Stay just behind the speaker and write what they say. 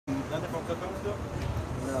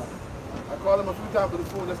him a few times, but the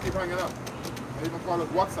phone just keep hanging up. I even call it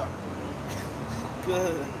WhatsApp.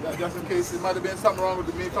 Good. Just in case it might have been something wrong with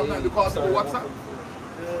the main. Sometimes they call it the WhatsApp.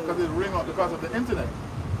 Because it ring up because of the internet.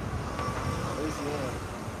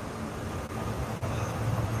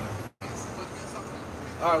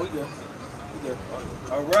 All right, we good.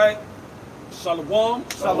 All right. Shalom.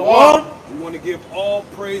 Shalom. We want to give all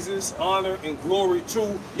praises, honor, and glory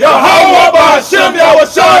to Yahweh Ba'Shem, Yahweh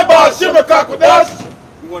Shai Ba'Shem HaKakodash.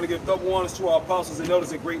 We want to give double honors to our apostles and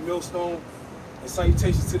elders at Great Millstone, and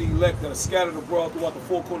salutations to the elect that are scattered abroad throughout the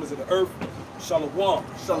four corners of the earth. Shalom.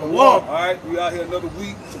 Shalom. All right, we out here another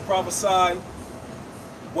week to prophesy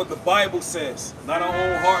what the Bible says, not our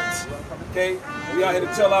own hearts. Okay, we out here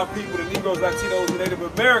to tell our people, the Negroes, Latinos, and Native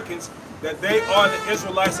Americans, that they are the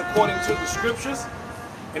Israelites according to the scriptures.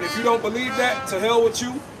 And if you don't believe that, to hell with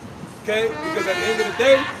you. Okay, because at the end of the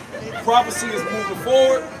day, prophecy is moving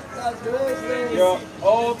forward. There are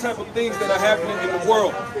all type of things that are happening in the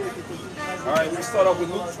world. All right, we start off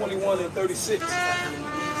with Luke 21 and 36.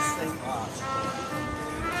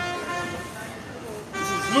 This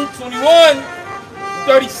is Luke 21,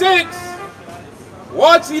 36.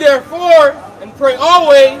 Watch ye therefore and pray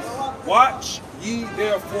always. Watch ye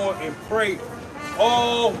therefore and pray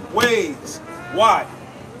always. Why?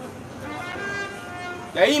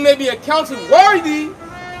 That ye may be accounted worthy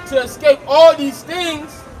to escape all these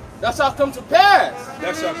things that shall come to pass.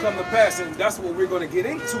 That shall come to pass, and that's what we're going to get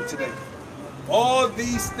into today. All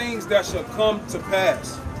these things that shall come to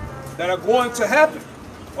pass, that are going to happen,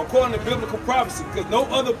 according to biblical prophecy, because no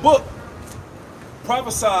other book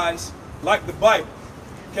prophesies like the Bible.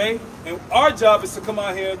 Okay? And our job is to come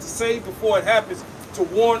out here to say before it happens, to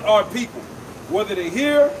warn our people, whether they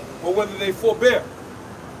hear or whether they forbear.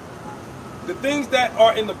 The things that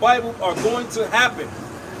are in the Bible are going to happen.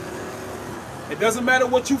 It doesn't matter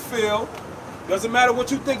what you feel. Doesn't matter what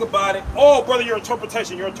you think about it. Oh, brother, your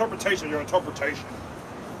interpretation, your interpretation, your interpretation.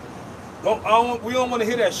 We don't want to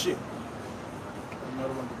hear that shit.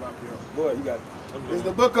 Another one to back you up. Go ahead, you got it. It's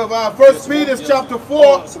the book of 1 Peter chapter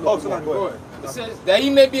 4. Go ahead. It says that ye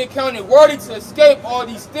may be accounted worthy to escape all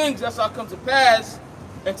these things that shall come to pass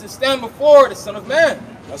and to stand before the Son of Man.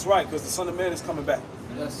 That's right, because the Son of Man is coming back.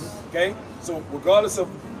 Yes. Okay? So regardless of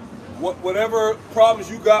whatever problems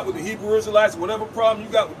you got with the Hebrew Israelites, whatever problem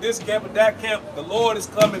you got with this camp and that camp, the Lord is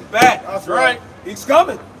coming back. That's right. He's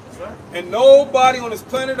coming. That's right. And nobody on this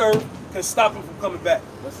planet Earth can stop him from coming back.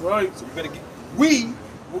 That's right. So you better get. We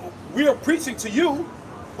are preaching to you,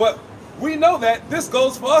 but we know that this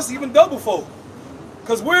goes for us even double fold,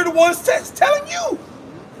 because we're the ones telling you.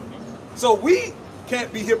 So we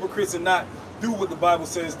can't be hypocrites and not do what the Bible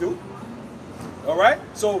says do. All right.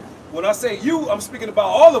 So when I say you, I'm speaking about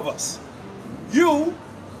all of us. You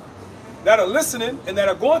that are listening and that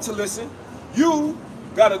are going to listen, you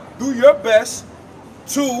got to do your best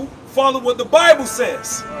to follow what the Bible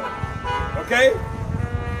says. Okay?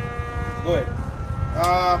 Go ahead.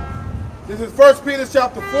 This is 1 Peter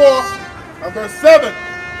chapter 4 and verse 7.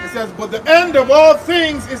 It says, but the end of all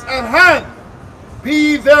things is at hand. Be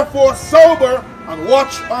ye therefore sober and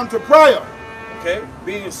watch unto prayer. Okay?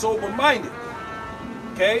 Being sober-minded.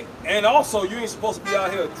 Okay? And also, you ain't supposed to be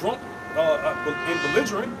out here drunk and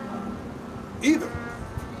belligerent either.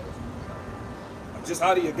 Just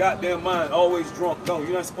out of your goddamn mind, always drunk. No,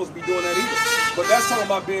 you're not supposed to be doing that either. But that's talking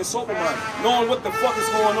about being sober-minded. Knowing what the fuck is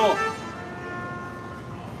going on.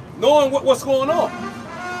 Knowing what's going on.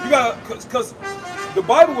 You gotta, because the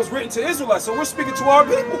Bible was written to Israelites, so we're speaking to our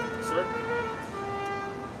people. Sir.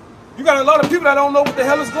 You got a lot of people that don't know what the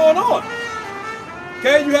hell is going on.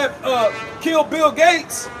 Okay, you have killed Bill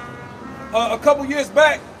Gates a couple years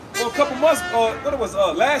back, or a couple months, what it was,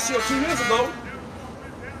 last year or 2 years ago.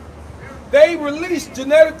 They released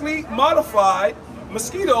genetically modified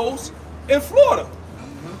mosquitoes in Florida.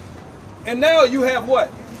 And now you have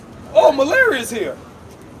what? Oh, malaria is here.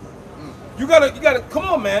 You gotta, come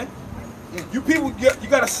on, man. You people,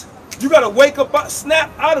 you gotta wake up, snap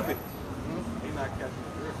out of it.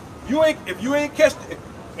 If you ain't catch,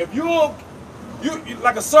 if you don't, you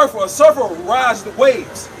like a surfer rides the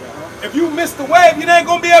waves. If you miss the wave, you ain't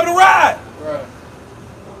gonna be able to ride. Right.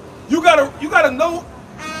 You gotta know.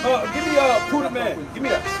 Give me Prudent Man. Give me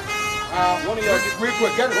that. One of y'all. Real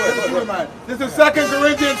quick, get it, Prudent Man. This is 2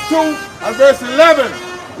 Corinthians 2 and verse 11.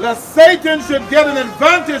 Lest Satan should get an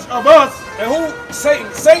advantage of us. And who?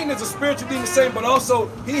 Satan. Satan is a spiritual demon, Satan, but also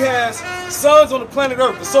he has sons on the planet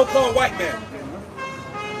Earth, the so-called white man.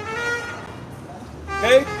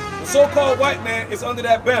 Okay? The so-called white man is under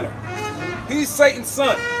that banner. He's Satan's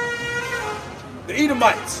son. The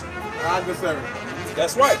Edomites. Adversary.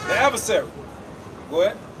 That's right, the adversary. Go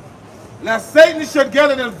ahead. lest Satan should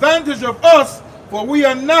get an advantage of us, for we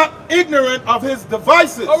are not ignorant of his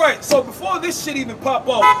devices. All right, so before this shit even pop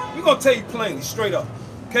off, we're gonna tell you plainly, straight up,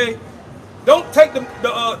 okay? Don't take the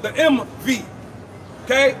MV,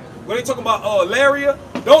 okay? When they talking about Laria,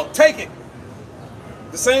 don't take it.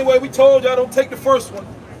 The same way we told y'all don't take the first one,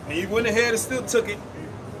 and you went ahead and still took it.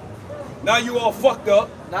 Now you all fucked up.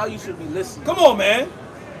 Now you should be listening. Come on, man.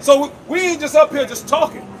 So we ain't just up here just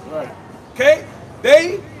talking. Right. Okay?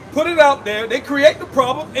 They put it out there, they create the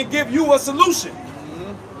problem and give you a solution.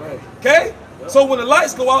 Right. Okay? So when the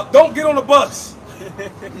lights go out, don't get on the bus.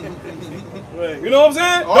 Right. You know what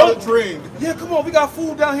I'm saying? All the dream. Yeah, come on, we got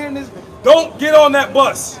food down here in this. Don't get on that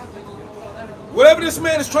bus. Whatever this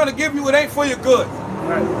man is trying to give you, it ain't for your good.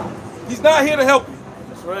 Right. He's not here to help you.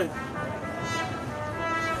 That's right.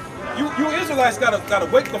 You Israelites gotta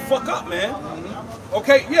wake the fuck up, man.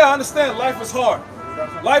 Okay, yeah, I understand life is hard.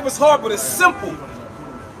 Life is hard, but it's simple.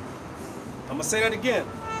 I'm gonna say that again.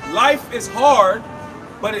 Life is hard,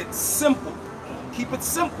 but it's simple. Keep it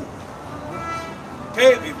simple.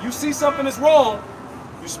 Okay, if you see something that's wrong,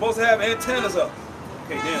 you're supposed to have antennas up.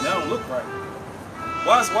 Okay, damn, that don't look right.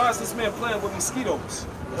 Why is this man playing with mosquitoes?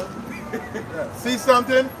 See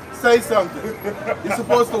something, say something. You're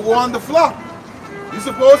supposed to warn the flock. You're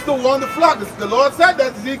supposed to warn the flock. The Lord said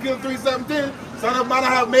that, Ezekiel 3:17. Son of man, I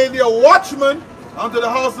have made thee a watchman unto the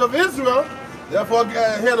house of Israel. Therefore,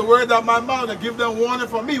 hear the word of my mouth and give them warning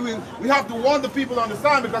from me. We have to warn the people on the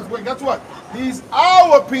side, because guess what? These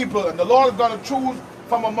our people, and the Lord is going to choose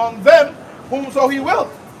from among them whomso he will.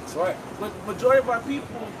 That's right. But majority of our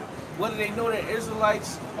people, whether they know they're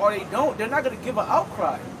Israelites or they don't, they're not going to give an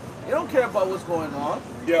outcry. They don't care about what's going on.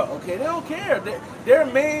 Yeah. Okay, they don't care. Their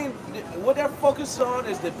main, what they're focused on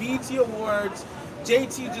is the BET Awards.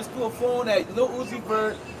 JT just threw a phone at Lil Uzi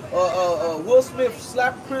Vert. Will Smith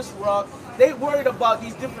slapped Chris Rock. They worried about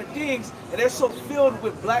these different things, and they're so filled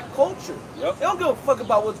with black culture. Yep. They don't give a fuck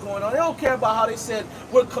about what's going on. They don't care about how they said,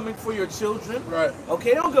 we're coming for your children. Right.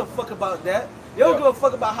 Okay, they don't give a fuck about that. They don't give a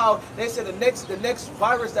fuck about how they said the next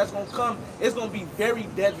virus that's gonna come is gonna be very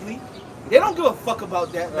deadly. They don't give a fuck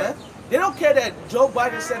about that, man. They don't care that Joe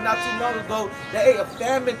Biden said not too long ago that hey, a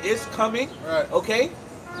famine is coming. Right. Okay?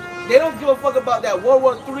 They don't give a fuck about that. World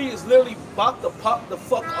War III is literally about to pop the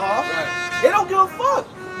fuck off. Right. They don't give a fuck.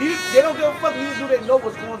 They don't give a fuck. Neither do they know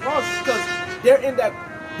what's going on, because they're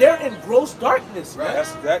in gross darkness, Right.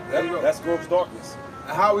 man. That's gross darkness.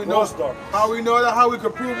 How we know Gross darkness. how we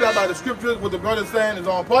could prove that by the scriptures, what the brother's saying is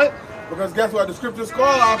on point. Because guess what? The scriptures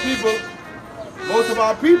call our people, most of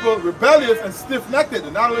our people, rebellious and stiff-necked.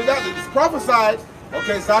 And not only that, it's prophesied,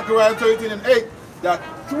 okay, Zechariah 13:8, that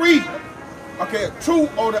 2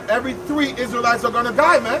 out of every 3 Israelites are gonna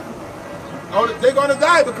die, man. They're gonna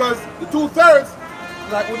die because the 2/3,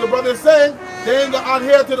 like what the brother is saying, they ain't gonna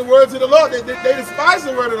adhere to the words of the Lord. They despise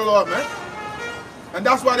the word of the Lord, man. And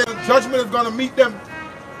that's why the judgment is gonna meet them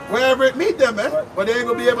wherever it meet them, man. Right. But they ain't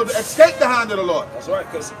gonna be able to escape the hand of the Lord. That's right,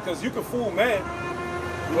 because you can fool man,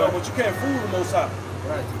 you know, but you can't fool the Most High.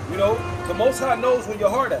 Right. You know, the Most High knows where your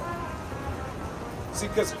heart at. See,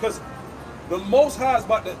 because the Most High is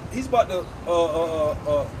about to, he's about to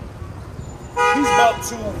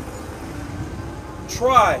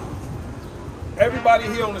try everybody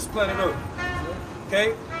here on this planet Earth.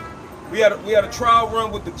 Okay, we had a trial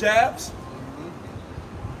run with the jabs.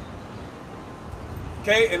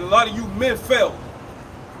 Okay, and a lot of you men fell.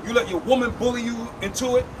 You let your woman bully you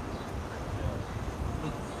into it.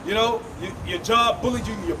 You know, your job bullied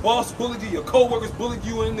you, your boss bullied you, your co-workers bullied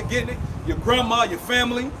you into getting it, your grandma, your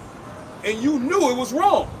family, and you knew it was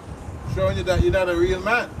wrong. Showing you that you're not a real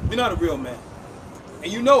man. You're not a real man.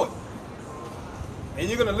 And you know it. And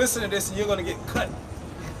you're gonna listen to this and you're gonna get cut.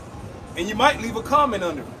 And you might leave a comment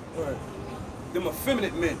under it. Right. Them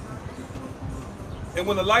effeminate men. And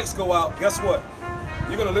when the lights go out, guess what?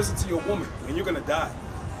 You're gonna listen to your woman and you're gonna die.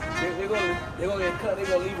 They're gonna get cut. They're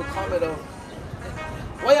gonna leave a comment of,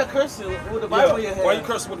 why you cursing with the Bible in your head? Why you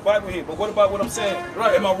cursing with the Bible here? But what about what I'm saying?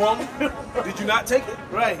 Right. Am I wrong? Did you not take it?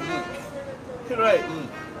 Right. Right.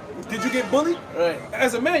 Did you get bullied? Right.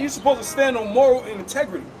 As a man, you're supposed to stand on moral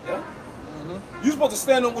integrity. Yeah. You're supposed to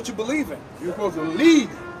stand on what you believe in. You're supposed to lead.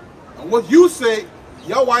 And what you say,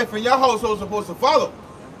 your wife and your household are supposed to follow.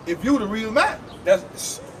 If you the real man.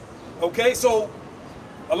 That's okay. So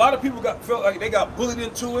a lot of people felt like they got bullied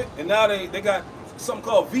into it, and now they got something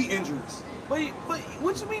called V injuries. But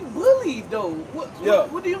what you mean bullied though?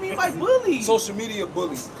 What do you mean by bullied? Social media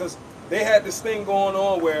bullies, because they had this thing going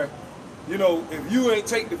on where, you know, if you ain't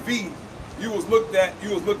take the V, you was looked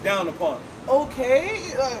down upon. Okay.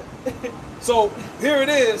 So here it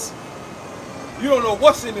is. You don't know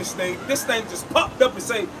what's in this thing. This thing just popped up and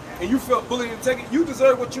say, and you felt bullied and take it. You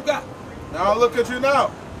deserve what you got. Now look at you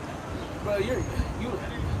now. Bro, you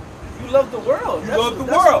love the world. You love the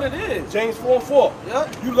world. That's what it is. James 4:4.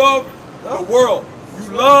 Yep. You love the world. You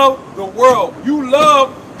love the world. You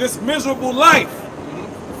love this miserable life.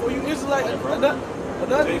 For you Israelites,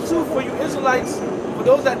 another thing too, for you Israelites, for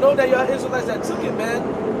those that know that y'all Israelites that took it, man.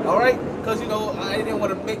 All right, because I didn't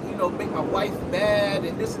want to make my wife mad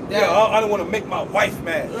and this and that. Yeah, I don't want to make my wife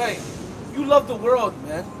mad. Right. You love the world,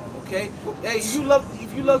 man. Okay. Hey, if you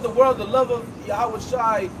love the world, the love of Yahweh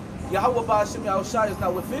Shai, Yahweh Ba'ashem Yahweh Shai is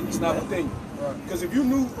not within you. It's not within you. Because if you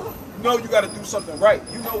you got to do something right.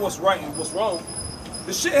 You know what's right and what's wrong.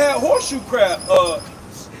 The shit had horseshoe crab,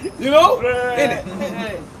 in it.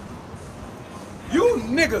 Hey. You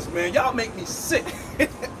niggas, man, y'all make me sick.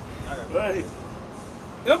 Right.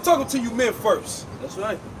 And I'm talking to you men first. That's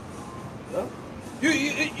right. Yeah.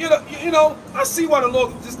 You know, I see why the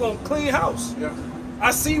Lord just gonna clean house. Yeah.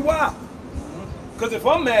 I see why. Because if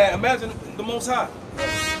I'm mad, imagine the Most High.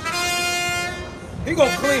 He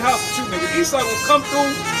gonna clean house with you, niggas. Esau gonna come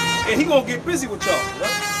through and he gonna get busy with y'all.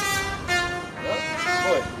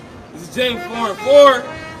 Boy, this is James 4:4.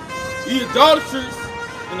 Ye idolaters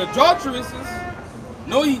and adulteresses,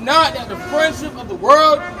 know ye not that the friendship of the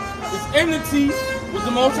world is enmity with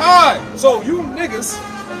the Most High? So you niggas,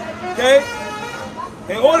 okay,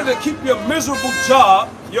 in order to keep your miserable job,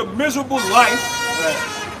 your miserable life,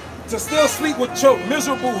 to still sleep with your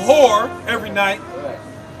miserable whore every night,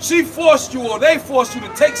 she forced you or they forced you to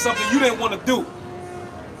take something you didn't want to do.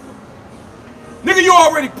 Nigga, you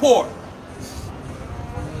already poor.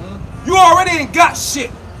 You already ain't got shit.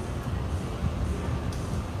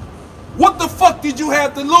 What the fuck did you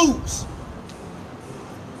have to lose?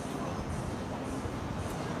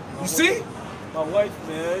 You see? My wife,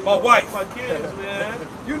 man. My wife. My kids, man.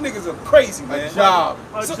 You niggas are crazy, man. A job.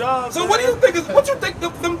 My job. So what do you think is what you think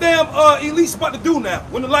them damn elites about to do now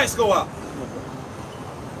when the lights go out?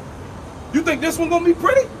 You think this one gonna be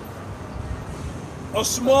pretty? A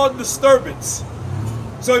small disturbance.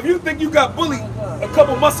 So if you think you got bullied a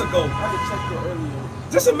couple months ago, I checked it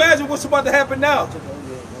earlier. just imagine what's about to happen now.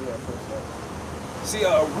 See,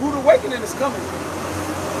 a rude awakening is coming.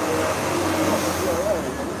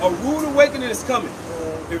 A rude awakening is coming.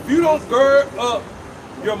 If you don't gird up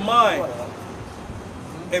your mind,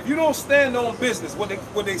 if you don't stand on business,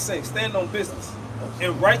 what they say, stand on business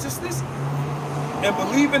in righteousness, and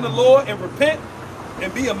believe in the Lord and repent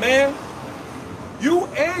and be a man, you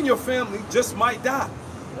and your family just might die.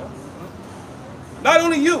 Not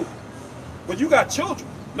only you, but you got children.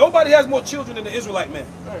 Nobody has more children than the Israelite man.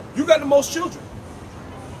 You got the most children.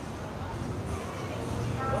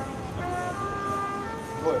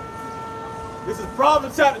 This is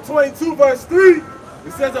Proverbs chapter 22, verse 3.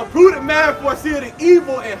 It says, a prudent man foreseeth the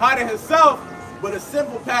evil and hideth himself, but a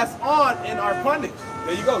simple pass on and are punished.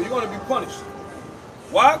 There you go. You're going to be punished.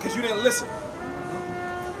 Why? Because you didn't listen.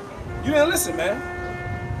 You didn't listen, man.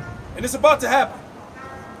 And it's about to happen.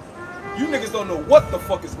 You niggas don't know what the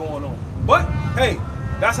fuck is going on. But, hey,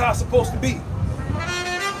 that's how it's supposed to be.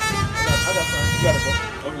 I got time. You gotta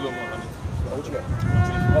go. Over a little more, honey. What you got?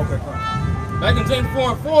 Okay, come on. Back in James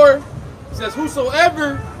 4:4, it says,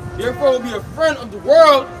 whosoever therefore will be a friend of the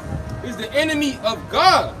world is the enemy of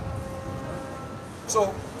God.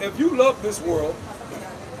 So, if you love this world,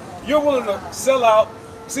 you're willing to sell out.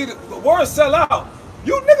 See, the word sell out,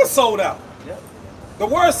 you niggas sold out. Yep. The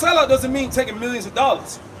word sell out doesn't mean taking millions of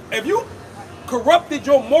dollars. If you corrupted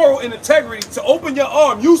your moral and integrity to open your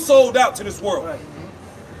arm, you sold out to this world. Right.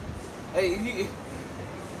 Hey,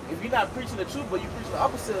 if you're not preaching the truth, but you preach the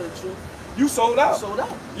opposite of the truth, You sold out. you sold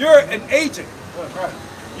out. You're an agent. Right.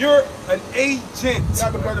 You're an agent. Yeah,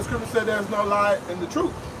 because the scripture said there's no lie in the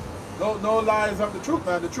truth. No lies of the truth,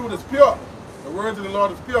 man. The truth is pure. The words of the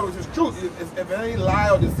Lord is pure, which is truth. If any lie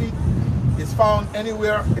or deceit is found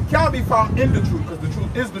anywhere, it can't be found in the truth, because the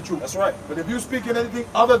truth is the truth. That's right. But if you speak in anything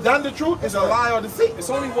other than the truth, it's a lie or deceit. It's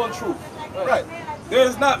only one truth. Right.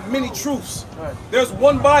 There's not many truths. Right. There's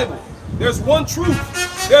one Bible. There's one truth.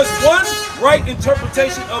 There's one right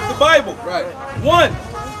interpretation of the Bible. Right. One.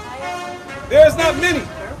 There's not many.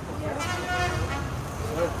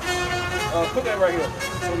 Put that right here.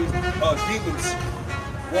 So these demons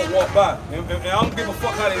won't walk by. And I don't give a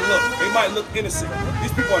fuck how they look. They might look innocent.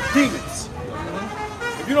 These people are demons.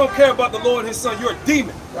 If you don't care about the Lord and His Son, you're a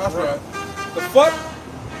demon. That's right. The fuck?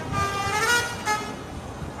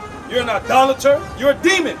 You're an idolater. You're a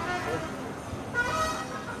demon.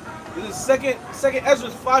 This is second Ezra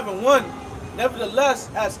 5:1. Nevertheless,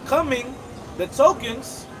 as coming the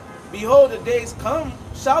tokens, behold, the days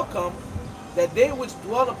shall come, that they which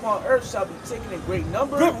dwell upon earth shall be taken in great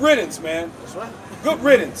number. Good riddance, man. That's right. Good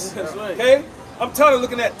riddance. That's right. Okay? I'm tired of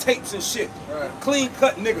looking at tapes and shit. Right. Clean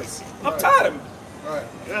cut niggas. I'm Right. tired of it. Right.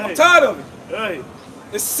 I'm tired of it. Hey,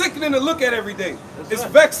 It's sickening to look at every day. That's It's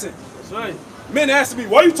right. vexing. that's right. Men asking me,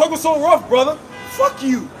 why you talking so rough, brother? Fuck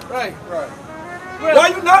you. Right. Right. Why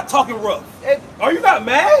you not talking rough? And Are you not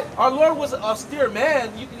mad? our Lord was an austere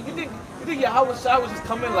man. You think Yahweh Shai was just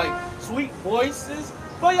coming like sweet voices?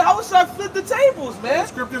 But Yahweh Shai flipped the tables, man. The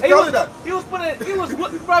scriptures And tell you that. He was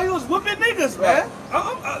whooping niggas, man.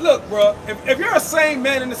 Look, bro, if you're a sane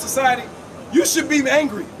man in this society, you should be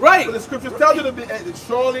angry. Right. But the scriptures tell you to be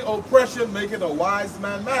surely oppression maketh a wise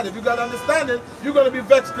man mad. If you got understanding, you're gonna be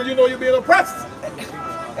vexed because you know you're being oppressed.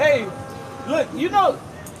 Hey, look, you know,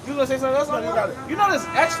 you gonna say something else? No, you got it. You know, there's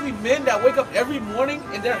actually men that wake up every morning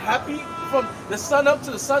and they're happy from the sun up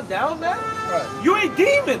to the sun down, man. Right. You ain't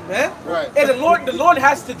demon, man. Right. And the Lord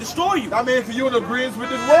has to destroy you. I mean, for you in agreement with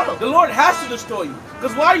this world. The Lord has to destroy you.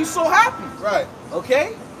 Because why are you so happy? Right.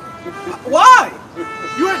 Okay? Why?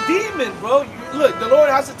 You're a demon, bro. Look, the Lord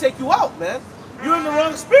has to take you out, man. You're in the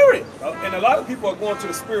wrong spirit. And a lot of people are going to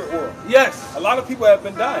the spirit world. Yes. A lot of people have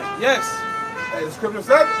been dying. Yes. Hey, the scripture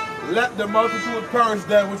said, let the multitude perish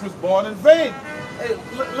then which was born in vain. Hey,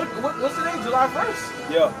 look, what's the name? July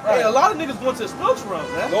 1st. Yeah. Hey, a lot of niggas going to the spills round,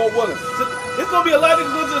 man. Lord willing. So, it's gonna be a lot of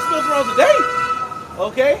niggas going to the spills round today.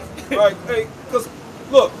 Okay? Right, hey, because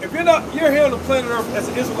look, if you're here on the planet Earth as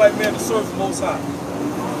an Israelite man that serves the Most High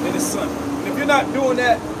and His Son. And if you're not doing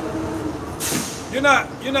that,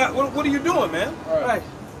 what are you doing, man? Right.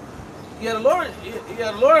 Yeah, the Lord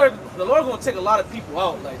gonna take a lot of people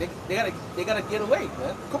out. Like they gotta get away,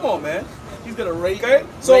 man. Come on, man. He's gonna raid. Okay,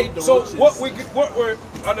 raid the so roaches.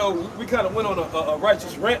 I know we kind of went on a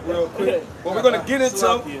righteous rant real quick, but we're gonna get into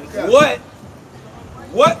Salafians.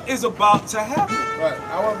 what is about to happen. Right.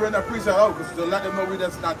 I want to bring that preacher out because to let them know we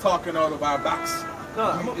just not talking out of our backs.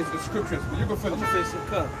 Come on, It's the scriptures. But you can I'm finish. gonna finish it.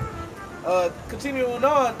 Come. Continuing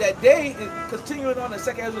on, that day, continuing on in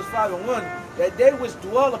 2 Ezra 5:1, that they which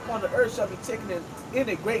dwell upon the earth shall be taken in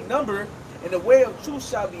a great number, and the way of truth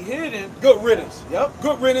shall be hidden. Good riddance. Yep.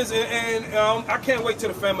 Good riddance, and I can't wait till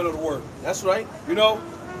the famine of the word. That's right. You know,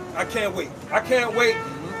 I can't wait. I can't wait.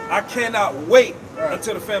 I cannot wait Right.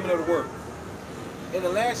 until the famine of the word. And the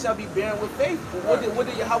land shall be barren with faith. What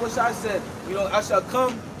did Yahweh Shai said? You know, I shall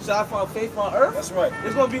come, shall I find faith on earth? That's right.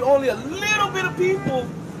 There's gonna be only a little bit of people.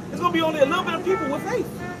 It's gonna be only a little bit of people with faith.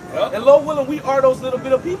 Yep. And Lord willing, we are those little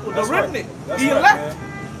bit of people, That's the right. remnant, That's the right, elect. man.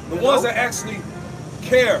 The You ones know? that actually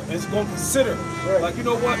care and is going to consider, Right. like, you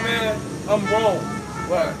know what, man, I'm wrong.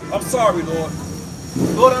 Right. I'm sorry, Lord.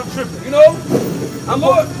 Lord, I'm tripping. You know,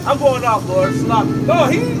 Lord, I'm going off, Lord. Stop. no,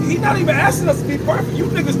 he not even asking us to be perfect. You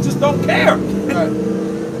niggas just don't care.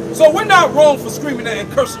 Right. So we're not wrong for screaming that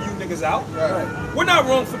and cursing you niggas out. Right. We're not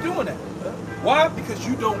wrong for doing that. Why? Because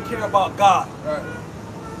you don't care about God. Right.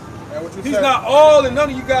 And what you He's said, not all in none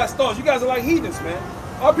of you guys' thoughts. You guys are like heathens, man.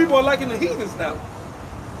 Our people are liking the heathens now.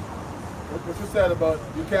 what you said about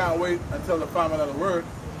you can't wait until the famine of the word,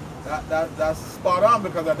 that's spot on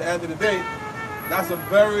because at the end of the day, that's a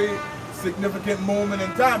very significant moment in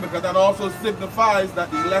time because that also signifies that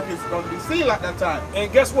the elect is going to be sealed at that time.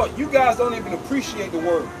 And guess what? You guys don't even appreciate the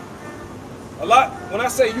word. A lot, when I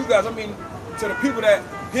say you guys, I mean to the people that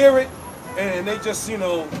hear it and they just, you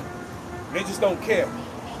know, they just don't care.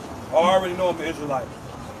 I already know I'm an Israelite.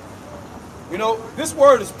 You know, this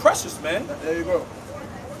word is precious, man. There you go.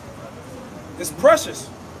 It's precious.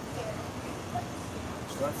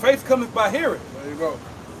 Faith cometh by hearing. There you go.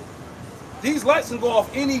 These lights can go off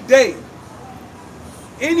any day.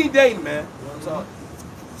 Any day, man.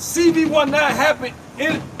 CV19 happened.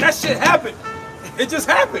 That shit happened. It just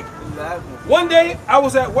happened. One day I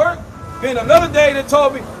was at work, then another day they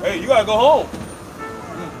told me, hey, you gotta go home.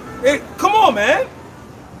 Come on, man.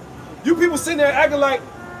 You people sitting there acting like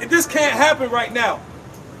this can't happen right now.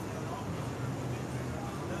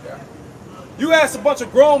 You asked a bunch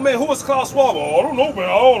of grown men, who was Klaus Schwab? Oh, I don't know, man.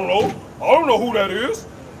 I don't know. I don't know who that is.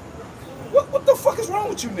 What the fuck is wrong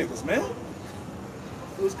with you niggas, man?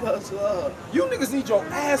 Who's Klaus Schwab? You niggas need your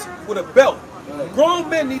ass with a belt. Grown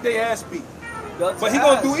men need their ass beat. But he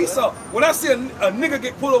gonna do Esau. When I see a nigga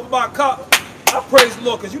get pulled over by a cop, I praise the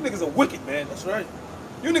Lord because you niggas are wicked, man. That's right.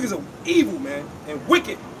 You niggas are evil, man, and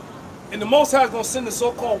wicked. And the Most High is gonna send the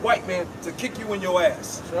so-called white man to kick you in your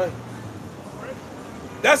ass. That's right.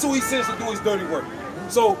 That's who he sends to do his dirty work.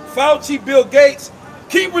 So Fauci, Bill Gates,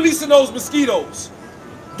 keep releasing those mosquitoes.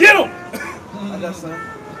 Get them. I got some.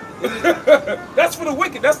 That's for the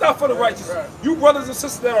wicked. That's not for the righteous. Right. You brothers and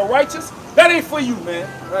sisters that are righteous, that ain't for you, man.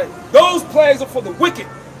 Right. Those plagues are for the wicked.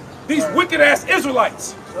 These Right. wicked ass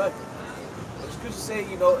Israelites. That's right. scriptures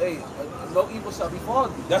say, you know, hey, no evil shall befall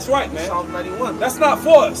thee. That's right, man. Psalm 91. That's not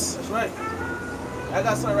for us. That's right. I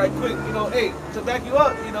got something right quick. You know, hey, to back you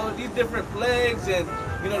up, you know, these different plagues and,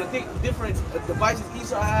 you know, the different devices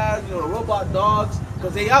Esau has, you know, the robot dogs,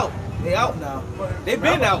 because they out. They out now. They've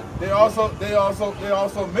been out. They also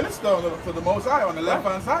minister to the Most High on the left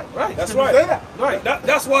hand side. Right. That's Shouldn't right. say that. Right.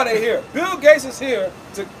 That's why they're here. Bill Gates is here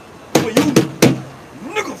for you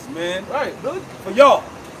niggas, man. Right. Really? For y'all.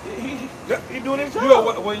 He doing his job. You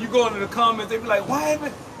know, when you go into the comments, they be like, why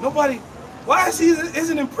is he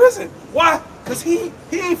isn't in prison? Why? Because he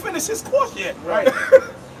ain't finished his course yet. Right.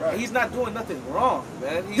 Right. He's not doing nothing wrong,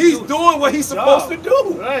 man. He's doing what he's supposed to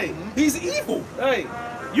do. Right. He's evil. Right.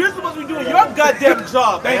 You're supposed to be doing your goddamn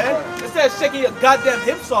job, man. Instead of shaking your goddamn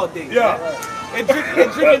hips all day, Yeah. man. And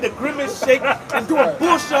drinking the Grimace shake and doing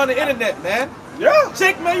bullshit on the internet, man. Yeah.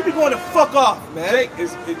 Jake, man, you be going to fuck off, man. Jake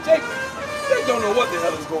don't know what the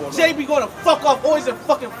hell is going on. Jake be going to fuck off, always in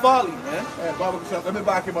fucking folly, man. Hey, Baba Kashan, let me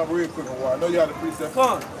back him up real quick a while. I know you had a precept. Come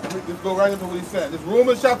on. Let me just go right into what he said. This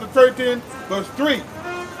Romans chapter 13, verse 3.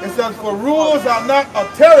 It says, for rulers are not a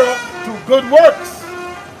terror to good works.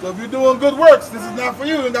 So if you're doing good works, this is not for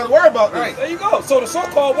you. You ain't got to worry about this. Right, there you go. So the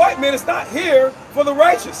so-called white man is not here for the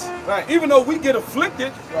righteous. Right. Even though we get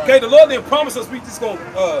afflicted, Right. okay, the Lord didn't promise us we just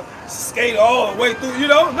gonna skate all the way through, you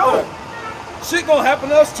know? No. Shit gonna happen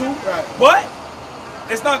to us too. Right. But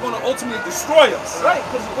it's not gonna ultimately destroy us. Right,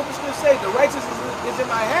 because what was going to say, the righteousness is in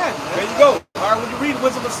my hand, man. There you go. All right, when you read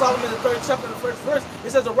Wisdom of Solomon, the 3rd chapter, the 1st verse, it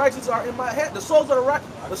says the righteous are in my hand. The souls of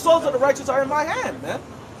the righteous are in my hand, man.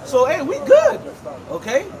 So hey, we good,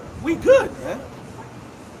 okay? We good, man.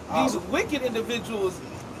 These wicked individuals,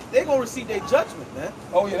 they gonna receive their judgment, man.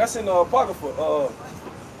 Oh yeah, that's in Apocrypha. You know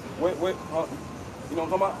what I'm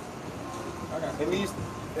talking about? It needs.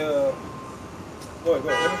 Go ahead.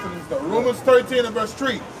 Let me finish that. Romans 13 and verse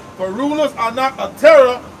 3. For rulers are not a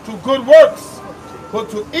terror to good works, but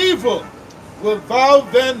to evil. Wilt thou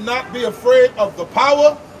then not be afraid of the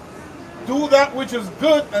power? Do that which is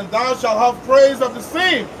good, and thou shalt have praise of the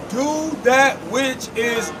same. Do that which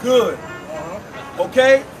is good.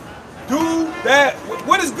 Okay? Do that.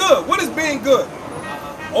 What is good? What is being good?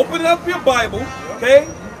 Open up your Bible. Okay?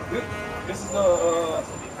 This is the.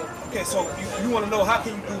 Okay, so you want to know how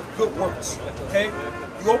can you do good works? Okay?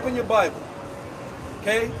 You open your Bible.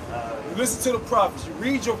 Okay? You listen to the prophets. You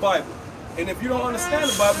read your Bible. And if you don't understand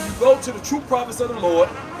the Bible, you go to the true prophets of the Lord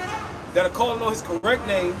that are calling on His correct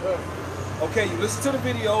name. Okay, you listen to the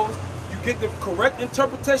videos, you get the correct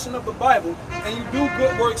interpretation of the Bible, and you do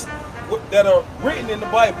good works that are written in the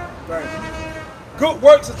Bible. Right. Good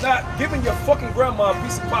works is not giving your fucking grandma a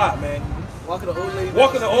piece of pie, man. Walking the old lady.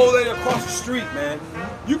 Walking the old lady across the street, man.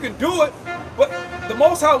 You can do it, but the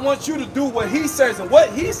Most High wants you to do what He says, and what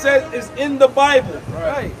He says is in the Bible.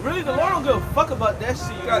 Right. Really, the Lord don't give a fuck about that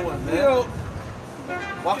shit you're doing, man. You know,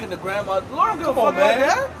 Walking the grandma. The Lord don't give a Come fuck on, about man.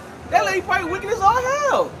 that. That lady probably wicked as all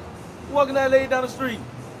hell. Walking that lady down the street.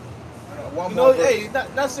 One You more know, verse. hey,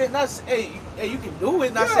 not saying, hey, you can do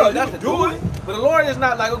it, not Yeah, saying you not can to do do it. it. But the Lord is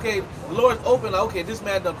not like, okay, the Lord's open, like, okay, this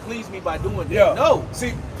man done pleased me by doing this. yeah. No.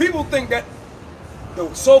 See, people think that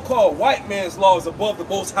the so-called white man's law is above the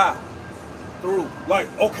Most High. Through. Like,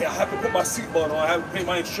 okay, I have to put my seatbelt on, I have to pay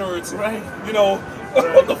my insurance. And, Right. You know,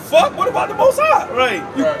 what the fuck? What about the Most High?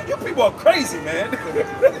 Right. You people are crazy, man.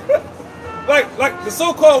 like the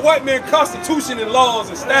so-called white man constitution and laws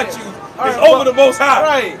and statutes is over the Most High.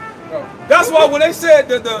 Right. That's why when they said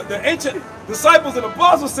the ancient disciples and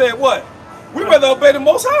apostles said what? We rather obey the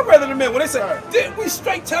Most High rather than men. When they said, didn't we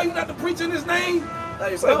straight tell you not to preach in His name?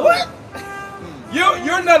 Like, It's like, bro. what?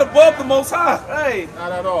 You're not above the Most High. Right.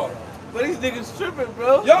 Not at all. But these niggas tripping,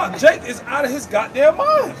 bro. Y'all, Jake is out of his goddamn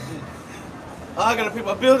mind. Oh, I gotta pay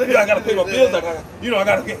my bills. I gotta pay my bills. I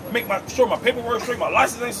gotta make sure my paperwork straight, my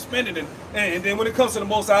license ain't suspended, and then when it comes to the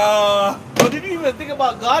Most High, Bro, did you even think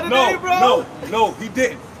about God today, no, he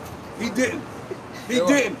didn't. He didn't.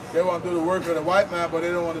 They want to do the work of the white man, but they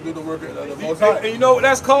don't want to do the work of the Most And High. you know what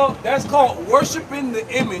that's called? That's called worshiping the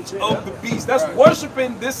image of the beast. That's Right.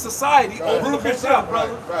 worshiping this society over the Prove Most yourself, High.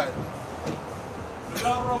 brother. Right.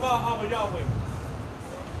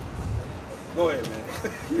 Go ahead,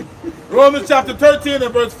 man. Romans chapter 13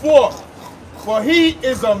 and verse 4. For He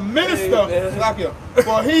is a minister. Hey, man. Like him.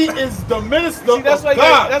 For He is the minister See, that's of why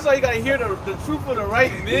God. that's why you gotta hear the truth of the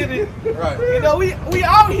right minute. Right. You know, we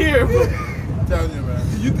out here. I'm telling you, man.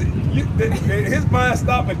 His mind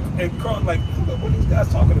stopped and crawled like, what are these guys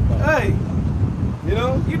talking about? Hey, You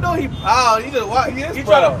know? you know he proud. He just walk. He is He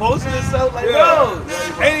try to proud. boast in himself like, Yeah.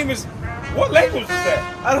 bro, Ain't even. What language is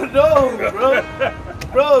that? I don't know, bro.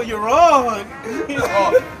 Bro, you're wrong.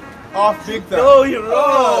 Off big time. No, you're wrong.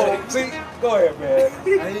 Oh, see, Go ahead, man.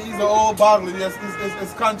 And he's an old boggler.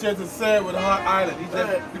 His conscience is seared with a hot island.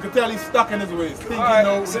 You can tell he's stuck in his ways. Thinking, All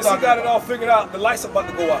right, what since he's he got it talking all figured out, the lights about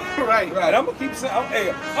to go out. Right. And I'm gonna keep saying,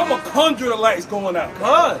 I'm gonna conjure the lights going out.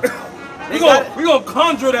 Huh? We gonna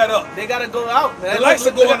conjure that up. They gotta go out, man. The lights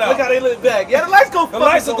are going out. Look how they look back. Yeah, the lights go. The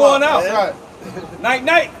lights are going out. That's Night,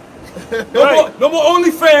 night. right. No more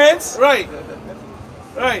OnlyFans. Right.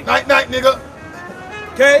 Right. Night, night, nigga.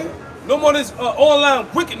 Okay? No more this online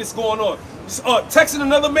wickedness going on. Texting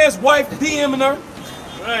another man's wife, DMing her.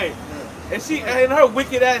 Right. And she and her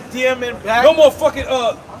wicked ass DMing back. No more fucking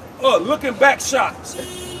looking back shots.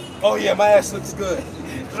 Oh yeah, my ass looks good.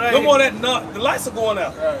 Right. No more that nut. The lights are going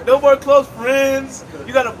out. Right. No more close friends.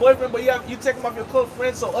 You got a boyfriend, but you take him off your close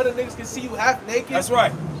friends so other niggas can see you half naked. That's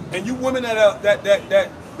right. And you women that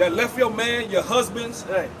left your man, your husbands,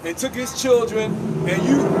 Right. and took his children, and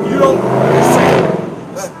you don't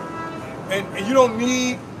and you don't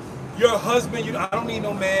need your husband. I don't need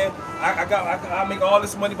no man. I make all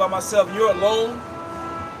this money by myself. You're alone.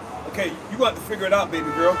 Okay, you got to figure it out, baby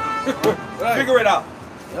girl. Right. Figure it out.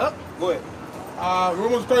 Yep. Go ahead.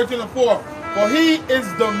 Romans 13:4. For he is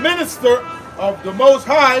the minister of the Most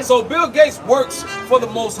High. So Bill Gates works for the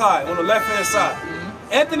Most High on the left-hand side.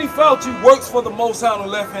 Anthony Fauci works for the Most High on the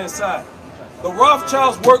left-hand side. The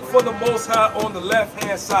Rothschilds work for the Most High on the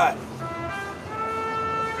left-hand side.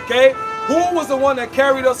 Okay? Who was the one that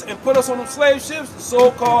carried us and put us on them slave ships? The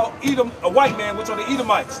so-called Edom, a white man, which are the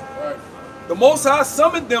Edomites. Right. The Most High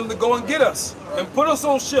summoned them to go and get us and put us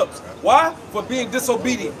on ships. Why? For being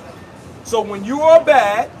disobedient. So when you are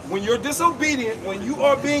bad, when you're disobedient, when you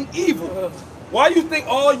are being evil, why you think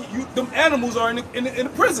all them animals are in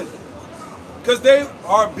the prison? Because they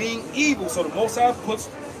are being evil. So the Most High puts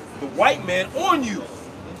the white man on you.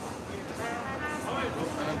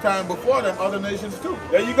 And the time before them, other nations too.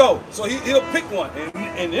 There you go. So he'll pick one.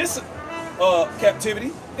 And in this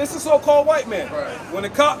captivity, it's the so-called white man. Right. When the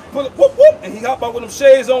cop pull it, whoop, whoop, and he hop out with them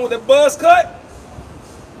shades on with that buzz cut,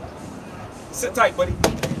 sit tight, buddy.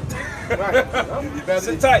 Right.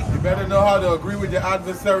 Sit tight. You better know how to agree with your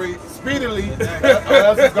adversary speedily, or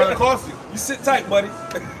else it's gonna cost you. You sit tight, buddy.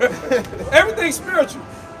 Everything's spiritual.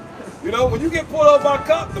 You know, when you get pulled over by a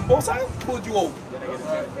cop, the Most High pulled you over.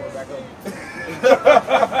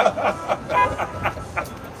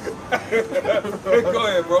 Go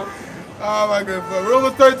ahead, bro. Oh my goodness.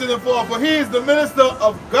 Romans 13:4. For he is the minister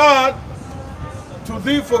of God to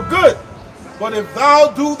thee for good. But if thou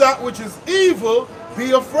do that which is evil,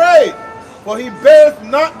 be afraid. For he beareth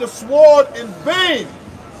not the sword in vain.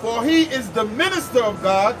 For he is the minister of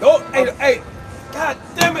God. Hey, God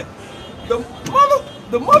damn it. The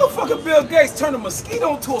motherfucking Bill Gates turned a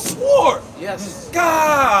mosquito into a sword. Yes.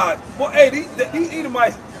 God. Boy, hey, these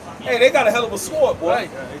Edomites, hey, they got a hell of a sword, boy. Right.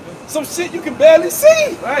 Some shit you can barely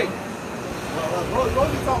see. Right. Bro, you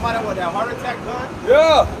talking about that with that heart attack gun?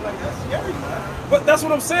 Yeah. Like, that's scary, man. But that's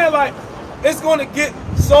what I'm saying. Like, it's going to get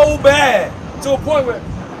so bad to a point where,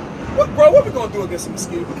 what we going to do against a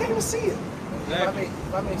mosquito? We can't even see it.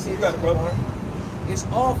 If I may say You got this, it, brother. Omar, it's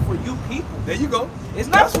all for you people. There you go. It's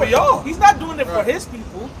not That's for y'all. He's not doing it for his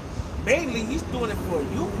people. Mainly, he's doing it for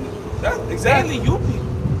you people. That's exactly. Mainly you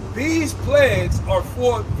people. These plagues are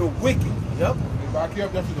for the wicked. Yep. Back here,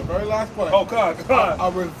 this is the very last point. Oh, God.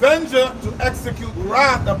 A revenger to execute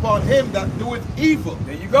wrath upon him that doeth evil.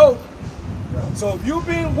 There you go. So if you're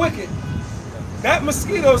being wicked, that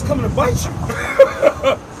mosquito is coming to bite you.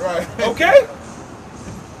 Right. Okay?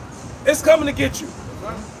 It's coming to get you.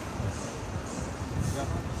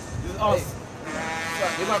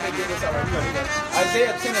 You might make this all right.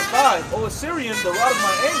 Isaiah 10:5. O Assyrians, the rod of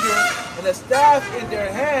my anger, and the staff in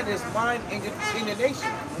their hand is mine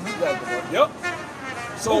indignation. You got it, bro. Yep.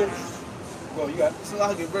 So, well, you got it. So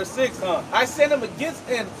I'll get verse 6. I send them against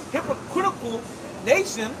an hypocritical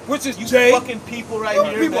nation, Which is you Jay. fucking people right You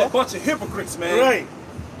here, people are a man. bunch of hypocrites, man. Right.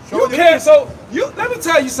 You care, so let me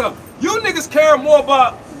tell you something. You niggas care more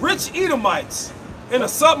about rich Edomites in a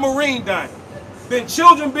submarine dying than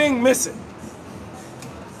children being missing.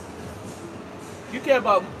 You care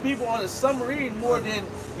about people on a submarine more than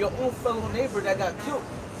your own fellow neighbor that got killed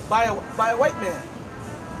by a white man.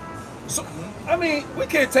 So, I mean, we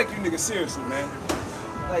can't take you niggas seriously, man.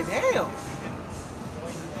 Like, damn.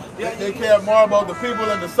 They care more about the people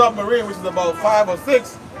in the submarine, which is about 5 or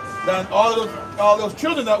 6, than all those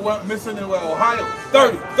children that went missing in Ohio.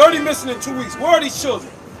 30 missing in 2 weeks. Where are these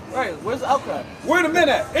children? Right. Where's the outcry? Where the men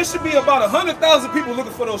at? It should be about 100,000 people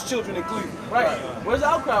looking for those children in Cleveland. Right. Where's the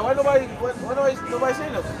outcry? Why nobody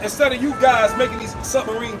saying nothing? Instead of you guys making these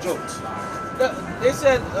submarine jokes. They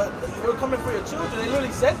said we're coming for your children. They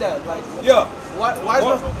literally said that. Like, Yeah.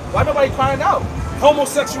 why nobody crying out?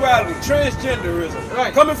 homosexuality, transgenderism,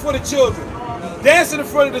 Right. coming for the children, dancing in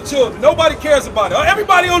front of the children. Nobody cares about it.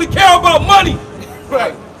 Everybody only care about money.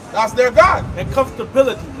 Right. That's their God. And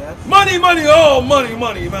comfortability, man. Money, money, oh, money,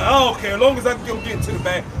 money, man. I don't care. As long as I can get into the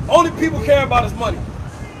bank. Only people care about is money.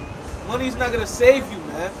 Money's not gonna save you,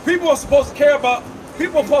 man. People are supposed to care about,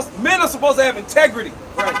 men are supposed to have integrity,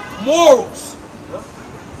 Right. morals.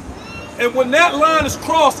 And when that line is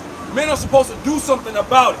crossed, men are supposed to do something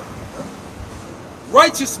about it.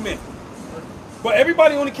 Righteous men. But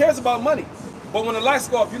everybody only cares about money. But when the lights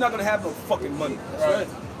go off, you're not gonna have no fucking money. That's right.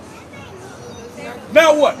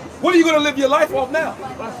 Now what? What are you gonna live your life off now?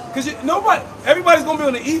 Because everybody's gonna be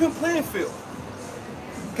on an even playing field.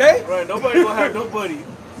 Okay? Right. Nobody gonna have nobody.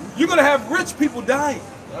 You're gonna have rich people dying.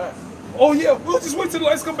 Right. Oh yeah, we'll just wait till the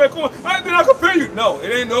lights come back on. Then I can pay you. No, it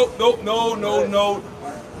ain't no.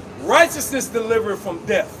 Righteousness delivered from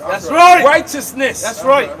death. That's right. Righteousness. That's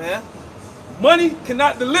right, man. Money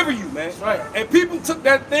cannot deliver you, man. That's right. And people took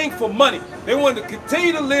that thing for money. They wanted to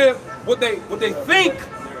continue to live what they think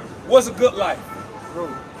was a good life.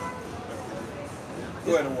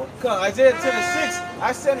 Go ahead, Amor. Come, Isaiah 10:6.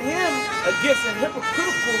 I sent him against a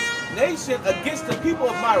hypocritical nation, against the people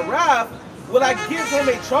of my wrath. Will I give him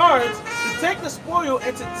a charge to take the spoil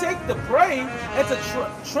and to take the prey and to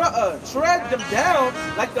tread them down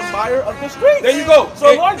like the mire of the streets? There you go. So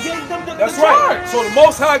Hey, Lord gave them the That's charge. right. So the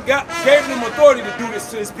Most High gave them authority to do this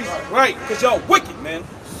to his people. Right. Because y'all wicked, man.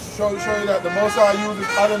 Show you that the Most High uses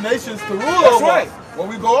other nations to rule That's over right. us when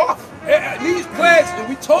we go off. These plagues, and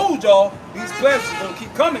we told y'all, these plagues are going to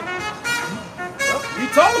keep coming. We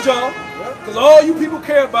told y'all, because all you people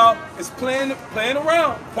care about is playing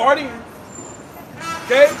around, partying.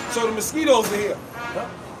 Okay? So the mosquitoes are here.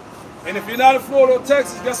 And if you're not in Florida or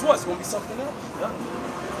Texas, guess what? It's going to be something else.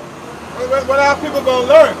 What are people gonna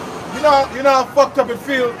learn? You know how fucked up it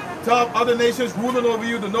feels to have other nations ruling over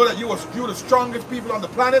you, to know that you're the strongest people on the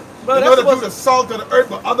planet, Bro, to know that's that you're supposed the salt of the earth,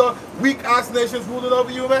 but other weak ass nations ruling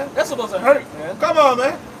over you, man. That's supposed to hurt, man. Come on,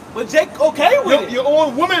 man. But Jake okay with it. Your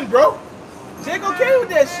own woman, bro. Jake okay with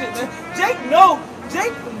that shit, man.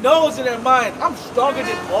 Jake knows in their mind, I'm stronger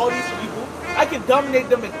than all these people. I can dominate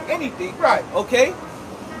them in anything. Right. Okay?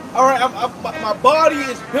 All right, my body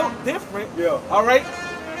is built different. Yeah. All right?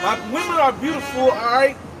 My women are beautiful, all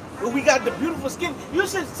right? But we got the beautiful skin. You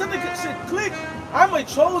should click. I'm a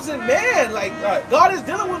chosen man. Like, Right. God is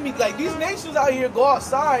dealing with me. Like, these nations out here go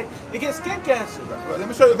outside and get skin cancer. Right, let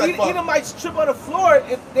me show you that part. Edomites trip on the floor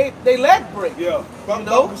if they leg break. Yeah. But, You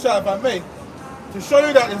know? Rashad, if I may, to show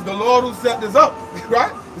you that it's the Lord who set this up,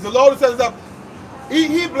 right? It's the Lord who set this up.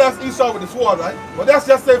 He blessed Esau with the sword, right? But that's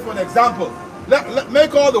just say for an example.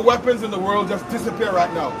 Make all the weapons in the world just disappear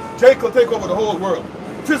right now. Jake will take over the whole world,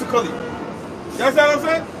 physically. You understand what I'm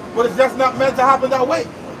saying? But it's just not meant to happen that way.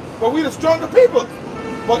 But we the stronger people.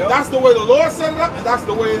 But Yep. that's the way the Lord set it up, and that's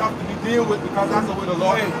the way it has to be dealt with, because that's the way the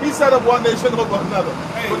Lord, Hey. He set up one nation over another.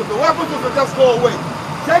 Hey. But if the weapons was to just go away,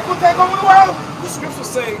 Jake will take over the world. The scriptures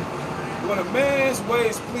say, when a man's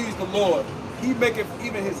ways please the Lord, he maketh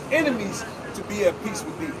even his enemies to be at peace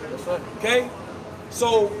with thee. That's right. Okay?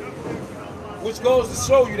 So, which goes to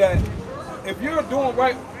show you that if you're doing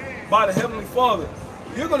right by the Heavenly Father,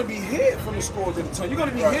 you're going to be hid from the scourge of the tongue. You're going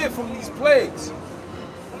to be hid from these plagues.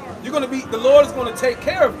 You're going to be, the Lord is going to take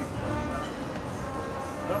care of you.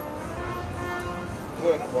 Go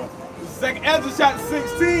ahead, bro. Second Ezra chapter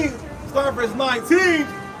 16, starting verse 19, it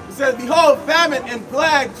says, Behold, famine and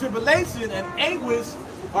plague, tribulation and anguish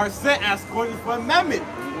are sent as scourges for amendment.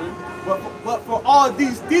 But for all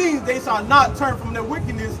these things they shall not turn from their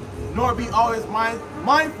wickedness, nor be always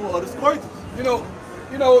mindful of the scourges.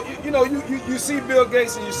 You see Bill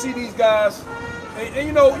Gates and you see these guys, and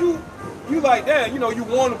you like that. You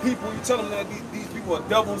warn the people. You tell them that these people are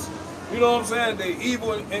devils. You know what I'm saying? They're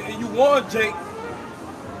evil, and you warn Jake,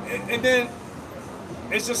 and then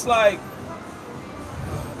it's just like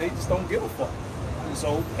they just don't give a fuck. And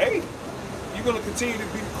so hey, you're gonna continue to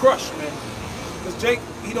be crushed, man. Because Jake,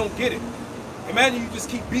 he don't get it. Imagine you just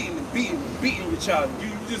keep beating your child. You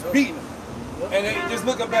just beating him. And they just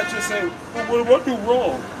look up at you and say, well, what do I do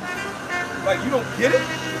wrong? Like, you don't get it?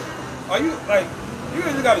 Are you, like, you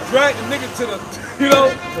just gotta drag the nigga to the,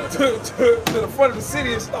 to the front of the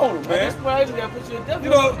city and stone him, That's man. why you gotta put you in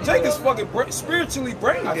death. Jake is fucking spiritually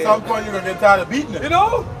brain At dead. some point, you're going to get tired of beating it.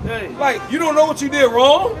 Hey. Like, you don't know what you did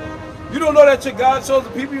wrong. You don't know that your God chose the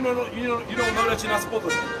people. You don't know that you're not supposed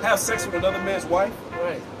to have sex with another man's wife.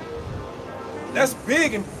 Right. That's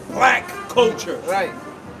big in black culture. Right.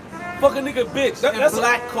 Fuck a nigga bitch in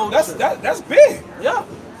black culture. That's big. Yeah.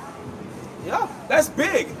 Yeah. That's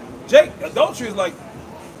big. Jake, adultery is like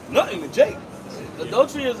nothing to Jake.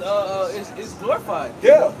 Adultery is glorified.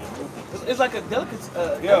 Yeah. It's like a delicacy.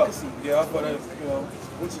 Yeah. Delicacy. Yeah, but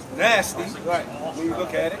which is nasty. Right. When you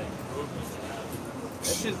look at it.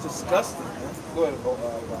 That shit's disgusting, man. Go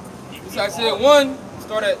ahead. This I said 1,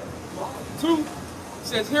 start at 2. It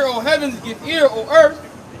says, "Hear, O heavens, give ear, O earth.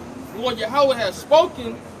 The Lord Yahweh has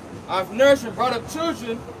spoken. I've nourished and brought up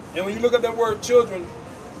children." And when you look at that word children,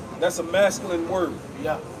 that's a masculine word.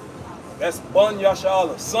 Yeah. That's Bun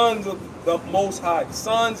Yashala, sons of the Most High, the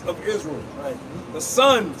sons of Israel. Right. The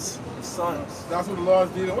sons. The sons. That's what the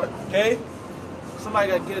Lord's dealing with. Okay?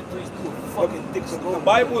 Somebody gotta get it through these people fucking dicks and The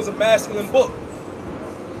Bible is a masculine book.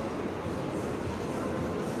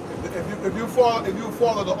 If you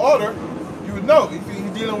follow the order, you would know. If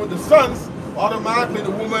he's dealing with the sons, automatically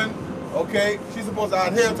the woman, okay, she's supposed to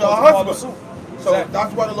adhere to her husband. So Exactly.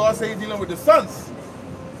 that's why the Lord says he's dealing with the sons.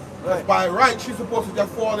 Right. By right, she's supposed to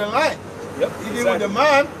just fall in line. Yep. He's dealing with the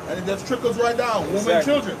man, and it just trickles right down. Women,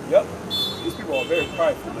 Exactly. children. Yep. These people are very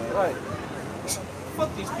prideful, man. Right.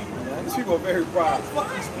 Fuck these people, man. These people are very prideful.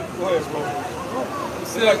 Fuck these people. Go ahead, bro.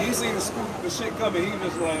 It's like he seen the shit coming. He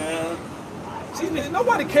just like, See, man,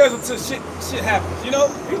 nobody cares until shit happens, you know?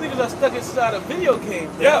 These niggas are stuck inside a video game,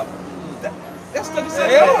 man. Yeah. They're stuck inside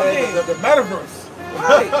Yeah. a video game. The metaverse.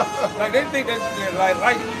 Right. Like they think that they're like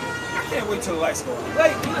I can't wait till the lights go on.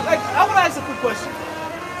 Like, I want to ask a quick question.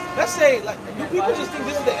 Let's say, like, do people just think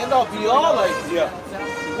this is the end all be all? Like, Yeah.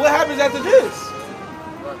 what happens after this?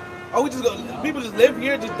 Are we just gonna, people just live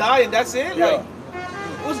here, just die, and that's it? Yeah. Like,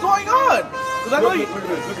 what's going on? Because I know you.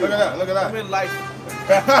 Look at that. Look at I'm that. in life.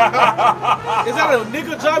 Is that a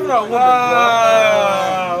nigga driving or a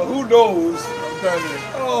woman? Who knows? I'm telling you.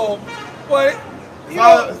 Oh, but It's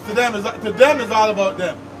all, to them, it's all about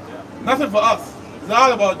them. Nothing for us. It's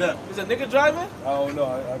all about them. Is a nigga driving? I don't know.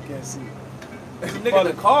 I can't see. Is a nigga in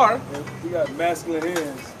the car? We got masculine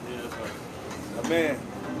hands. A man.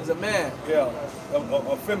 Is a man. Yeah.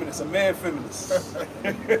 A feminist. A man feminist.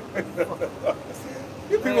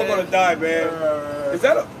 You people are gonna die, man. Is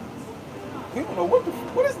that a? We don't know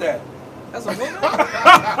what is that? That's a woman? What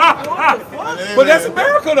the fuck? But that's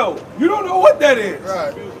America though. You don't know what that is.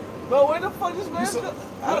 Right. Bro, where the fuck is man?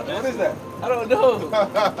 What is that? I don't know.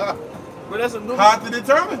 But that's a new. Hard to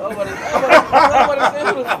determine. I'm about to say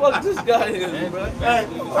who the fuck this guy is, bro. Hey,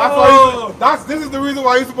 this is the reason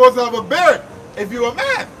why you're supposed to have a beard. If you're a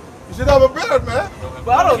man, you should have a beard, man.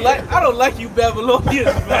 But I don't like you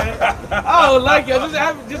Babylonians, man. I don't like y'all.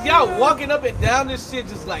 Just y'all walking up and down this shit,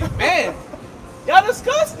 just like, man, y'all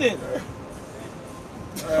disgusting.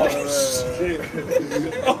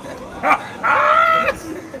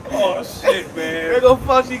 Oh shit, man. There go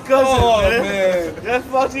Fauci cousin, Oh man. man. That's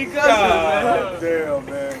Fauci cousin, man. God damn,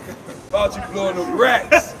 man. Thought you blowing them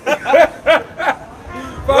rats.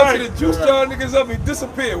 Fauci the juice jar niggas up and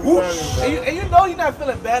disappeared. Whoosh. And you know you're not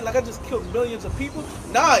feeling bad, like I just killed millions of people.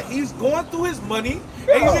 Nah, he's going through his money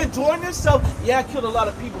and he's enjoying himself. Yeah, I killed a lot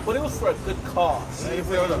of people, but it was for a good cause.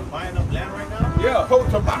 Buying up land right now? Yeah,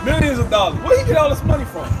 millions of dollars. Where he get all this money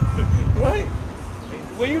from? Right?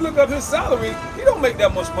 When you look up his salary, he don't make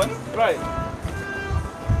that much money. Right.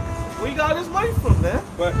 Where you got his money from, man?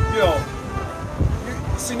 But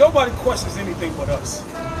see, nobody questions anything but us.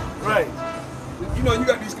 Right. You know, you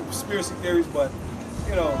got these conspiracy theories, but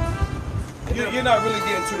you're not really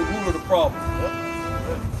getting to the root of the problem.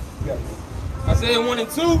 Yeah. Isaiah 1 and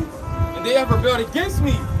 2, and they have rebelled against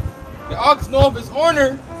me. The ox knoweth his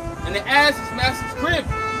owner, and the ass his master's crib.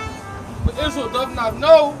 But Israel doth not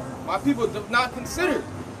know, my people doth not consider.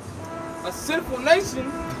 A sinful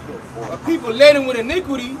nation, a people laden with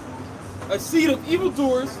iniquity, a seed of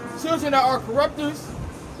evildoers, children that are corrupters.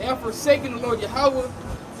 They have forsaken the Lord Yahweh,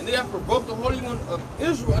 and they have provoked the Holy One of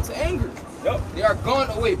Israel unto anger. Yep. They are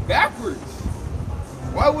gone away backwards.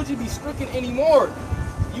 Why would you be stricken anymore?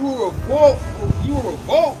 You will revolt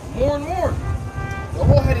more and more. The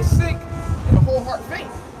whole head is sick and the whole heart faint.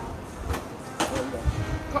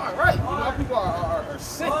 Right. You know, people are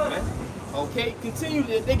sick, man. Okay, continue.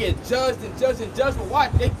 They get judged and judged and judged, but why?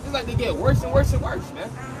 It's like they get worse and worse and worse, man.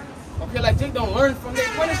 Okay, like they don't learn from their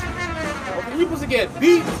punishment. Okay, you supposed to get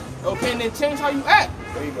beat, okay, and then change how you act.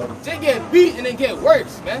 There you go. They get beat and then get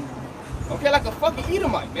worse, man. Okay, like a fucking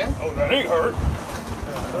Edomite, man. Oh, that ain't hurt.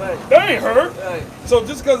 Right. That ain't hurt. Right. So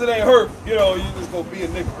just because it ain't hurt, you just gonna be a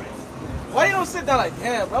nigga. Why you don't sit down like,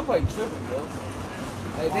 damn, bro, I'm probably tripping, bro.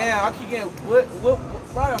 Like, damn, I keep getting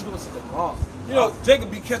probably I'm doing something wrong. You know,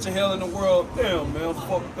 Jacob be catching hell in the world. Damn, man, I'm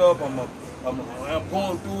fucked up. I'm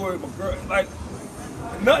going through it. My girl, like,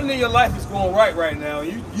 nothing in your life is going right now.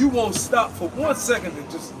 You won't stop for 1 second to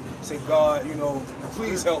just say, God,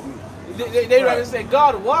 please help me. They rather say,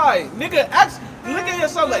 God, why? Nigga, look at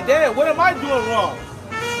yourself like, damn, what am I doing wrong?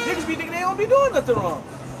 Niggas be thinking they don't be doing nothing wrong.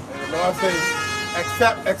 And the Lord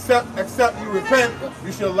says, except you repent,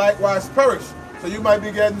 you shall likewise perish. So you might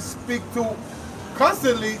be getting speak to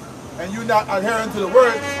constantly, and you're not adhering to the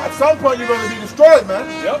word. At some point, you're going to be destroyed, man.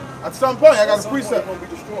 Yep. At some point, I got a precept. Going to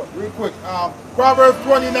be destroyed. Real quick. Proverbs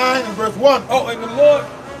 29 and verse 1. Oh, and the Lord,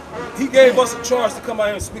 He gave us a charge to come out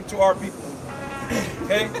here and speak to our people.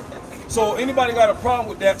 Okay? So anybody got a problem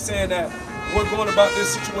with that, saying that we're going about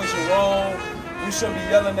this situation wrong, we shouldn't be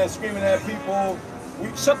yelling and screaming at people, we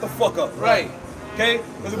shut the fuck up. Right. Okay?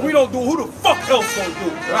 Because if we don't do it, who the fuck else gonna do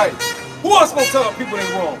it? Right. Who else gonna tell people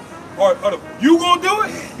they wrong? Or you gonna do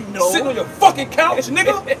it? No. Sitting on your fucking couch,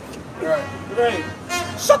 nigga? Right.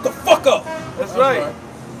 Right. Shut the fuck up. That's right.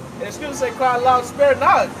 And it's gonna say cry loud, spare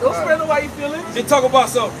not. Don't spare nobody feelings. They talk about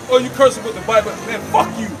some, oh, you cursing with the Bible. Man, fuck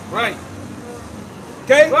you. Right.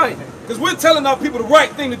 Okay? Right. Because we're telling our people the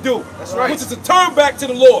right thing to do. That's right. Which is to turn back to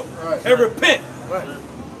the Lord Right. and repent. Right.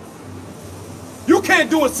 You can't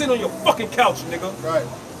do it sitting on your fucking couch, nigga. Right.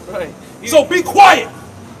 Right. So be quiet.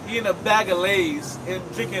 Eating a bag of Lay's and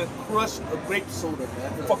drinking crushed grape soda,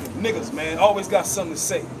 man. Fucking niggas, man. Always got something to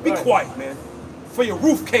say. Be Right. quiet, man. For your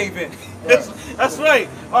roof cave in. That's right.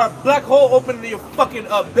 Or a black hole opening in your fucking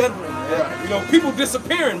bedroom, man. Right. You know, people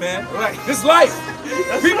disappearing, man. Right. This life.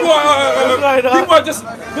 People are That's right, huh? people are just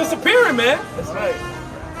disappearing, man. That's right.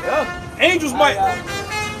 Yeah. Angels might,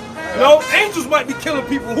 you know, angels might be killing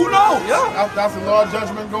people. Who knows? Yeah. That's the Lord's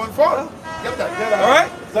judgment going forward. Get that. Get that. All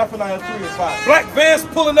right. Zephaniah 3 and 5. Black vans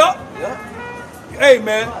pulling up. Yeah. Hey,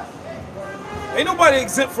 man. Ain't nobody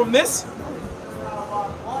exempt from this.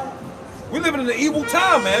 We living in an evil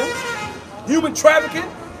time, man. Human trafficking.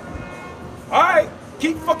 All right.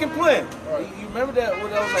 Keep fucking playing. You remember that when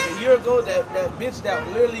that was like a year ago? That bitch that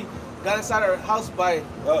literally got inside her house by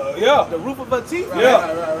Yeah. the roof of her teeth.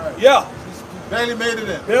 Yeah. Right. Yeah. Barely made it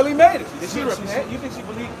in. Barely made it. Did she repent? You think she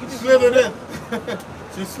believed? You think Slithered in.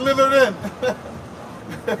 She slithered in.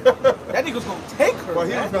 that nigga's gonna take her? Well,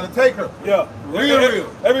 he man. was going to take her. Yeah. Real.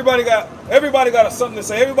 Everybody got something to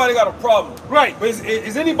say. Everybody got a problem. Right. But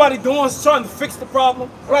is anybody trying to fix the problem?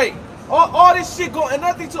 Right. All this shit going, and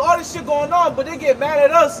nothing to all this shit going on, but they get mad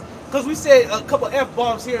at us because we said a couple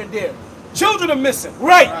F-bombs here and there. Children are missing.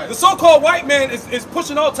 Right. The so-called white man is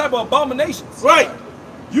pushing all type of abominations. Right.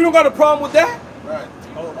 You don't got a problem with that?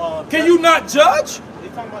 Right. Can you not judge? They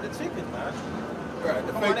talking about the chicken, man. Right.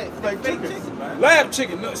 The Come on, fake that fake chickens. chicken, man. Lab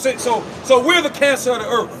chicken. No, so we're the cancer of the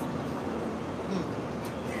earth.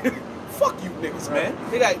 Fuck you niggas, man.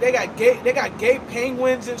 They got gay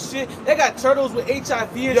penguins and shit. They got turtles with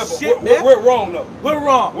HIV and Yeah, but shit, we're, man. we're wrong though. We're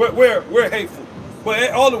wrong. We're hateful.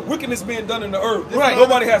 But all the wickedness being done in the earth, Right.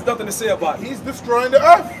 nobody has nothing to say about it. He's destroying the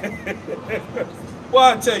earth. Well,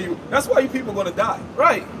 I tell you, that's why you people are gonna die.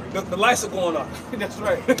 Right. The lights are going on. That's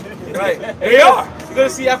right. Right. They are. You're gonna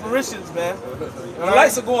see apparitions, man. The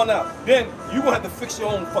lights are going out. Then you gonna have to fix your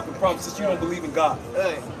own fucking problems since you don't believe in God.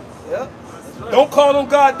 Hey. Yeah. That's right. Don't call on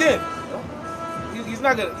God then. He's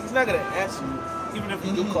not gonna answer you, even if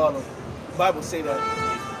you do call him. The Bible say that.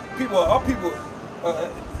 Our people,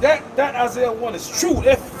 that Isaiah 1 is true.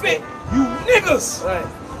 It fit you niggas. Right.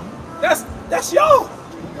 That's y'all.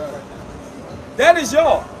 That is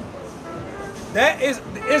y'all. That is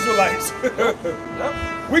the Israelites.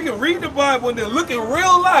 Yep. We can read the Bible and then look in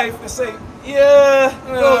real life and say, Yeah.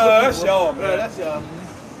 that's people. y'all, man. Yeah, that's y'all.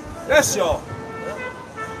 that's y'all.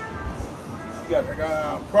 You got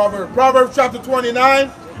it. Proverbs chapter 29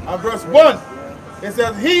 and verse 1. It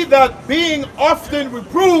says, he that being often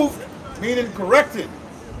reproved, meaning corrected,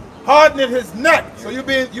 hardening his neck. So you're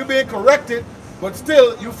being corrected, but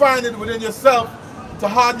still you find it within yourself to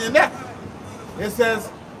harden your neck. It says,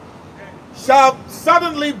 shall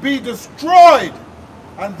suddenly be destroyed,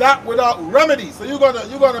 and that without remedy. So you're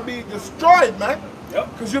gonna be destroyed, man.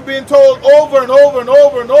 Yep. Because you're being told over and over and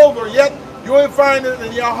over and over, yet you ain't finding it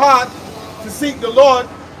in your heart to seek the Lord.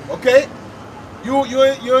 Okay? You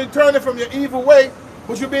ain't turning from your evil way,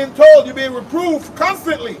 but you're being told, you're being reproved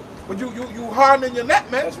constantly. But you hardening your neck,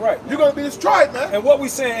 man. That's right. You're gonna be destroyed, man. And what we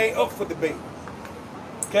saying ain't up for debate.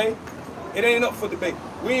 Okay? It ain't up for debate.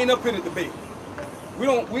 We ain't up here to debate. We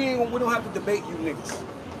don't have to debate you niggas.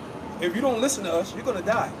 If you don't listen to us, you're gonna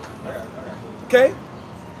die. Okay?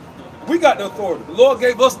 We got the authority. The Lord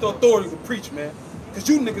gave us the authority to preach, man. Because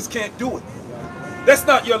you niggas can't do it. That's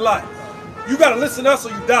not your life. You gotta listen to us or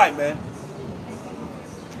you die, man.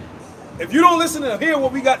 If you don't listen and hear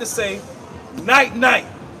what we got to say, night.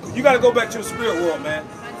 You gotta go back to the spirit world, man.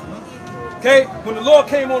 Okay? When the Lord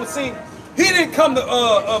came on the scene, he didn't come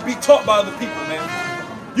to be taught by other people, man.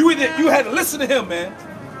 You had to listen to him, man.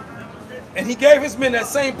 And he gave his men that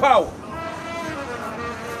same power.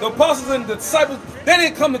 The apostles and the disciples, they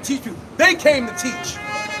didn't come to teach you. They came to teach.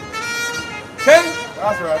 Okay?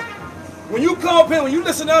 That's right. When you come up here, when you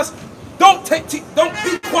listen to us, don't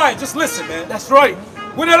be quiet. Just listen, man. That's right.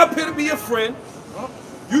 We're not up here to be your friend.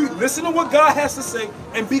 You listen to what God has to say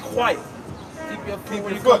and be quiet. Keep your foot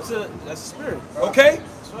when you come to that's the spirit. Okay?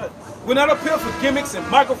 That's right. We're not up here for gimmicks and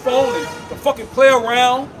microphone and to fucking play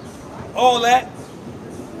around. All that.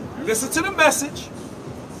 Listen to the message.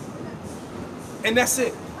 And that's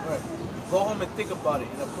it. Right. Go home and think about it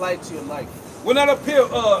and apply it to your life. We're not up here,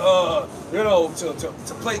 you know,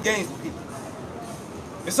 to play games with people.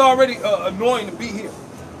 It's already annoying to be here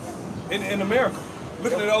in America,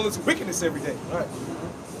 looking at all this wickedness every day. Right.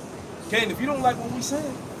 Okay, and if you don't like what we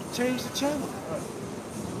saying, change the channel. Right.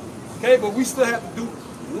 Okay, but we still have to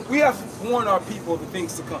we have to warn our people of the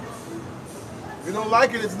things to come. If you don't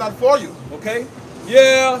like it, it's not for you. Okay?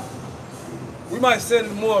 Yeah, we might say it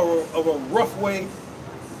in more of a rough way.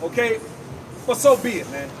 Okay? But so be it,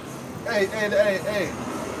 man. Hey.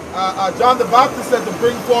 John the Baptist said to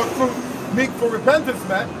bring forth fruit meet for repentance,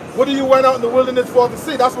 man. What do you went out in the wilderness for to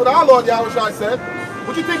see? That's what our Lord Yahushua said.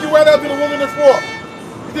 What do you think you went out to the wilderness for?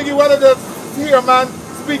 You think you went out to hear a man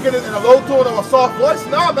speaking in a low tone or a soft voice?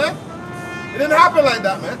 Nah, man. It didn't happen like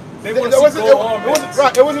that, man. They want to see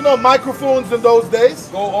it wasn't no microphones in those days.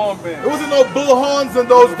 Go on, man. It wasn't no bullhorns in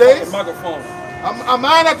those days. Microphone. A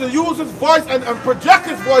man had to use his voice and project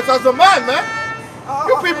his voice as a man, man.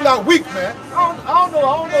 You people are weak, man. I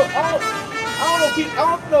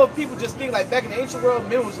don't know if people just think like back in the ancient world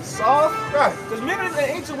men was just soft. Right. Because men in the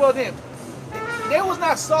ancient world they was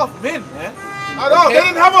not soft men, man. I know. Okay? They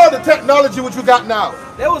didn't have all the technology which you got now.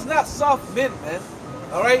 They was not soft men, man.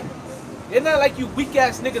 Alright? They're not like you weak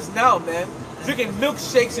ass niggas now, man. Drinking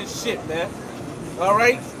milkshakes and shit, man.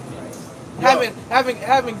 Alright?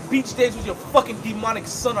 Having beach days with your fucking demonic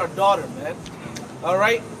son or daughter, man.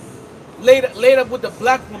 Alright? Laid up with the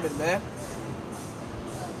black woman, man.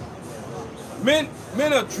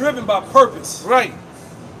 Men are driven by purpose. Right.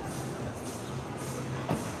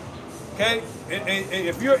 Okay? And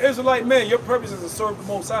if you're an Israelite man, your purpose is to serve the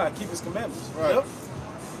Most High, keep His commandments. Right. Yep.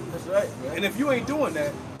 That's right, man. And if you ain't doing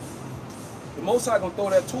that, the Most High gonna throw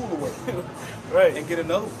that tool away. Right. And get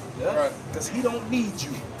another one. Yeah. Right. Because He don't need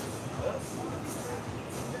you.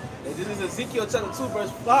 And this is Ezekiel chapter 2,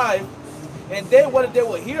 verse 5. And they, whether they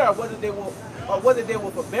will hear or whether they will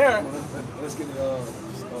forbear. Let's get it, 2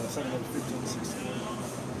 15, 16.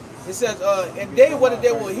 It says, and they, whether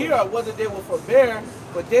they will hear or whether they will forbear,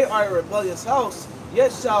 but they are a rebellious house,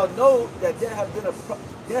 yet shall know that there have been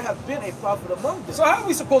a prophet among them. So how are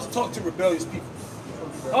we supposed to talk to rebellious people?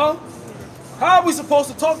 Huh? How are we supposed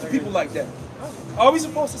to talk to people like that? Are we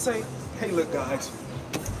supposed to say, hey, look, guys,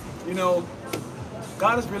 you know,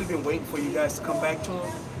 God has really been waiting for you guys to come back to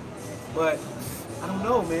Him, but I don't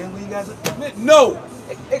know, man. When you guys admit, no.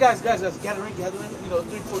 Hey guys, gathering, you know,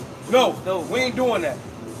 3 foot. No, we ain't doing that.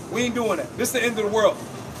 We ain't doing that. This is the end of the world.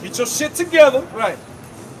 Get your shit together. Right.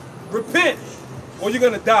 Repent, or you're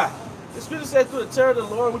gonna die. The scripture says, through the terror of the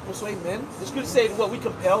Lord, we persuade men. The scripture says, what? We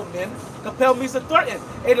compel men. Compel means to threaten.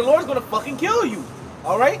 Hey, the Lord's gonna fucking kill you.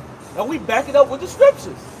 All right? And we back it up with the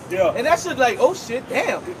scriptures. Yeah. And that shit like, oh shit,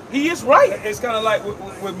 damn, he is right. It's kind of like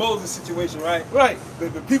with Moses' situation, right? Right. The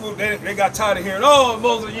people they got tired of hearing, oh,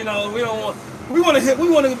 Moses, you know, we want to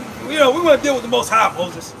deal with the Most High,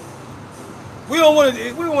 Moses. We don't want to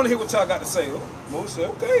hear what y'all got to say. Oh, Moses said,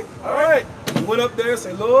 okay, all right. He went up there and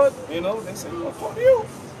said, Lord, you know, they said, I'll talk to you.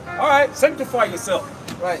 All right, sanctify yourself.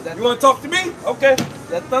 Right. You want to talk to me? Okay.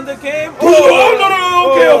 That thunder came. Okay.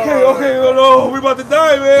 No, we about to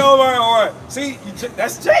die, man. All right. See,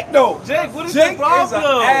 that's Jake, though. Jake, what is Jake the problem? is an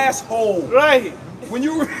asshole. Right. When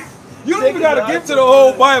you don't even got to get to the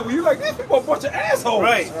whole Bible. You like, these people are a bunch of assholes.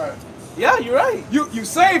 Right. Yeah, you're right. You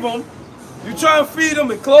save them. You try and feed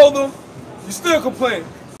them and clothe them. You still complain.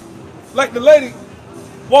 Like the lady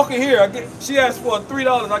walking here, she asked for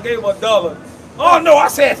 $3. I gave her $1. Oh no, I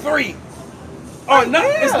said 3. Oh, no,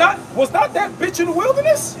 it's not. Was not that bitch in the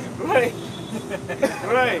wilderness? Right.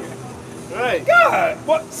 Right. God,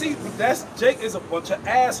 but see, Jake is a bunch of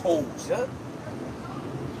assholes. Yeah.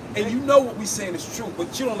 And you know what we saying is true,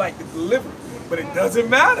 but you don't like the delivery. But it doesn't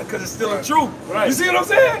matter because it's still the truth. Right. You see what I'm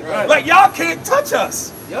saying? Right. Like y'all can't touch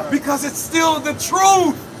us because it's still the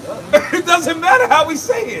truth. It doesn't matter how we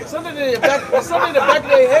say it. Something in the back of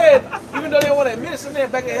their head, even though they don't want to admit it, something in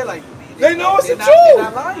the back of their head, like they know it's the truth. They're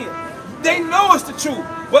not lying. They know it's the truth,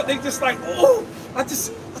 but they just like, oh, I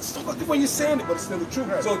just don't like the way you're saying it, but it's still the truth.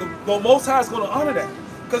 Right. So the Most High is going to honor that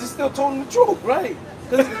because it's still telling the truth. Right.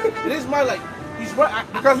 Because it is my, like, he's right.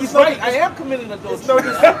 Because he's right. I am committing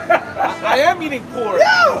adultery. I am eating pork.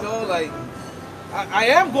 Yeah. You know, like. I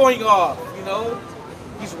am going off, you know.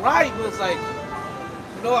 He's right, but it's like,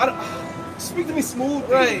 you know, I don't, Speak to me smooth.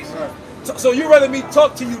 right, So you rather me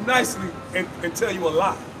talk to you nicely and tell you a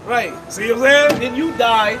lie. right. See what I'm saying? Then you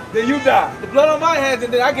die, Then you die. the blood on my hands,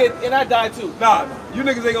 and then I die too. Nah. You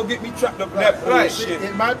niggas ain't gonna get me trapped up in that Right. bullshit.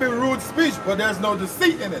 It might be rude speech, but there's no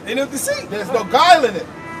deceit in it. Ain't no deceit. There's no guile in it.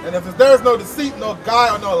 And if there's no deceit, no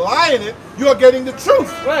guile, or no lie in it, you're getting the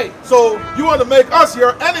truth. Right. So you want to make us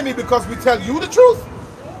your enemy because we tell you the truth?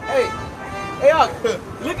 Hey,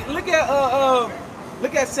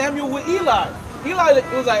 look at Samuel with Eli. Eli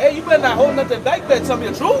was like, hey, you better not hold nothing back, better tell me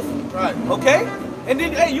the truth. Right. Okay? And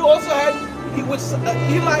then, hey, you also had,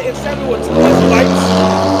 Eli and Samuel were two Israelites.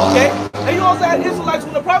 Okay? And you also had Israelites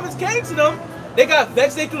when the prophets came to them. They got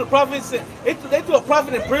vexed, they threw the prophets, they threw a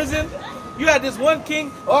prophet in prison. You had this one king,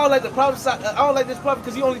 oh, I don't like the prophet, I don't like this prophet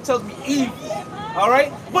because he only tells me evil.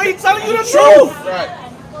 Alright? But he's telling you the truth. Right.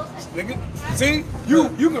 Nigga, see, you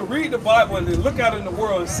can read the Bible and then look out in the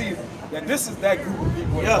world and see that this is that group of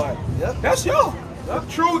people in the Bible. Yeah. That's y'all. The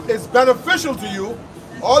truth is beneficial to you.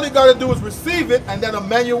 All you got to do is receive it and then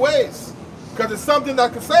amend your ways. Because it's something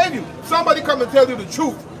that can save you. If somebody come and tell you the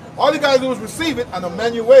truth, all you got to do is receive it and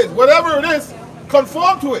amend your ways. Whatever it is,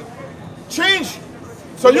 conform to it. Change.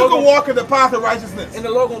 So you can walk in the path of righteousness. And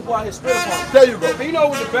the Lord gonna pour out his spirit upon you. There you go. But you know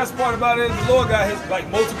what the best part about it is? The Lord got his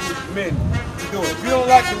multiple men to do it. If you don't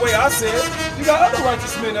like the way I said, you got other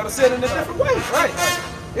righteous men that are said in a different way. Right.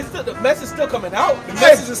 It's still, the message still coming out. The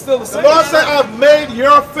message is still the The same. Lord said, I've made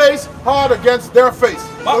your face hard against their face.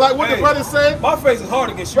 So like what the brother said, My face is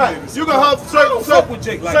hard against you right? niggas. You can have I certain, don't fuck with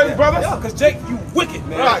Jake like certain that. brothers. Yeah, because Jake, you wicked,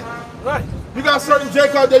 man. Right. Right. You got certain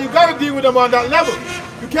Jake out there, you got to deal with them on that level.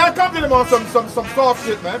 You can't come to them on some soft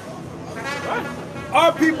shit, man.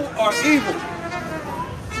 Our people are evil.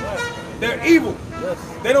 Right. They're evil. Yes.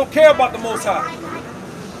 They don't care about the Most High.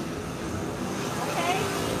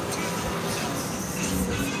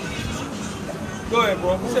 Go ahead,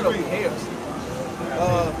 bro. He said over here.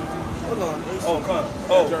 Hold on. Oh, come on.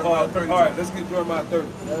 Oh, Jeremiah 32. all right. Let's get Jeremiah 30.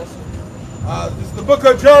 Yes. This is the book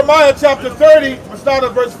of Jeremiah, chapter 30. We start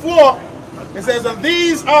at verse 4. It says, and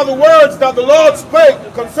these are the words that the Lord spake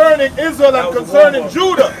concerning Israel and concerning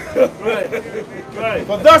Judah. Right.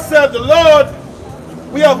 For thus said the Lord,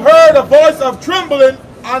 we have heard a voice of trembling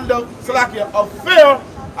and of fear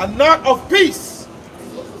and not of peace.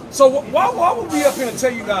 So why would we up here and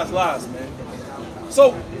tell you guys lies, man?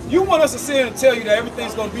 So you want us to sit here and tell you that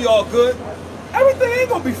everything's gonna be all good? Everything ain't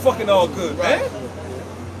gonna be fucking all good, man.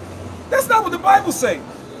 That's not what the Bible say.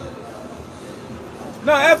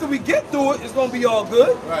 Now after we get through it, it's gonna be all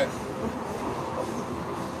good. Right.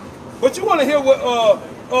 But you want to hear what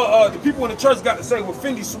the people in the church got to say with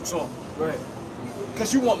Fendi suits on? Right.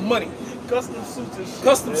 Cause you want money. Custom suits and shit.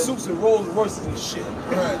 Custom man. suits and Rolls Royces and shit.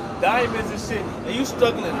 Right. Diamonds and shit. And you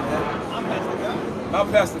struggling, man. My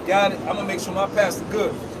pastor got it. I'm gonna make sure my pastor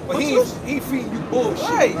good. But he feeding you bullshit.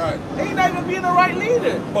 Right. Right. Ain't not even being the right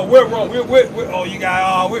leader. But we're wrong. We're we're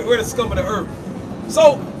the scum of the earth.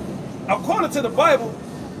 So, according to the Bible,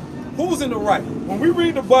 who's in the right? When we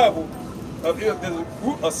read the Bible, there's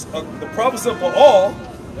the prophets of Baal,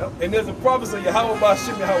 and there's a prophet of Yahweh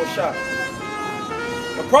Bashim Yahweh Shai.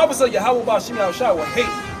 The prophets of Yahweh Bashim Yahweh Shai will hate.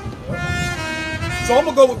 So I'm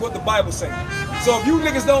gonna go with what the Bible says. So if you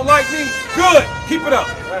niggas don't like me, good, keep it up.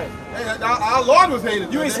 Right. Hey, our Lord was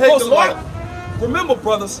hated. You ain't They hate supposed the to like. Lord. Remember,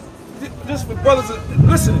 brothers, just for brothers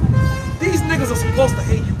listening, these niggas are supposed to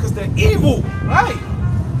hate you because they're evil. Right.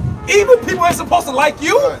 Evil people ain't supposed to like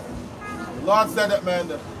you. Right. The Lord said that, man.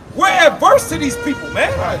 We're adverse to these people,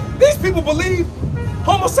 man. Right. These people believe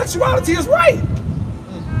homosexuality is right.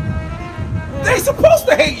 They supposed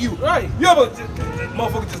to hate you. Right. You ever,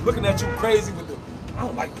 motherfucker just looking at you crazy with the, I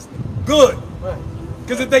don't like this nigga. Good. Right.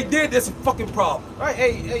 Because if they did, there's a fucking problem. Right.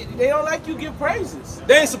 Hey, they don't like you, give praises.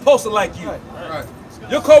 They ain't supposed to like you. Right. Right.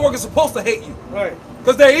 Your coworker's supposed to hate you. Right.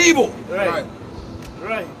 Because they're evil. Right.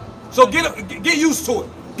 Right. So get used to it.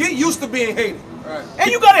 Get used to being hated. Right.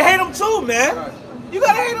 And you gotta hate them too, man. Right. You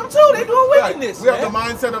gotta hate them too. They doing Right. wickedness. We have the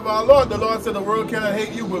man. mindset of our Lord. The Lord said the world cannot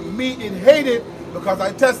hate you, but me it hated because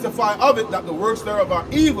I testify of it that the works thereof are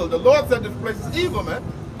evil. The Lord said this place is evil, man.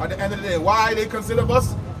 At the end of the day, why they consider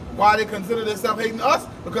us? Why they consider themselves hating us?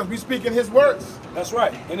 Because we speak in His words. That's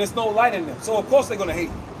right. And there's no light in them. So of course they're gonna hate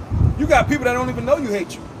you. You got people that don't even know you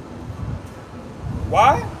hate you.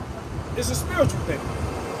 Why? It's a spiritual thing.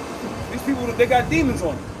 These people, they got demons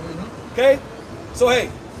on them. Okay? So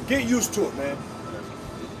hey, get used to it, man.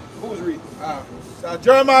 Who was reading?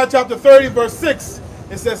 Jeremiah chapter 30, verse 6.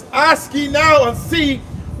 It says, ask ye now and see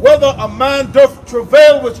whether a man doth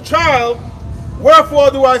travail with child.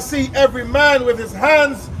 Wherefore do I see every man with his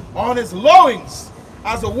hands on his loins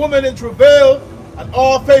as a woman in travail, and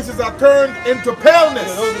all faces are turned into paleness.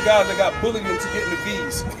 Yeah, those are guys that got bullied into getting the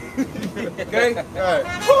V's. Okay? Right.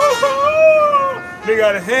 They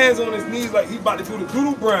got his hands on his knees like he about to do the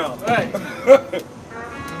doodle brown. Right.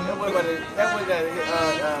 that boy got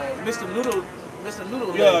Mr. Noodle. Mr.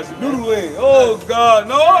 Noodle. Yeah, it's noodle leg. Oh God,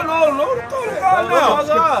 no, don't throw the God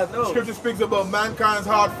now. No. Scripture speaks about mankind's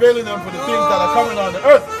heart failing them for the things that are coming on the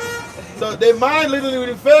earth. So their mind literally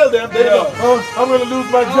will fail them. They go, oh, I'm going to lose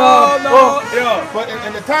my job. Yeah. But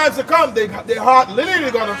in the times to come, their heart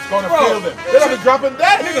literally going to fail them. They're going to be dropping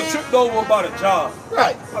That dead. nigga tripped over about a job.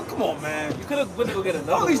 Right. Like, come on, man. You could have went to go get All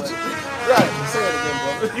another these. one. Right. Say it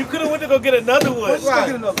again, bro. You could have went to go get another one. Let's go Right.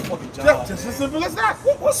 get another fucking job. Just as simple as that.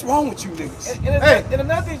 What's wrong with you niggas? And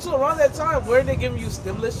another thing too, around that time, weren't they giving you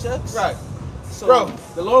stimulus checks? Right. So Bro.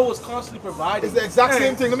 the Lord was constantly providing. It's the exact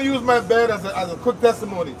same thing. Let me use my bed as a quick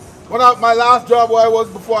testimony. My last job where I was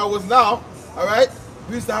before I was now, all right,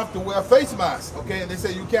 we used to have to wear a face mask, okay? And they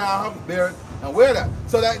say you can't have to bear it and wear that.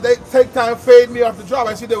 So that they take time to fade me off the job.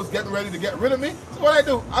 I see they was getting ready to get rid of me. So what I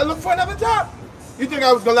do? I look for another job. You think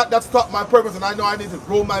I was gonna let that stop my purpose and I know I need to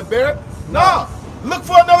grow my beard? No. Look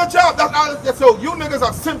for another job. So you niggas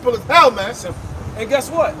are simple as hell, man. Simple. And guess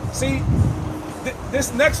what? See,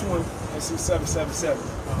 this next one, let's see,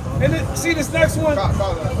 777. And then, see this next one,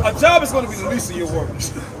 a job is going to be the least of your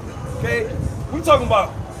worries. Okay? We talking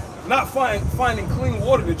about not finding clean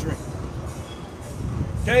water to drink.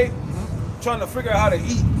 Okay? Trying to figure out how to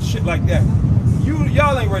eat, shit like that.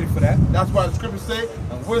 Y'all ain't ready for that. That's why the scriptures say,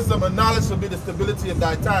 and wisdom and knowledge shall be the stability of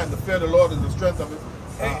thy time. The fear of the Lord is the strength of it.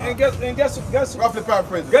 And guess Roughly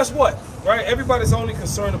paraphrasing. Guess what? Right? Everybody's only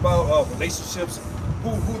concerned about relationships,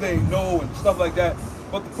 who they know and stuff like that.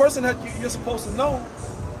 But the person that you're supposed to know,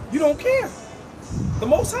 you don't care. The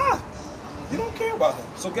Most High, you don't care about him.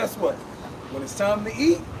 So guess what? When it's time to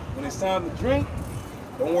eat, when it's time to drink,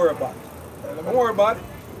 don't worry about it. Don't worry about it.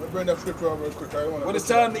 Let me bring that scripture over real quick. When it's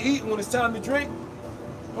time to eat, when it's time to drink,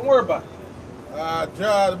 don't worry about it.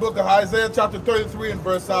 The book of Isaiah chapter 33 and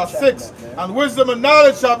verse 6. And wisdom and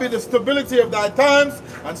knowledge shall be the stability of thy times,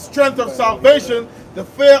 and strength of salvation. The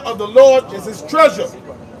fear of the Lord is his treasure.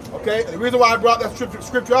 Okay, and the reason why I brought that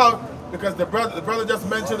scripture out, because the brother just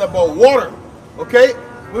mentioned about water. Okay,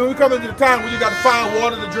 when we come into the time when you got to find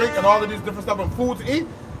water to drink and all of these different stuff and food to eat,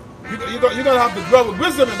 you're going to have to dwell with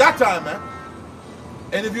wisdom in that time, man.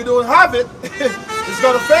 And if you don't have it, it's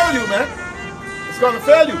going to fail you, man. It's going to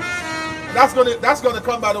fail you. And that's going to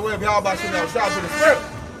come by the way of Yahweh Shem Shah to the Spirit.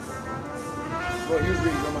 Well, you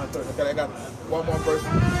read Jeremiah 30. Okay, I got one more verse.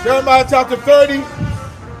 Jeremiah chapter 30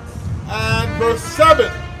 and verse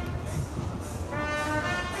 7.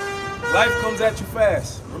 Life comes at you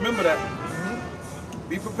fast. Remember that.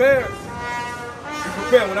 Be prepared. Be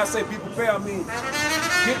prepared. When I say be prepared, I mean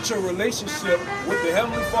get your relationship with the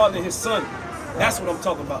Heavenly Father and His Son. That's what I'm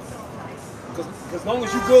talking about. Because as long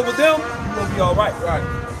as you're good with them, you're going to be all right.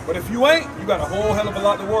 Right. But if you ain't, you got a whole hell of a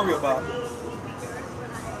lot to worry about.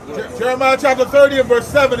 Jeremiah chapter 30 and verse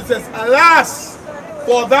 7, it says, Alas,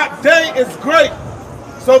 for that day is great,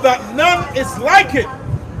 so that none is like it.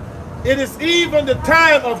 It is even the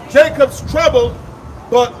time of Jacob's trouble,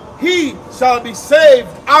 but he shall be saved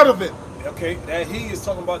out of it. Okay, that he is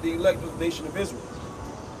talking about the elect of the nation of Israel.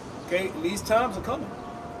 Okay, and these times are coming.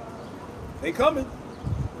 They coming.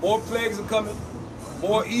 More plagues are coming.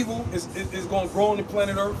 More evil is going to grow on the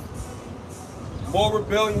planet Earth. More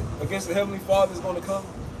rebellion against the Heavenly Father is going to come.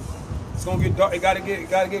 It's going to get dark. It got to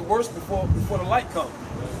get worse before the light comes.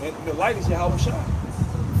 And the light is Yahweh Shai.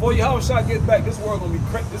 Before Yahweh Shai gets back, this world going to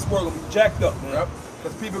be jacked up, man. Yep.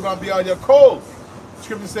 Because people are going to be out there cold.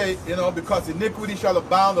 Scripture say, because iniquity shall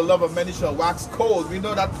abound, the love of many shall wax cold. We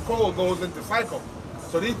know that cold goes into cycle.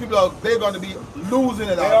 So these people they're going to be losing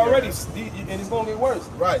it out They already, there. and it's going to get worse.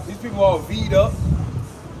 Right. These people are V'd up.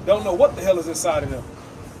 Don't know what the hell is inside of them.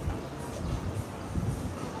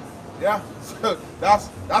 Yeah, so that's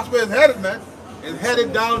where it's headed, man. It's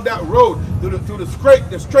headed down that road through the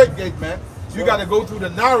straight gate, man. You got to go through the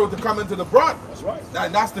narrow to come into the broad. That's right.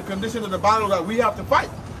 And that's the condition of the battle that we have to fight.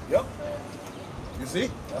 Yep. You see?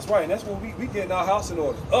 That's right, and that's what we getting our house in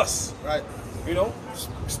order. Us. Right.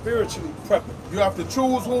 Spiritually prepping. You have to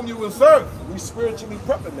choose whom you will serve. We spiritually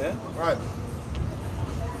prepping, man. Right.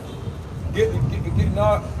 Getting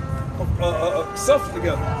our self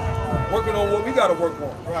together. Working on what we got to work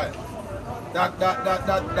on. Right. That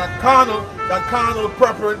carnal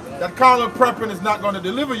prepping is not going to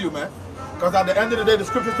deliver you, man. Because at the end of the day, the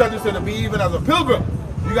scripture tells you to be even as a pilgrim.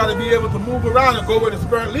 You got to be able to move around and go where the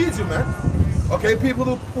Spirit leads you, man. Okay, people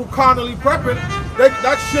who carnally prepping,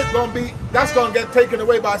 that's going to get taken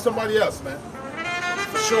away by somebody else, man.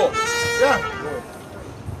 For Sure. Yeah.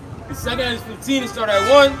 In 2 Kings 15, it started at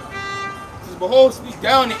 1. It says, behold, speak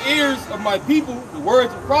down the ears of my people the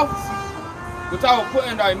words of prophecy, which I will put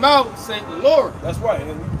in thy mouth, saith the Lord. That's right.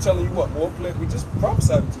 And we're telling you what, more plagues. We just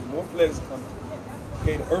prophesied it to you. More plagues are coming.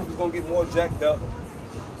 Okay, the earth is going to get more jacked up.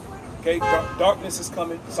 Okay, darkness is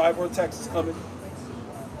coming. Cyber attacks is coming.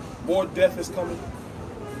 More death is coming.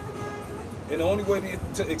 And the only way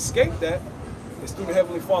to escape that is through the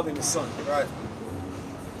Heavenly Father and the Son. Right.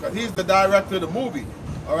 Because he's the director of the movie.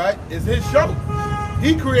 All right. It's his show.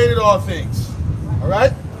 He created all things. All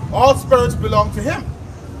right. All spirits belong to him.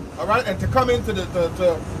 All right. And to come into the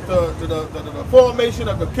formation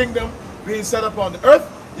of the kingdom being set up on the earth,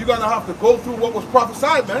 you're going to have to go through what was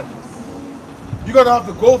prophesied, man. You're going to have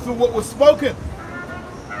to go through what was spoken.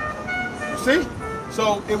 You see?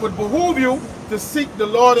 So it would behoove you to seek the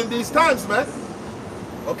Lord in these times, man.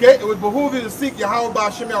 Okay? It would behoove you to seek Yahweh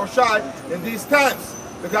Ba'ashem Yahushai in these times.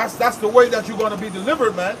 Because that's the way that you're going to be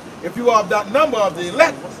delivered, man. If you are that number of the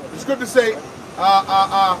elect. The scriptures say,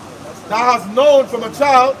 thou hast known from a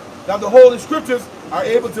child that the Holy Scriptures are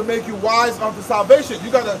able to make you wise unto salvation.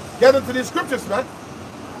 You got to get into these scriptures, man.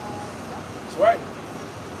 That's right.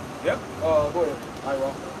 Yep. Go ahead. All right,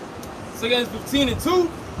 Ron. 2 Kings 15 and 2.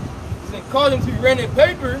 They call them to be written in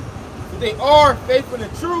paper, but they are faithful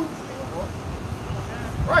and true.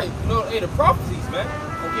 Right, you know, hey, the prophecies, man.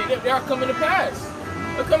 Okay, they are coming to pass.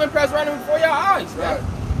 They're coming to pass right before your eyes, man.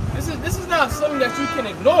 Right. This is not something that you can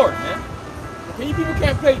ignore, man. Okay, you people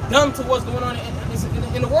can't play dumb to what's going on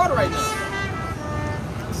in the world right now.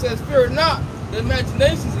 It says, fear not the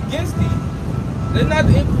imaginations against thee. Let not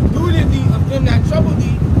the incredulity of them that trouble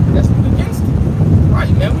thee that speak against thee.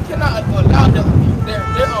 Right, man. We cannot allow them.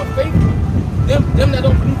 They're unfaithful. Them that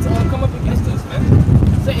don't believe to come up against us, man.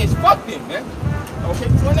 Say it's fuck them, man. Okay,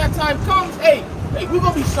 so when that time comes, hey, we're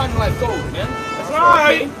gonna be shining like gold, man. That's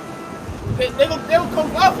right. Okay? They will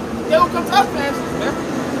come up. They will come to us, man.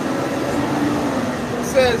 It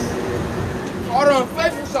says, all the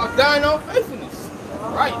unfaithful shall die in unfaithfulness.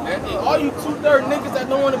 Right, man. Hey, all you 2/3 niggas that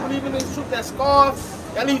don't want to believe in this truth, that scoff,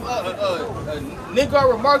 that leave nigger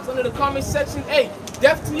remarks under the comment section. Hey,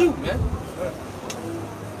 death to you, man.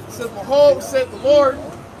 It says, behold, said the Lord,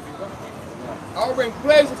 I will bring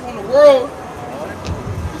plagues upon the world,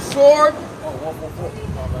 the sword. 2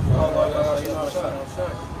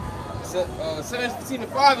 15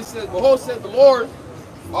 and 5, it says, behold, said the Lord,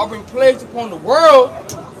 I'll bring plagues upon the world,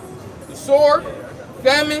 the sword,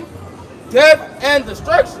 famine, death, and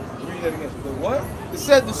destruction. Read that again. The what? It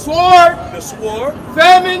says the sword,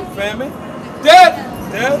 famine, death,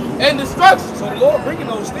 and destruction. So the Lord bringing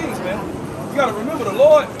those things, man. You got to remember the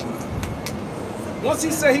Lord, once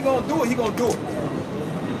he said he going to do it, he going to do it.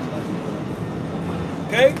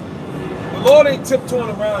 Okay? The Lord ain't tiptoeing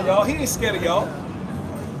around, y'all. He ain't scared of y'all.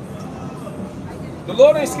 The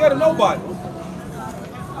Lord ain't scared of nobody.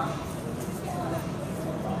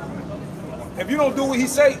 If you don't do what he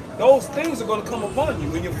say, those things are going to come upon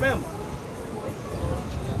you and your family.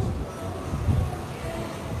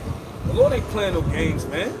 The Lord ain't playing no games,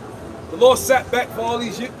 man. The Lord sat back for all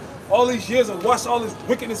these years and watched all this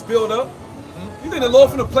wickedness build up. You think the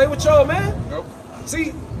Lord finna play with y'all, man? Nope.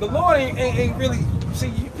 See, the Lord ain't really. See,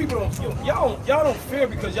 you people don't. Y'all don't fear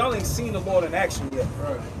because y'all ain't seen the Lord in action yet.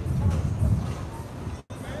 Right.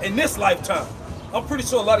 In this lifetime, I'm pretty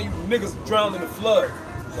sure a lot of you niggas drowned in the flood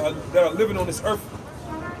that are living on this earth.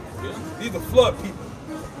 These are flood people.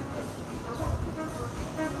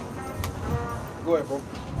 Go ahead, bro.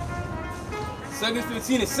 2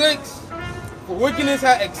 15 and 6. For wickedness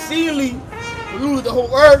had exceedingly polluted the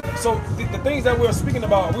whole earth. So the things that we're speaking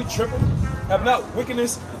about, are we tripping? Have not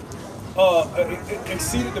wickedness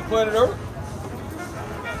exceeded the planet Earth?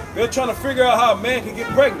 They're trying to figure out how a man can get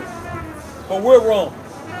pregnant, but we're wrong.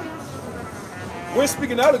 We're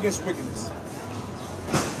speaking out against wickedness.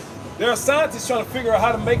 There are scientists trying to figure out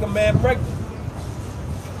how to make a man pregnant.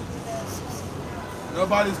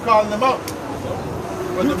 Nobody's calling them out.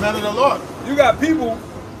 But the men of the Lord. You got people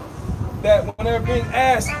that when they're being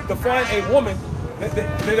asked to define a woman,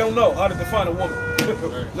 they don't know how to define a woman.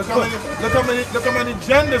 Look how many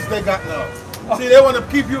genders they got now. See, they want to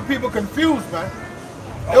keep you people confused, man.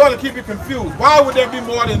 They want to keep you confused. Why would there be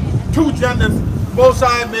more than 2 genders?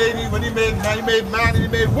 Mosai made it when he made man and he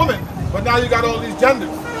made woman, but now you got all these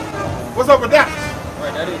genders. What's up with that?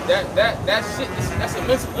 Right, that shit. That's a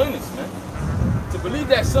mental illness, man. To believe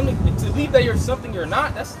that you're something you're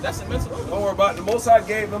not, that's a mental illness. Don't worry about it. The Most High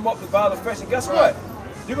gave them up to vile affection. Guess what?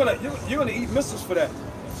 You're gonna eat missiles for that.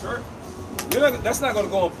 Sure. That's not gonna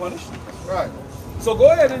go unpunished. Right. So go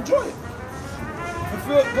ahead and enjoy it.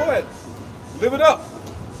 Go ahead, live it up.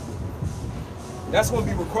 That's going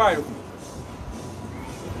to be required of you.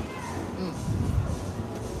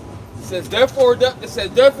 It says,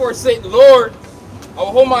 therefore say the Lord, I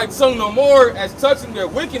will hold my tongue no more as touching their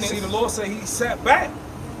wickedness. See, the Lord said he sat back.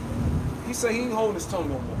 He said he ain't holding his tongue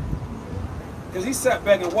no more. Because he sat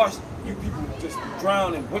back and watched you people just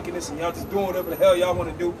drown in wickedness and y'all just doing whatever the hell y'all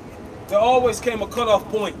want to do. There always came a cutoff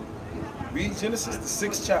point. Read Genesis, the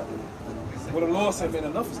 6th chapter. Where the Lord said, man,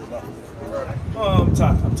 enough is enough. Oh, I'm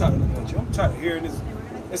tired. I'm tired of looking at you. I'm tired of hearing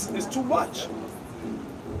this. It's too much.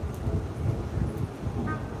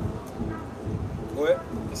 Go ahead.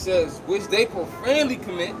 It says, which they profanely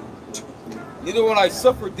commit, neither will I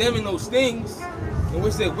suffer them in those things in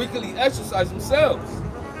which they wickedly exercise themselves.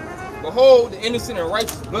 Behold, the innocent and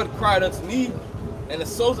righteous blood cried unto me, and the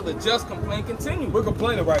souls of the just complain continue. We're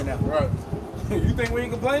complaining right now. Right. You think we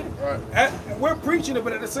ain't complaining? Right. We're preaching it,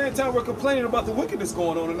 but at the same time, we're complaining about the wickedness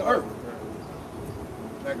going on in the earth.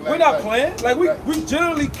 We're not playing. Like, we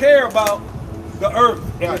generally care about the earth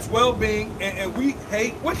and its well-being, and we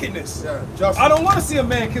hate wickedness. Yeah, I don't want to see a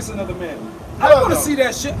man kiss another man. I don't want to see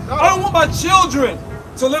that shit. I don't want my children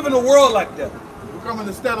to live in a world like that. We're coming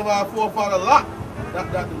instead of our forefather Lot,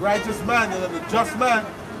 that the righteous man and the just man,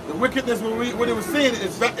 the wickedness when he was seeing it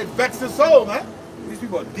vexed his soul, man. These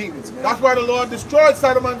people are demons, man. That's why the Lord destroyed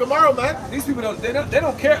Sodom and Gomorrah, man. These people they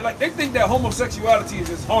don't care. Like, they think that homosexuality is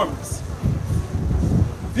just harmless.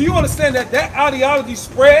 Do you understand that ideology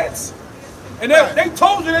spreads? And they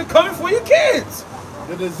told you they're coming for your kids.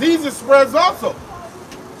 The diseases spreads also.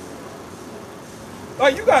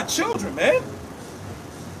 Like, you got children, man.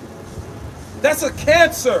 That's a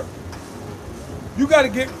cancer. You got to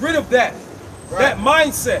get rid of that. Right. That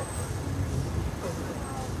mindset.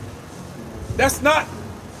 That's not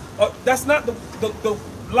the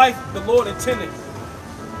life the Lord intended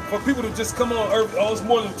for people to just come on earth. Oh, it's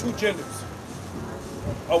more than 2 genders.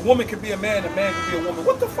 A woman can be a man can be a woman.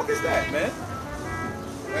 What the fuck is that, man?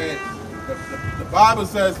 Hey, the Bible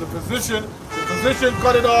says the physician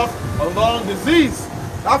cut it off a long disease.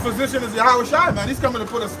 That physician is Yahweh Shai, man. He's coming to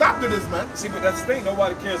put a stop to this, man. See, but that's the thing.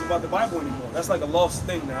 Nobody cares about the Bible anymore. That's like a lost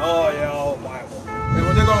thing now. Oh, yeah, oh, Bible. And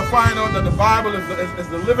when they're going to find out that the Bible is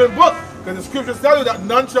the living book, because the scriptures tell you that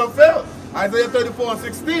none shall fail. Isaiah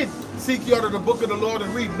 34:16, seek ye out of the book of the Lord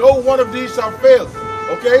and read. No one of these shall fail.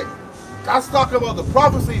 Okay? God's talking about the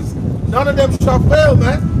prophecies. None of them shall fail,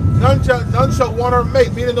 man. None shall want or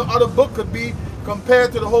make. Meaning no other book could be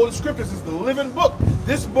compared to the Holy Scriptures. It's the living book.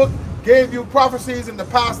 This book gave you prophecies in the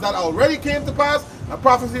past that already came to pass, and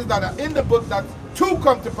prophecies that are in the book that to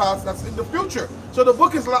come to pass, that's in the future. So the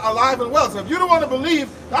book is alive and well. So if you don't want to believe,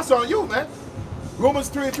 that's on you, man. Romans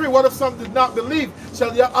 3:3, what if some did not believe?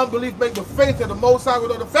 Shall your unbelief make the faith of the Most High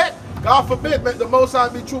without effect? God forbid, make the Most High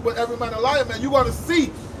be true, but every man a liar, man. You're going to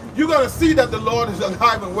see that the Lord is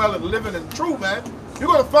alive and well and living and true, man. You're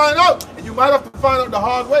going to find out, and you might have to find out the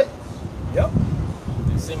hard way. Yep.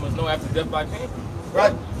 Sin must know after death by pain.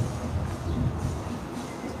 Right.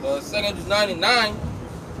 2 99,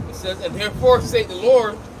 it says, and therefore saith the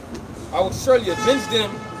Lord, I will surely avenge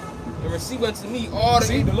them and receive unto me all the...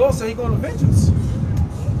 See, the Lord said He's going to avenge us.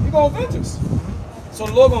 He's going to avenge us. So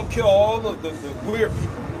the Lord going to kill all the weird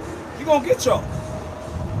people. He's going to get y'all.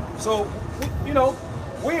 So, you know,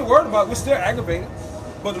 we ain't worried about it. We're still aggravated.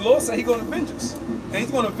 But the Lord said He's going to avenge us. And He's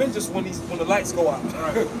going to avenge us when the lights go out.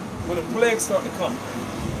 Right. When the plagues start to come.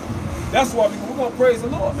 That's why we're going to praise the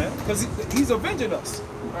Lord, man. Because He's avenging us.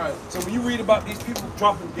 Right. So when you read about these people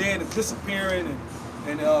dropping dead and disappearing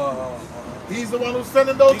and He's the one who's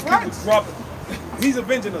sending those these people flags. dropping, He's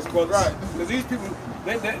avenging us, brothers. Right. Because these people,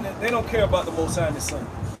 they don't care about the Most High and His Son.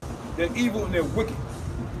 They're evil and they're wicked.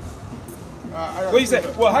 What do you say?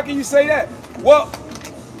 Well, how can you say that? Well,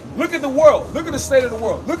 look at the world. Look at the state of the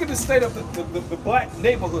world. Look at the state of the black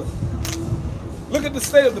neighborhood. Look at the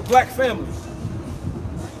state of the black family.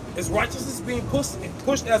 Is righteousness being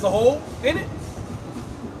pushed as a whole in it?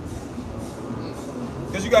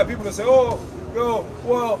 Because you got people that say, "Oh, yo,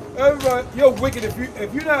 well, everybody, you're wicked if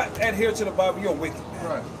you're not adhere to the Bible, you're wicked." Man.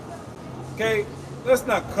 Right. Okay, let's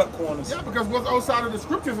not cut corners. Yeah, because what's outside of the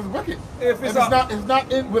scriptures is wicked. If it's not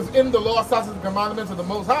within the law, statutes, and commandments of the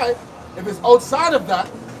Most High. If it's outside of that,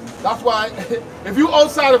 that's why. If you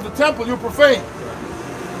outside of the temple, you profane.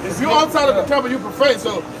 If you're outside of the temple, you profane.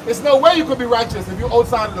 So it's no way you could be righteous if you're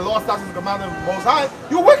outside of the law, statutes, and commandments of the Most High.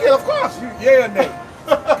 You're wicked, of course. Yeah or nay?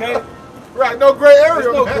 Okay. Right, no gray area.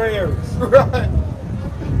 There's no gray areas. Right.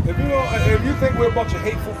 If you think we're a bunch of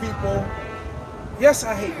hateful people, yes,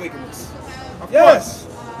 I hate wickedness. Yes.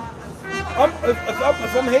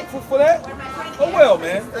 If I'm hateful for that, oh well,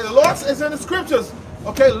 man. And the Lord is in the scriptures.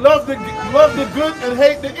 Okay, love the good and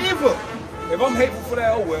hate the evil. If I'm hateful for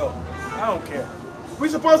that, oh well. I don't care. We're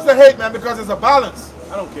supposed to hate, man, because it's a balance.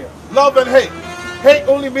 I don't care. Love and hate. Hate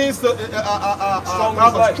only means to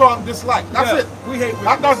have a strong dislike. That's it. We hate.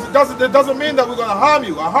 It doesn't mean that we're going to harm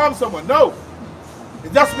you or harm someone. No.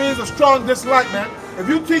 It just means a strong dislike, man. If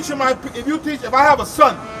you teach him, if I have a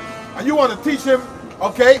son, and you want to teach him,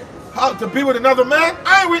 okay, how to be with another man,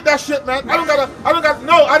 I ain't with that shit, man. I don't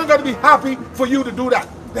gotta be happy for you to do that.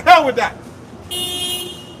 The hell with that.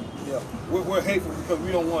 Yeah, we're hateful because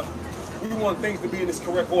we want things to be in this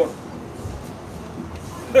correct order.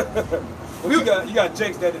 But you got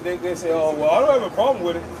Jakes that they say, oh well, I don't have a problem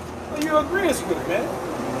with it. Well, you agree with it, man.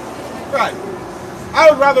 Right. I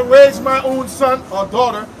would rather raise my own son or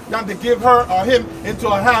daughter than to give her or him into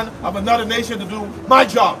a hand of another nation to do my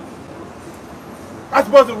job. I'm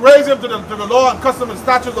supposed to raise him to the law and custom and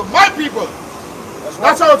statutes of my people. That's right.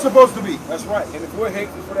 That's how it's supposed to be. That's right. And if we're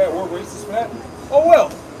hateful for that, we're racist for that, oh well.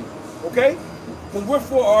 Okay? Because we're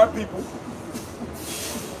for our people.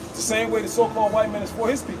 The same way the so-called white man is for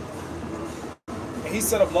his people. And he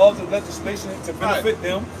set up laws and legislation to benefit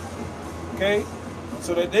them. Okay?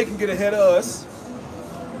 So that they can get ahead of us.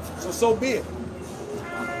 So be it.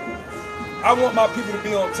 I want my people to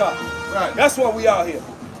be on top. Right. That's why we out here.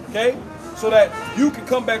 Okay? So that you can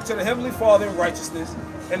come back to the Heavenly Father in righteousness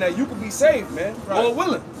and that you can be saved, man. Right. Lord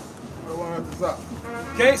willing.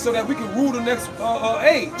 Okay? So that we can rule the next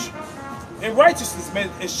age in righteousness, man,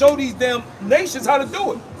 and show these damn nations how to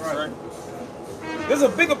do it. Right. There's a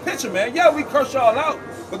bigger picture, man. Yeah, we curse y'all out,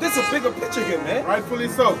 but there's a bigger picture here, man. Rightfully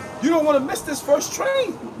so. You don't want to miss this first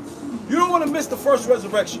train. You don't want to miss the first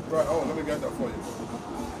resurrection. Right. Oh, let me get that for you.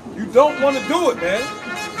 You don't want to do it, man.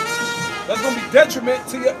 That's going to be detriment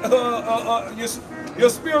to your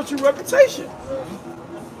spiritual reputation.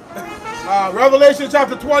 Revelation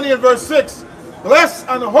chapter 20 and verse 6. Blessed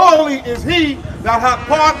and holy is he that hath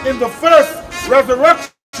part in the first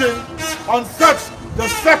resurrection. On such the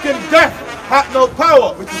second death hath no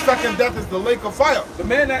power. Which the second death is the lake of fire. The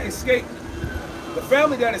man that escaped, the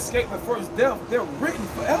family that escaped the first death, they're written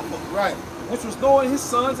forever. Right. Which was Noah and his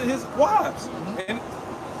sons and his wives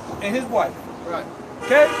and his wife. Right.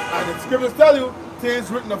 Okay? And the scriptures tell you things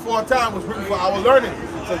written aforetime was written for our learning.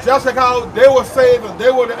 So just like how they were saved and they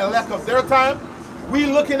were the elect of their time, we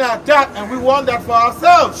looking at that and we want that for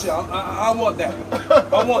ourselves. Yeah, I want that.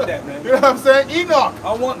 I want that, man. You know what I'm saying? Enoch.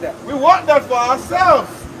 I want that. We want that for ourselves.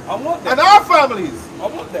 I want that. And our families. I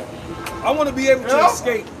want that. I want to be able to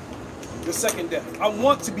escape the second death. I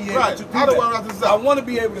want to be able to do that. I want to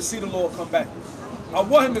be able to see the Lord come back. I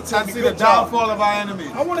want him to tell me see the downfall of our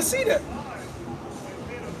enemies. I want to see that.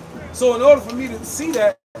 So in order for me to see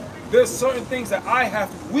that, there's certain things that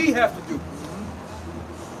we have to do.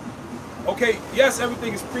 Okay, yes,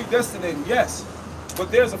 everything is predestinated, yes.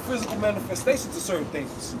 But there's a physical manifestation to certain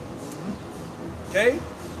things. Okay?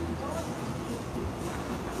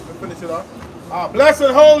 Finish it off. Blessed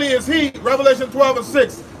and holy is he, Revelation 12 and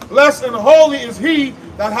 6. Blessed and holy is he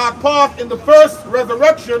that hath part in the first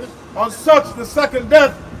resurrection. On such the second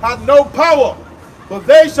death hath no power. But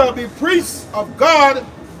they shall be priests of God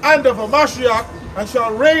and of Hamashiach, and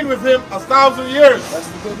shall reign with him 1,000 years. That's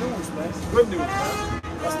the good news, man. That's good news, man.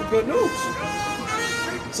 That's the good news.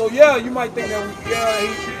 So yeah, you might think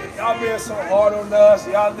that y'all being so hard on us,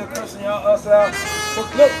 y'all cursing us out.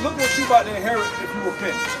 But look what you about to inherit if you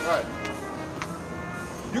repent. Right.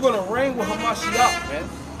 You're gonna reign with Hamashiach, man.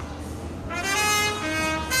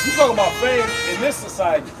 You talking about fame in this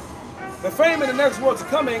society. The fame in the next world to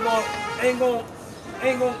come ain't gonna.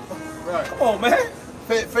 Right. Come on, man.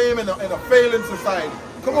 Fame in a failing society.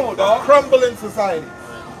 Come on, dog. Crumbling society.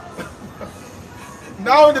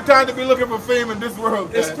 Now is the time to be looking for fame in this world.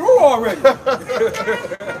 It's through already.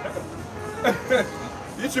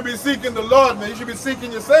 You should be seeking the Lord, man. You should be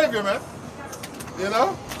seeking your Savior, man. You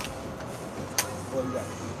know?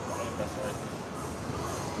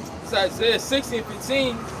 It's Isaiah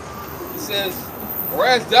 60:15. It says,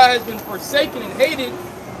 whereas thou hast been forsaken and hated,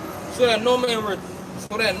 so that no man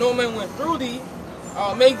went through thee,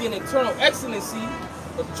 I'll make thee an eternal excellency,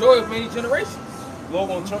 the joy of many generations.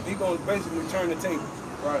 Lord he's gonna basically turn the table.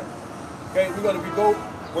 Right. Okay, we're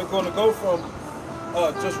gonna go from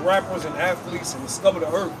just rappers and athletes and the scum of the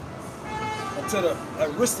earth to the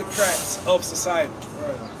aristocrats of society.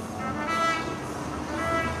 Right.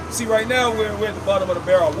 See, right now we're at the bottom of the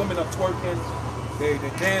barrel. Women are twerking, they're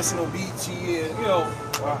dancing on BET,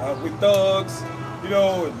 and with thugs,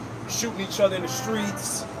 and shooting each other in the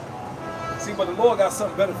streets. See, but the Lord got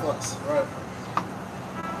something better for us. Right.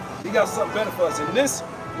 He got something better for us. And this,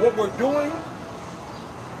 what we're doing,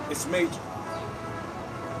 it's major.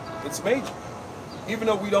 It's major. Even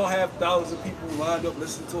though we don't have thousands of people lined up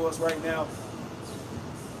listening to us right now,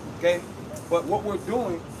 okay? But what we're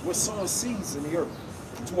doing, we're sowing seeds in the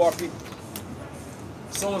earth to our people.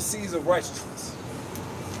 Sowing seeds of righteousness.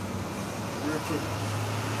 Real quick.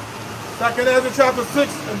 2nd Ezra chapter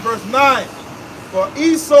 6 and verse 9. For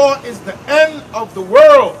Esau is the end of the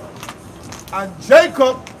world, and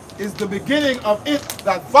Jacob is the beginning of it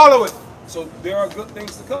that followeth. So there are good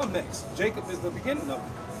things to come next. Jacob is the beginning of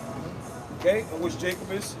it. Okay? And which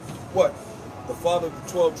Jacob is what? The father of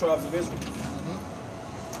the 12 tribes of Israel.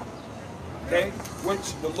 Okay?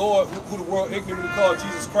 Which the Lord, who the world ignorantly called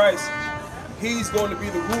Jesus Christ, he's going to be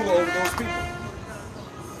the ruler over those people.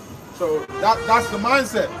 So that's the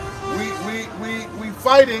mindset. We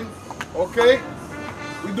fighting, okay?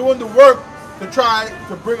 We doing the work to try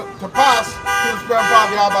to bring to pass to the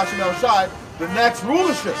grandfather Yahweh Shem El Shai the next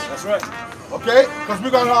rulership. That's right. Okay? Because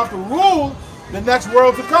we're gonna have to rule the next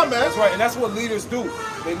world to come, man. That's right. And that's what leaders do.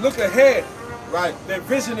 They look ahead. Right. They're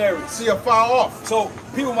visionaries. See afar off. So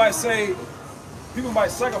people might say, people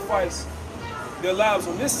might sacrifice their lives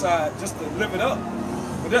on this side just to live it up.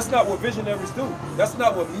 But that's not what visionaries do. That's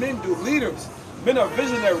not what men do. Leaders, men are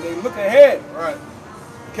visionary. They look ahead. Right.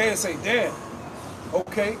 Okay, and say, damn,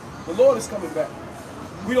 okay, the Lord is coming back.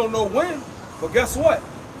 We don't know when, but guess what?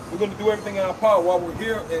 We're going to do everything in our power while we're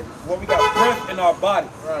here and while we got breath in our body.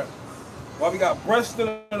 Right. While we got breath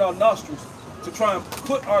still in our nostrils to try and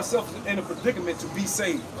put ourselves in a predicament to be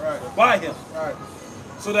saved by Him. Right.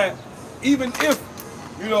 So that even if,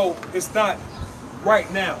 you know, it's not right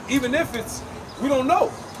now, even if it's, we don't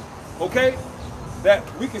know, okay, that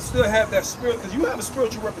we can still have that spirit, because you have a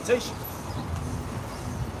spiritual reputation.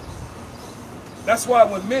 That's why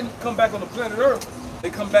when men come back on the planet Earth, they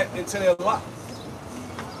come back into their lot.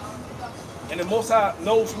 And the Most High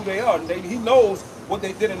knows who they are. And He knows what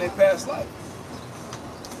they did in their past life.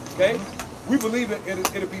 Okay? We believe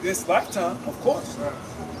it'll be this lifetime, of course.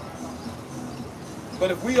 But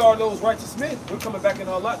if we are those righteous men, we're coming back in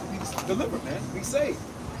our lot to be delivered, man, to be saved.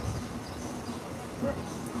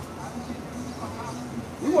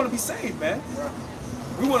 We want to be saved, man.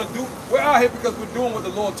 We want to do, we're out here because we're doing what the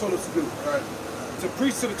Lord told us to do. Right. To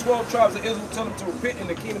preach to the 12 tribes of Israel, tell them to repent and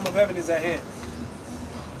the kingdom of heaven is at hand.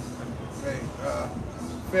 Hey,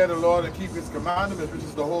 fear the Lord and keep His commandments, which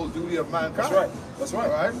is the whole duty of mankind. That's right. That's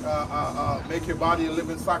right. All right. Make your body a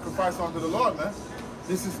living sacrifice unto the Lord, man.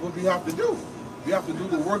 This is what we have to do. We have to do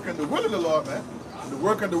the work and the will of the Lord, man. The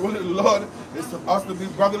work and the will of the Lord is for us to be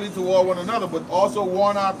brotherly toward one another, but also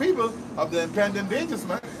warn our people of the impending dangers,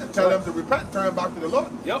 man, and tell them to repent, turn back to the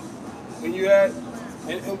Lord. Yep. And you had,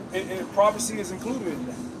 and prophecy is included in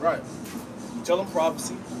that. Right. You tell them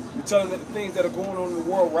prophecy. You tell them that the things that are going on in the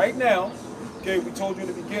world right now. Okay, we told you in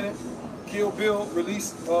the beginning, Kill Bill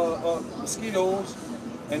released mosquitoes,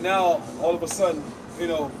 and now all of a sudden, you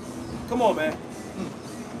know, come on, man.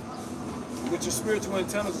 With your spiritual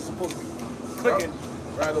antennas is supposed to be clicking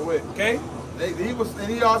right away. Okay.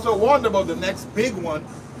 He also warned about the next big one.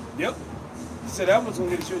 Yep. He said that one's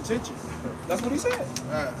gonna get your attention. That's what he said.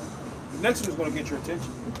 Right. The next one's gonna get your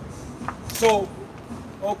attention. So,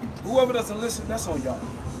 okay, whoever doesn't listen, that's on y'all.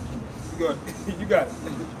 You got it. You got it.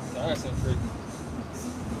 No, that's pretty.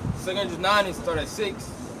 709 and start at 6. It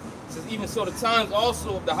says, even so the times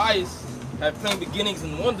also of the highest have plain beginnings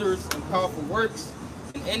and wonders and powerful works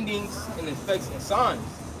and endings and effects and signs.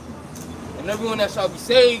 And everyone that shall be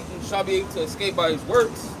saved and shall be able to escape by his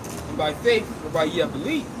works and by faith whereby ye have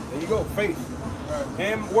believed. There you go, faith.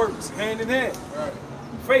 Right. And works, hand in hand. Right.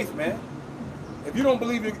 Faith, man. If you don't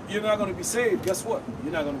believe you're not going to be saved, guess what?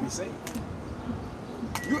 You're not going to be saved.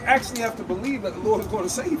 You actually have to believe that the Lord is going to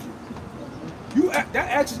save you. That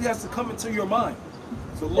actually has to come into your mind.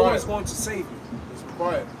 The Lord is going to save you. It's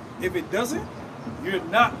quiet. If it doesn't, you're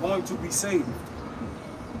not going to be saved.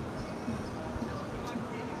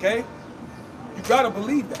 Okay? You got to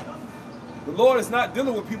believe that. The Lord is not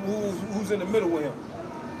dealing with people who's in the middle with Him.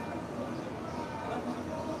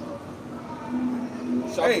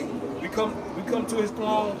 Hey, we come to His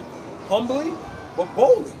throne humbly but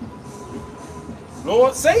boldly.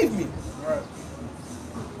 Lord, save me. Right.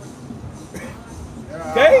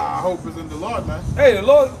 Yeah, Okay? Our hope is in the Lord, man. Hey, the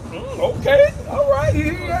Lord, okay, all right.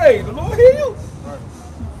 Hey, the Lord hear you. Right.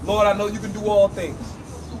 Lord, I know you can do all things.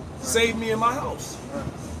 Save me in my house. Right.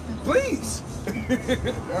 Please.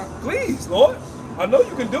 Yeah. Please, Lord. I know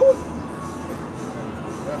you can do it.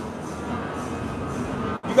 Yeah.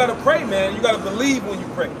 You got to pray, man. You got to believe when you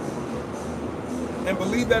pray. And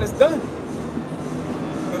believe that it's done.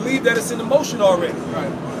 Believe that it's in motion already.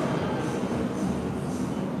 Right.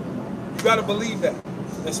 You got to believe that.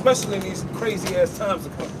 Especially in these crazy ass times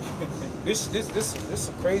to come. This is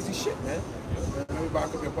some crazy shit, man. Let me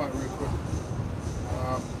back up your point real quick.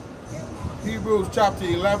 Hebrews chapter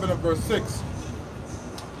 11 and verse 6.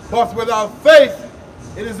 But without faith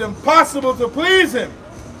it is impossible to please him.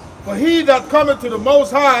 For he that cometh to the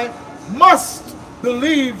Most High must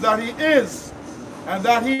believe that he is, and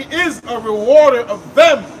that he is a rewarder of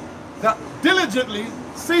them that diligently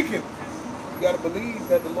seek him. You gotta believe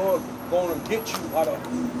that the Lord gonna get you out of.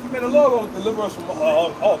 Man, the Lord gonna deliver us from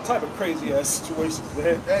all type of crazy ass situations,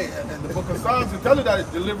 man. Hey, and the book of Psalms will tell you that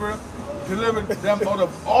it delivered them out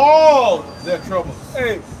of all their troubles.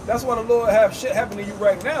 Hey, that's why the Lord have shit happen to you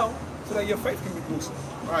right now, so that your faith can be boosted.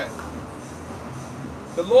 Right.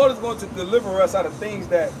 The Lord is going to deliver us out of things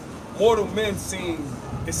that mortal men seems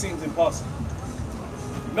impossible.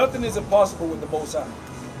 Nothing is impossible with the Most High.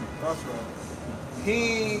 That's right.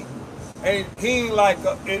 He ain't like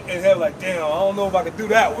in heaven like, damn, I don't know if I can do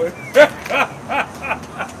that one.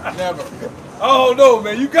 Never. I don't know,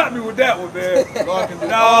 man. You got me with that one, man. God can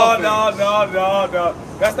do all things. No.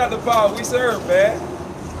 That's not the power we serve, man.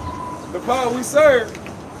 The power we serve,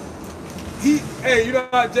 hey, you know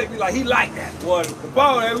how Jake be like, he like that one. The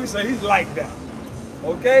power that we say, he's like that.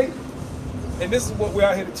 Okay? And this is what we're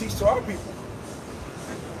out here to teach to our people.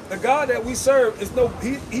 The God that we serve is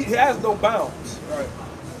he has no bounds. Right.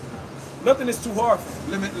 Nothing is too hard for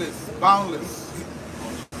him. Limitless, boundless,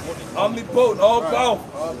 Omnipotent, all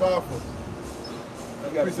powerful. all powerful.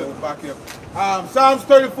 You got Precept it. back here. Psalms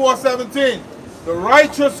 34:17. The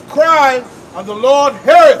righteous cry, and the Lord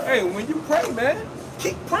heareth. Hey, when you pray, man,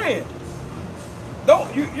 keep praying. Don't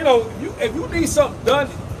if you need something done,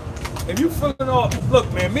 if you feeling all,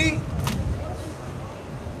 look, man, me,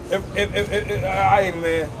 I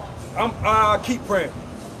keep praying.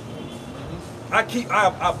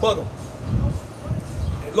 I bug him.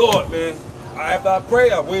 Lord, man, after I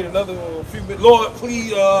pray, I wait another few minutes. Lord,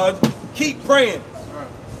 please keep praying. Right.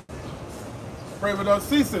 Pray without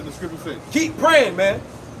ceasing, the scripture says. Keep praying, man.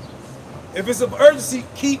 If it's of urgency,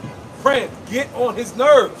 keep praying. Get on his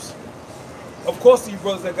nerves. Of course, to you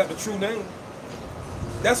brothers that got the true name.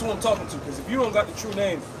 That's who I'm talking to. Because if you don't got the true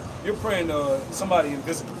name, you're praying to somebody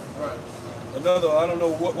invisible. Right. Another, I don't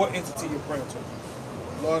know what entity you're praying to.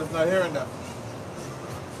 The Lord is not hearing that.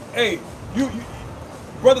 Hey, you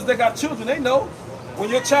brothers that got children, they know. When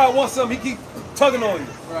your child wants something, he keep tugging on you.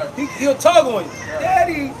 Right. He'll tug on you. Right.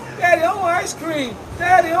 Daddy, I want ice cream.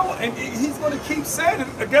 Daddy, I want... And he's going to keep saying it.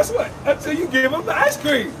 And guess what? Until you give him the ice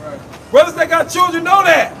cream. Right. Brothers that got children know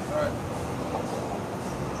that. Right.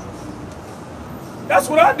 That's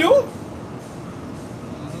what I do.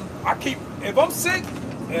 I keep... If I'm sick,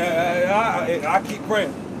 I keep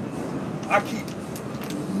praying. I keep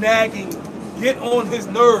nagging, get on his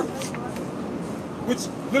nerves. Which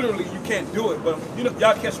literally you can't do it, but you know,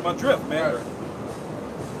 y'all catch my drift, man. Right.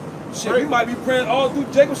 Shit, we might be praying all through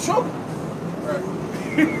Jacob's trouble. Right.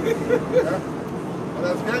 Yeah. What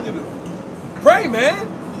else can you do? Pray, man.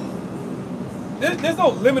 There's no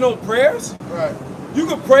limit on prayers. Right. You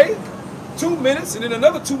can pray 2 minutes, and in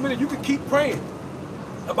another 2 minutes, you can keep praying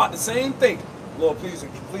about the same thing. Lord, please,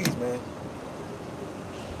 man.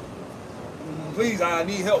 Please, I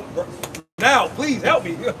need help, bro. Now, please help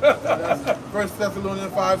me. That's 1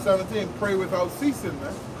 Thessalonians 5:17. Pray without ceasing,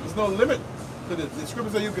 man. There's no limit to this. The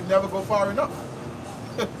scripture says you can never go far enough.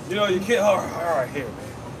 You know, you can't. All right, here, man.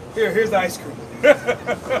 Here's the ice cream.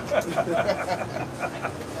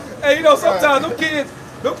 Hey, you know, sometimes them kids,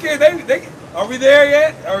 they are we there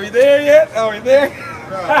yet? Are we there yet? Are we there?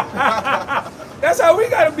 Right. That's how we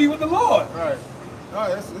gotta be with the Lord. Right. No,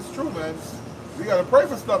 it's true, man. We gotta pray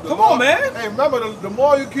for stuff. Come on, man. Hey, remember, the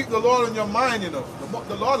more you keep the Lord in your mind, you know,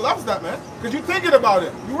 the Lord loves that, man. Because you're thinking about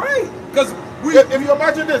it. You're right. Because if you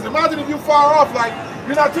imagine this, imagine if you're far off, like,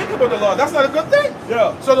 you're not thinking about the Lord. That's not a good thing.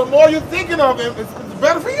 Yeah. So the more you're thinking of Him, it's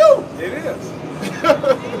better for you. It is.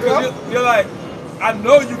 Because you're like, I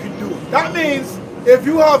know you can do it. That means if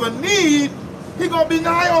you have a need, He's going to be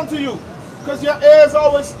nigh unto you. Because your ear is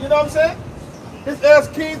always, you know what I'm saying? His ear is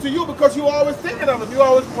keen to you because you're always thinking of Him. You're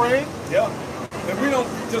always praying. Yeah. And we don't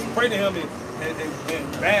just pray to Him in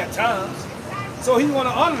bad times. So He want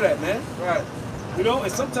to honor that, man. Right. You know,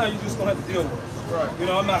 and sometimes you just going to have to deal with it. Right. You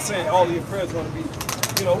know, I'm not saying all of your prayers are going to be,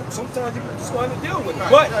 you know, sometimes you just going to have to deal with it. Right.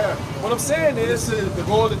 But Yeah. what I'm saying is, The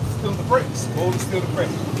goal is still to pray. the goal is still to pray.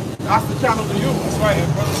 That's the channel to you. That's right.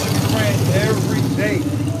 And brothers should be praying every day.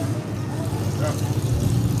 Yeah.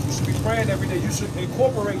 You should be praying every day. You should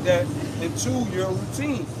incorporate that into your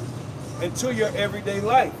routine, into your everyday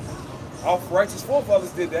life. Our righteous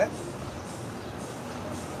forefathers did that.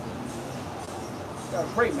 You gotta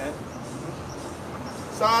pray, man.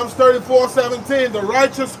 Psalms 34:17. The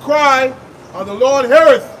righteous cry, and the Lord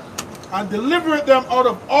heareth, and delivereth them out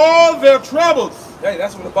of all their troubles. Hey,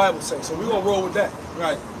 that's what the Bible says. So we're gonna roll with that.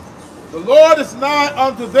 Right. The Lord is nigh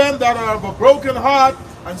unto them that are of a broken heart,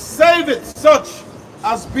 and saveth such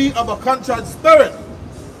as be of a contrite spirit.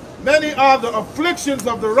 Many are the afflictions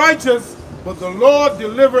of the righteous, but the Lord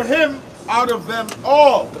deliver him out of them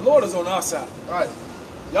all. The Lord is on our side. Right.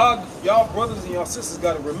 Y'all brothers and y'all sisters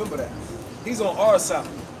got to remember that. He's on our side.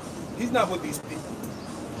 He's not with these people.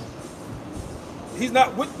 He's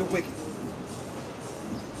not with the wicked.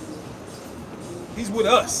 He's with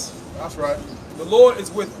us. That's right. The Lord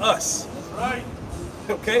is with us. That's right.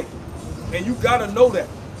 Okay? And you got to know that.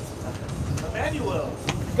 Emmanuel.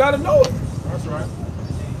 You got to know it. That's right.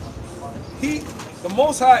 The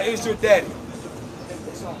Most High is your daddy.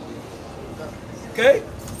 Okay?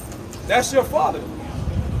 That's your father.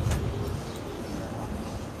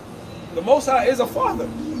 The Most High is a father.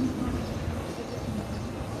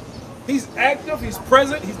 He's active, he's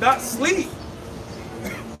present, he's not asleep.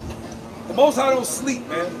 The Most High don't sleep,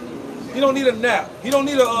 man. He don't need a nap. He don't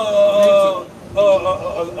need a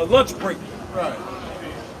lunch break. Right.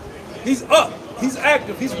 He's up, he's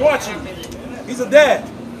active, he's watching. He's a dad.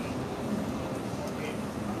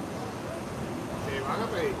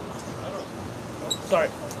 Sorry.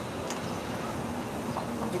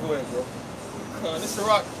 You go ahead, bro. This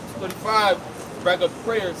Sirach 35, back up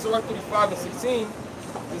prayer. Sirach 35 and 16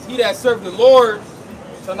 is he that serveth the Lord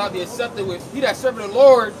shall not be accepted with. He that serveth the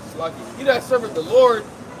Lord, he that serveth the Lord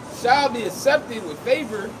shall be accepted with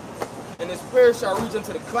favor, and his prayer shall reach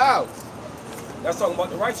unto the clouds. That's talking about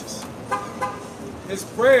the righteous. His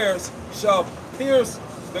prayers shall pierce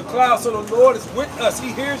the clouds, so the Lord is with us.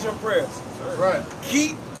 He hears your prayers. Right.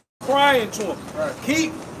 Keep crying to him. Right.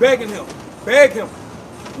 Keep begging him. Beg him.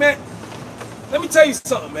 Man, let me tell you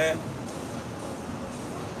something, man.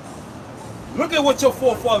 Look at what your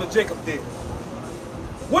forefather Jacob did.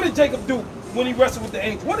 What did Jacob do when he wrestled with the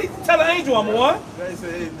angel? What did he tell the angel, I'm on?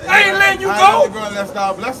 I ain't letting you go. Unless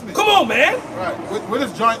thou bless me. Come on, man. Right. With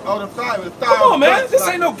his joint out of thigh. With thigh Come on, man. This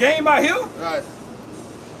like, ain't no game out here. Right.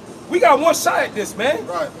 We got one shot at this, man.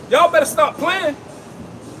 Right. Y'all better stop playing.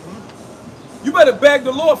 You better beg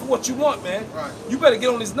the Lord for what you want, man. Right. You better get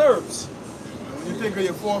on his nerves. When you think of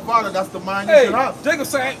your forefather, that's the mind you Hey, should have. Jacob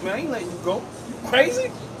said, man, I ain't letting you go. You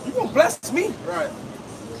crazy? You gonna bless me? Right.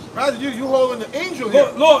 Rather you holding the angel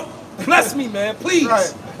here. Lord, bless me, man, please.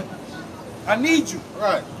 Right. I need you.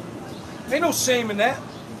 Right. Ain't no shame in that.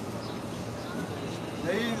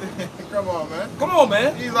 Come on, man. Come on,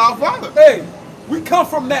 man. He's our father. Hey, we come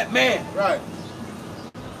from that man. Right.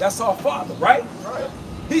 That's our father, right? Right.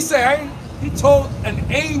 He said, he told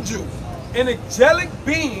an angel, an angelic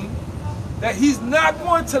being, that he's not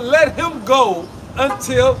going to let him go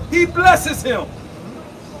until he blesses him.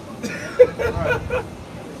 Right.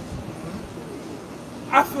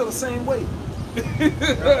 I feel the same way.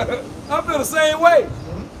 I feel the same way.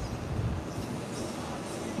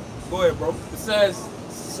 Go ahead, bro. It says,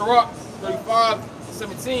 Sirach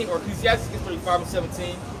 35:17, or Ecclesiastes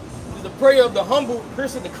 35:17, is the prayer of the humble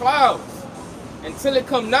piercing the clouds. Until it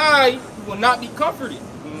come nigh, he will not be comforted,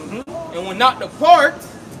 and will not depart,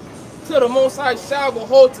 till the Most High shall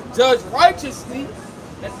behold to judge righteously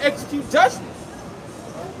and execute judgment.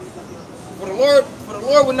 For the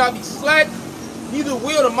Lord will not be slack, neither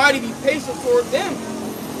will the mighty be patient toward them.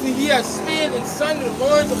 See, he has spared and sundered the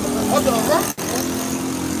loins of the unmerciful,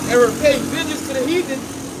 and repaid vengeance to the heathen.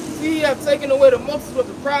 See, he have taken away the multitude of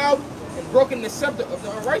the proud, and broken the scepter of the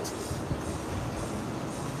unrighteous.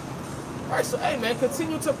 Alright, so hey man,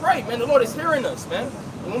 continue to pray, man. The Lord is hearing us, man.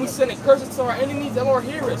 And when we send curses to our enemies, the Lord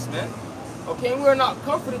hears us, man. Okay, and we're not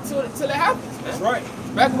comforted till it happens, man. That's right.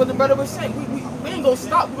 Back to what the brother was saying. We ain't gonna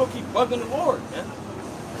stop. We're gonna keep bugging the Lord, man.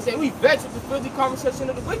 I say we vex with the filthy conversation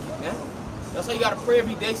of the wicked, man. That's why you gotta pray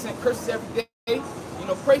every day, send curses every day. You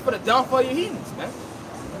know, pray for the downfall of your heathens, man.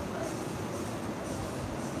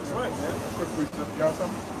 That's right, man. Quick precept. You got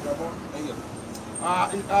something? You got more? There you go.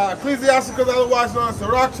 Ecclesiastes, otherwise known as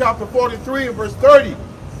Sirach, chapter 43, verse 30.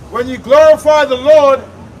 When ye glorify the Lord,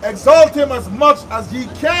 exalt him as much as ye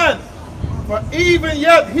can, for even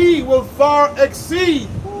yet he will far exceed.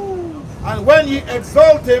 And when ye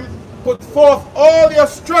exalt him, put forth all your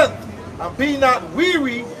strength, and be not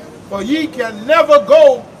weary, for ye can never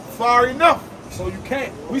go far enough. So you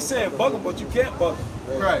can't. We saying bug him, but you can't bug him.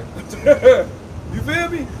 Right. You feel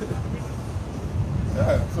me?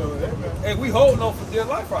 Yeah, so, yeah, man. Hey, we holding on for dear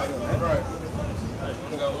life right here, man. Right.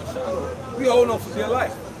 We holding on for dear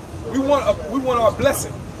life. We want our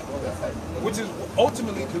blessing, which is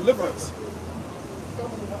ultimately deliverance.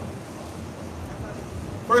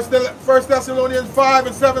 1 Thessalonians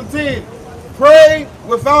 5:17. Pray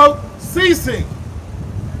without ceasing.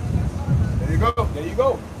 There you go. There you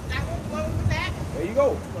go. There you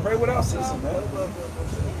go. Pray without ceasing, man.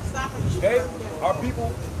 Okay? Our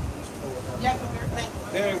people,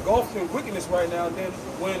 they're engulfed in wickedness right now. And then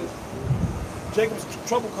when Jacob's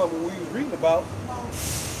trouble comes, we was reading about,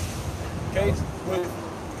 okay, with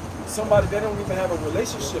somebody they don't even have a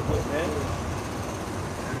relationship with, man.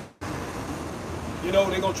 You know,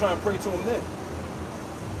 they're going to try and pray to him then.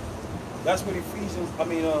 That's what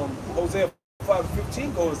Hosea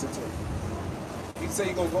 5:15 goes into. He said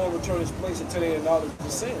he's going to go and return his place until they acknowledge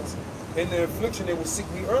his sins. In their affliction, they will seek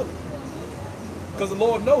me early. Because the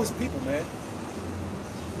Lord knows his people, man.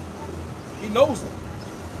 He knows them.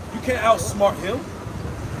 You can't outsmart him.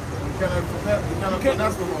 You cannot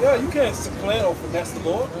finesse the Lord. Yeah, you can't supplant or finesse the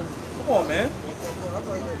Lord. Come on, man.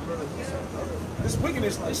 This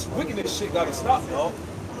wickedness shit gotta stop, dog.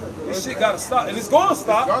 This shit gotta stop. And it's gonna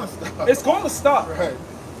stop. It's gonna stop. Right.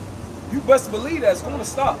 You best believe that it's gonna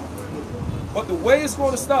stop. But the way it's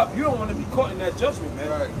gonna stop, you don't want to be caught in that judgment, man.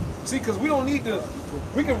 Right. See, because we don't need to,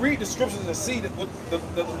 we can read the scriptures and see that the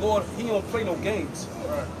Lord, he don't play no games.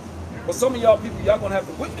 Right. But some of y'all people, y'all gonna have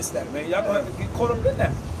to witness that, man. Y'all gonna have to get caught up in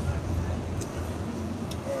that.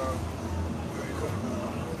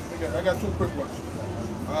 I got two quick ones.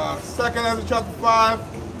 2nd Ezra chapter 5.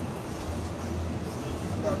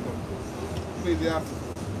 Ecclesiastes.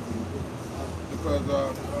 Because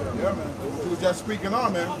yeah, man, he was just speaking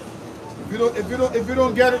on, man. If you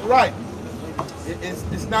don't get it right,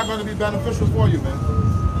 it's not going to be beneficial for you, man.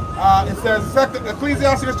 It says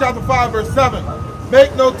Ecclesiastes chapter 5 verse 7.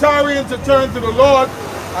 Make no tarrying to turn to the Lord,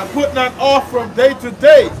 and put not off from day to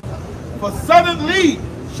day. For suddenly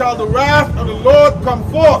shall the wrath of the Lord come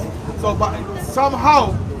forth. So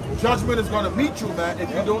somehow judgment is going to meet you, man, if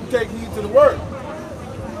you don't take heed to the word.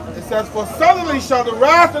 It says, for suddenly shall the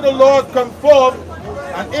wrath of the Lord come forth,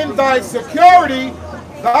 and in thy security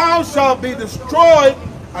thou shalt be destroyed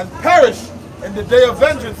and perish in the day of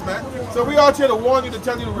vengeance, man. So we out here to warn you, to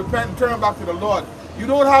tell you to repent and turn back to the Lord. You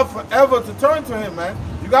don't have forever to turn to him, man.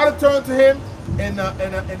 You got to turn to him in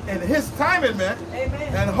his timing, man.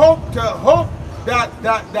 Amen. And hope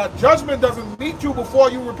that judgment doesn't meet you before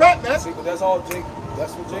you repent, man. See, but that's all Jake.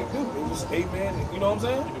 That's what Jake do. It was amen. You know what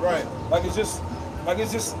I'm saying? Right. Like it's just.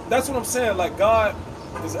 That's what I'm saying. Like God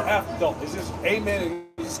is an afterthought. It's just amen, and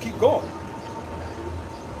you just keep going.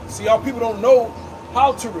 See, our people don't know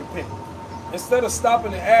how to repent. Instead of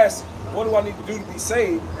stopping and ask, what do I need to do to be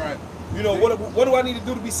saved? Right. You know, what do I need to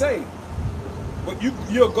do to be saved? But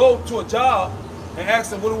you'll go to a job and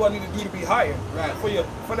ask them, what do I need to do to be hired? Right.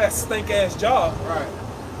 For that stink ass job. Right.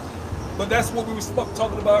 But that's what we were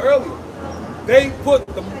talking about earlier. They put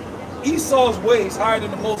Esau's ways higher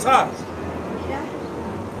than the Most High's.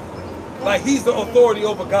 Like he's the authority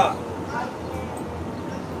over God.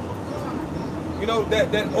 You know,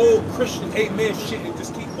 that old Christian amen shit and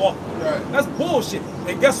just keep walking. Right. That's bullshit.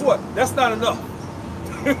 And guess what? That's not enough.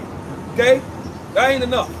 Okay? That ain't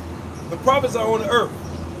enough. The prophets are on the earth.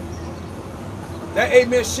 That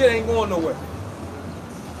amen shit ain't going nowhere.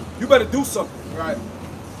 You better do something. Right.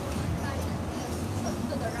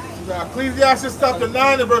 Ecclesiastes chapter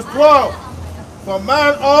 9 and verse 12. For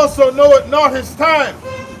man also knoweth not his time.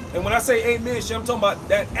 And when I say amen shit, I'm talking about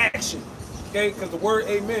that action. Okay? Because the word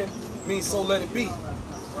amen means so let it be.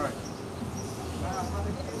 Right.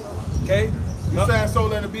 Okay? You're saying so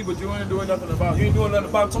let it be, but you ain't doing nothing about it. You ain't doing nothing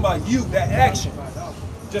about it. I'm talking about you, that action.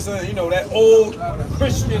 Just, you know, that old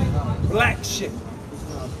Christian black shit.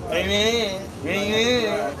 Amen.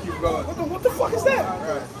 Amen. Keep going. What the fuck is that?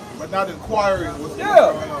 Right. But not inquiring what's going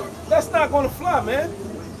on. That's not gonna fly, man.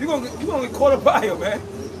 You're gonna get caught up by him, man.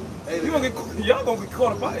 Y'all gonna get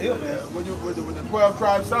caught up by him, man. When the 12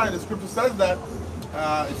 tribes sign, the scripture says that,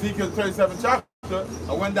 Ezekiel 37 chapter,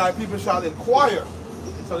 when thy people shall inquire.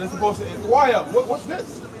 So they're supposed to inquire, what's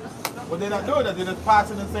this? But they're not doing that, they're just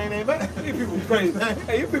passing and saying amen. You people crazy.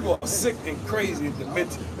 Hey, you people are sick and crazy and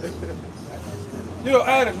demented. You know,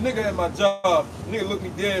 I had a nigga at my job. Nigga looked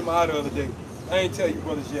me dead in my eye the other day. I ain't tell you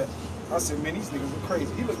brothers yet. I said, man, these niggas are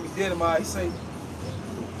crazy. He looked me dead in my eye. He said,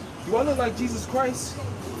 do I look like Jesus Christ?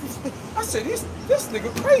 I said, this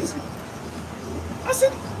nigga crazy. I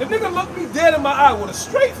said, the nigga looked me dead in my eye with a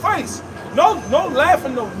straight face. No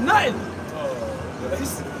laughing, no nothing. He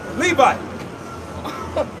said, Levi,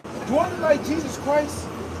 do I look like Jesus Christ?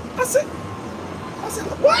 I said,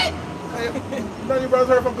 what? Hey, none of you brothers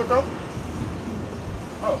heard from Coco?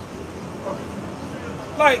 Oh.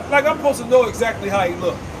 Like I'm supposed to know exactly how he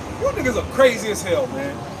look. You niggas are crazy as hell,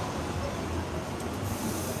 man.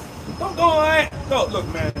 No, look,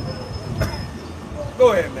 man.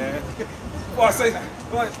 Go ahead, man. Before I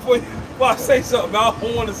say something I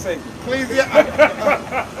don't want to say.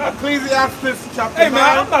 Ecclesiastes chapter 9. Hey,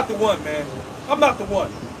 man, I'm not the one, man. I'm not the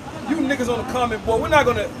one. you niggas on the comment board, we're not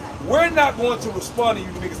going to respond to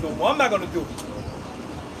you niggas no more. I'm not going to do it.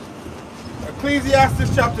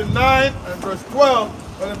 Ecclesiastes chapter 9 and verse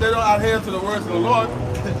 12, but if they don't adhere to the words of the Lord,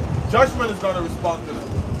 judgment is going to respond to them.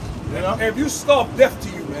 You know? And if you starve death to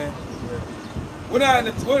you, man,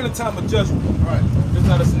 we're in a time of judgment. Right. It's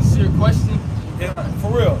not a sincere question. And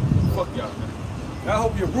for real, Fuck y'all, man. I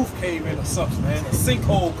hope your roof cave in or something, man. A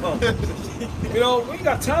sinkhole comes. You know, we ain't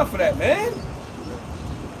got time for that, man.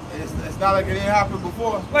 It's not like it didn't happen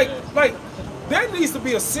before. Like, there needs to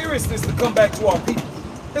be a seriousness to come back to our people.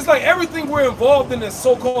 It's like everything we're involved in as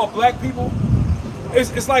so-called black people,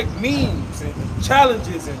 it's like memes and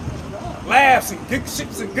challenges and laughs and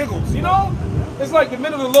shits and giggles, you know? It's like the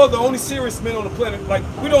men of the Lord, the only serious men on the planet. Like,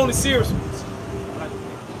 we're the only serious ones.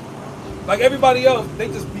 Like everybody else, they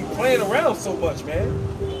just be playing around so much, man.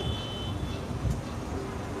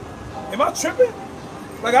 Am I tripping?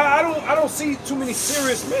 Like I don't see too many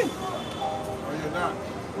serious men. No, you're not.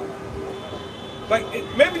 Like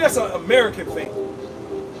maybe that's an American thing.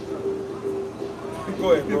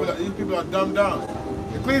 Go ahead, bro. These people are dumbed down.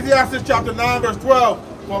 Ecclesiastes chapter 9 verse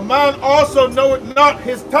 12. For man also knoweth not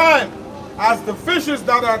his time, as the fishes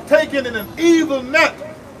that are taken in an evil net,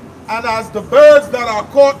 and as the birds that are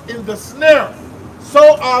caught in the snare.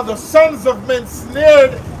 So are the sons of men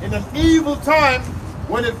snared in an evil time,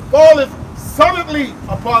 when it falleth suddenly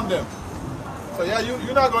upon them. So yeah,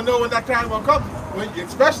 you're not going to know when that time will come.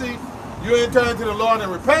 Especially you ain't turn to the Lord and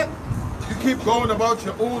repent. You keep going about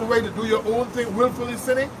your own way to do your own thing, willfully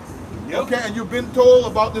sinning. Yep. Okay, and you've been told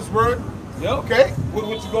about this word. Yep. Okay.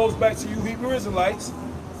 Which goes back to you Hebrew Israelites.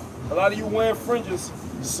 A lot of you wearing fringes,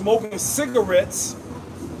 smoking cigarettes.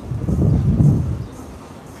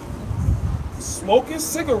 Smoking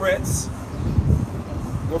cigarettes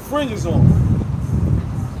with fringes on.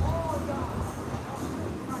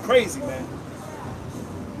 Crazy, man.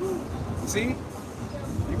 See?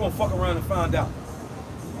 You're gonna fuck around and find out.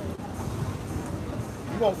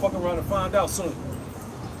 You're gonna fuck around and find out soon.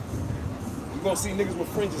 You're gonna see niggas with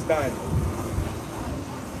fringes dying.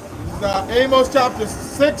 This is Amos chapter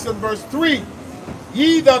 6 and verse 3.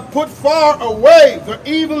 Ye that put far away the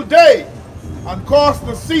evil day, and cause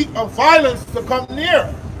the seat of violence to come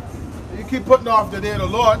near. You keep putting off the day of the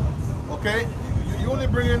Lord, okay? You only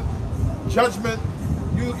bringing judgment.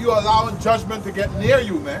 You allowing judgment to get near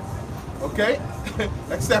you, man. Okay?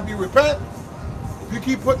 Except you repent. If you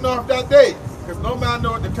keep putting off that day, because no man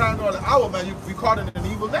know the time nor the hour, man, you be caught in an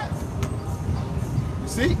evil net. You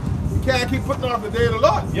see? You can't keep putting off the day of the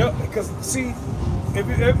Lord. Yep, because see,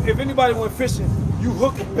 if anybody went fishing, you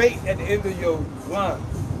hook a bait at the end of your line.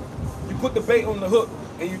 You put the bait on the hook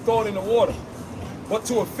and you throw it in the water. But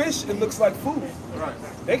to a fish, it looks like food. Right.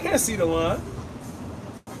 They can't see the line.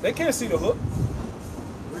 They can't see the hook.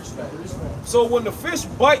 So when the fish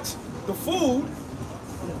bites the food,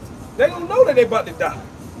 they don't know that they about to die.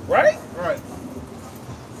 Right? Right.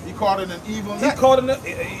 He caught in an evil He net. caught in an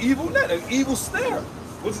evil net, an evil snare,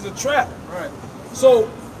 which is a trap. Right.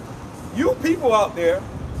 So you people out there,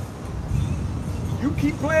 you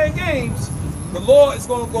keep playing games, the Lord is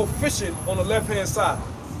going to go fishing on the left-hand side.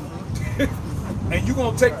 And you're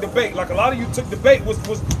going to take the bait. Like a lot of you took the bait was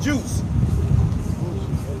the juice.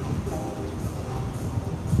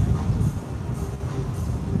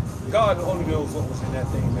 God only knows what was in that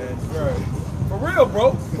thing, man. Right. For real,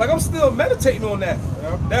 bro. Like I'm still meditating on that.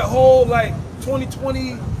 Yep. That whole like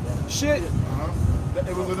 2020 shit.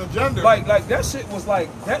 It was an agenda. Like that shit was like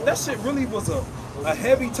that shit really was a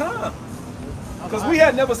heavy time. Because we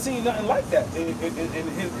had never seen nothing like that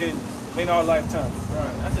in our lifetime.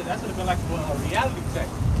 Right. That should have been like a reality check.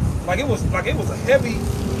 Like it was a heavy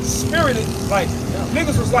spirited, like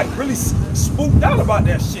niggas was like really spooked out about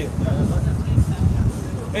that shit.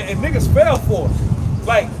 And niggas fell for it.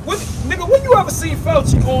 Like, when you ever seen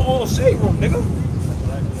Fauci on Shade Room, nigga?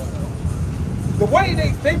 The way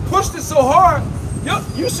they pushed it so hard,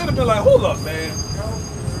 you should have been like, hold up, man.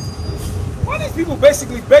 Why these people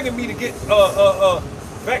basically begging me to get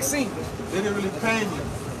vaccine? They didn't really pain you.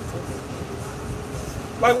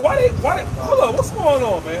 Like, why, hold up, what's going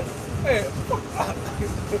on, man? Hey,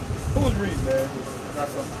 who's reading, man? Got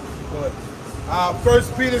something. Go ahead. 1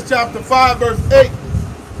 Peter chapter 5, verse 8.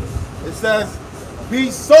 It says, be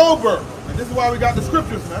sober. And this is why we got the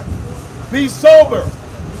scriptures, man. Be sober.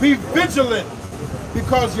 Be vigilant.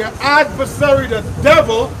 Because your adversary, the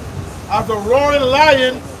devil, as a roaring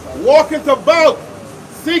lion, walketh about,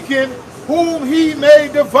 seeking whom he may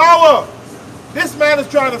devour. This man is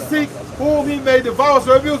trying to seek whom he may devour.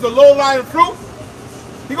 So if he was a low-lying fruit,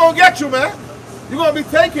 he gonna get you, man. You're gonna be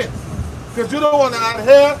taken. Because you don't want to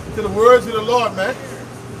adhere to the words of the Lord, man.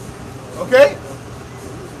 Okay?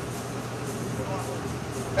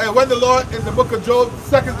 And when the Lord, in the book of Job,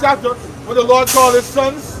 2nd chapter, when the Lord called his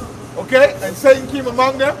sons, okay, and Satan came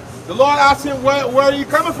among them, the Lord asked him, where are you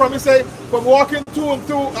coming from? He said, from walking to and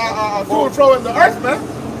fro in the earth, man.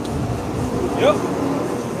 Yep.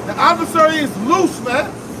 The adversary is loose, man.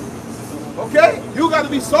 Okay? You got to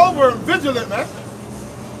be sober and vigilant, man.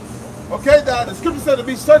 Okay? The scripture said to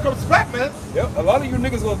be circumspect, man. Yep. A lot of you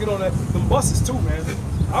niggas gonna get on them buses too, man.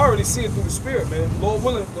 I already see it through the spirit, man. Lord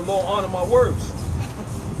willing, the Lord honor my words.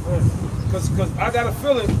 Cause I got a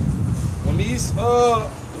feeling when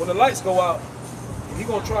the lights go out, he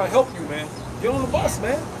gonna try and help you, man. Get on the bus,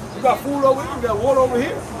 man. You got food over here, you got water over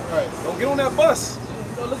here. Right. Don't get on that bus.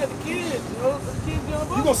 Look at the kids. Let the kids get on the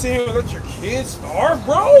bus. You gonna sit here and let your kids starve,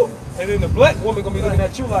 bro? And then the black woman gonna be looking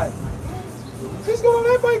at you like, he's gonna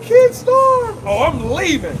let my kids starve. Oh, I'm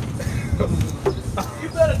leaving. You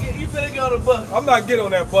better get on the bus. I'm not getting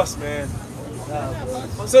on that bus, man.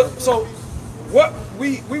 So what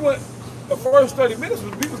we went the first 30 minutes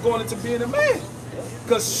was we was going into being a man.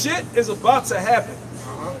 Cause shit is about to happen.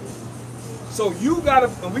 So you gotta,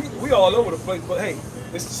 and we all over the place, but hey,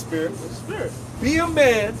 it's the spirit. It's the spirit. Be a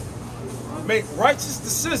man, make righteous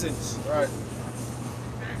decisions. Right.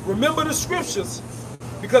 Remember the scriptures,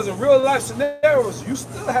 because in real life scenarios, you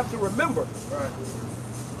still have to remember. Right.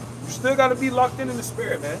 You still gotta be locked in the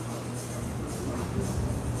spirit, man.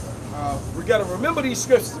 We gotta remember these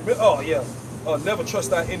scriptures. Oh yeah, never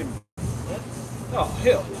trust our enemy. Oh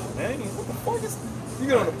hell, man, what the fuck is? You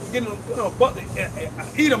get on a butt,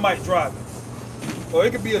 Edomite driving. Or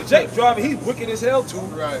it could be a Jake driving, he's wicked as hell too.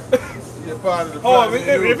 Right. You're part of the oh,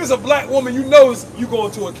 if it's a black woman, you know you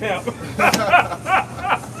going to a camp.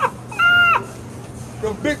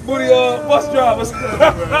 Them big booty bus drivers.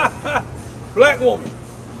 Black woman.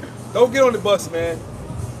 Don't get on the bus, man.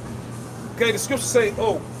 Okay, the scriptures say,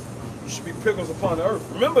 oh, you should be pickles upon the earth.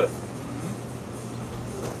 Remember that.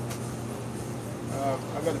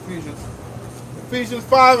 I got Ephesians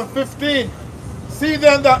 5:15. See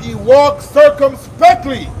then that ye walk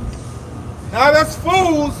circumspectly, not as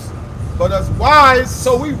fools, but as wise.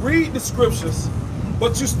 So we read the scriptures,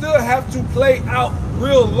 but you still have to play out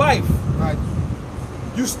real life. Right.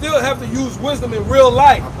 You still have to use wisdom in real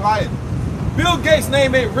life. Apply it. Bill Gates'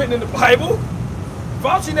 name ain't written in the Bible.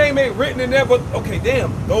 Fauci's name ain't written in there, but okay,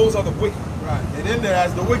 damn, those are the wicked. Right. And in there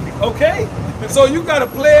as the wicked. Okay? So you got to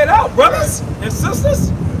play it out, brothers and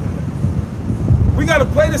sisters. We got to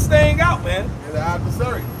play this thing out, man. And the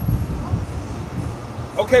adversary.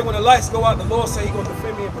 Okay, when the lights go out, the Lord say He gonna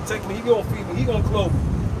defend me and protect me. He gonna feed me. He gonna clothe me.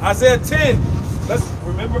 Isaiah 10. Let's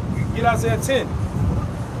remember. Get Isaiah 10.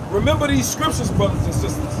 Remember these scriptures, brothers and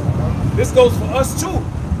sisters. This goes for us too,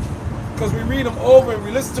 because we read them over and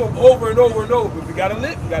we listen to them over and over and over. But we gotta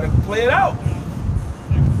live. We gotta play it out.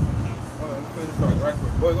 Right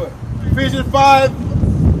quick. Go ahead. Ephesians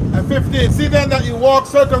 5:15. See then that you walk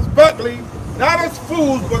circumspectly, not as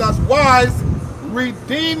fools, but as wise,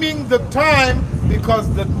 redeeming the time, because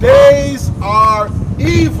the days are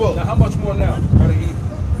evil. Now, how much more now? Are they evil?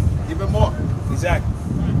 Even more. Exactly.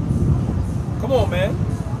 Come on, man.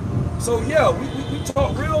 So yeah, we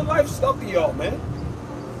talk real life stuff to y'all, man.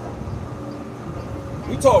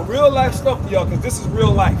 We talk real life stuff to y'all because this is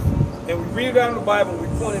real life, and we read it out in the Bible and we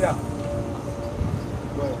point it out.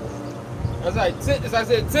 As I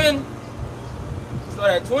said 10, start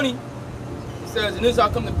at 20. It says, and this shall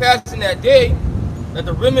come to pass in that day, that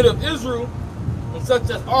the remnant of Israel, and such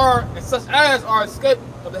as are escaped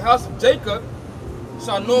of the house of Jacob,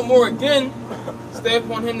 shall no more again stay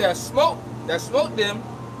upon him that smote them,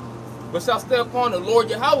 but shall stay upon the Lord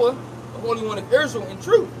Yahweh, the Holy One of Israel, in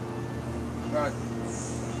truth. Right.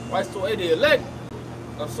 Right, so the elect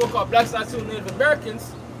of so-called black Latino Native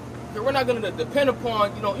Americans, we're not going to depend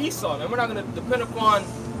upon, Esau, man. We're not going to depend upon,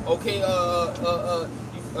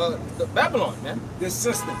 the Babylon, man. This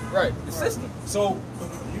system, right? The system. So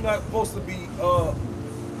you're not supposed to be.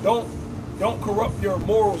 Don't corrupt your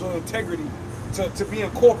morals or integrity to be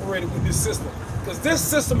incorporated with this system, because this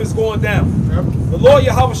system is going down. Yep. The Lord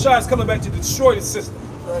Yahweh Shai is coming back to destroy the system.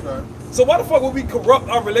 Okay. So why the fuck would we corrupt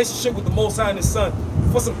our relationship with the Most High and His Son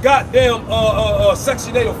for some goddamn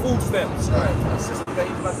Section 8 of food stamps? Right.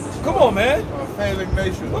 Come on, man. Failing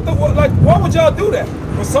nation. Why would y'all do that?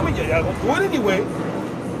 But some of y'all gonna do it anyway.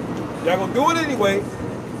 Y'all gonna do it anyway.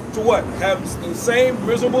 To what? Have the same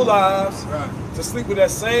miserable lives. Right. To sleep with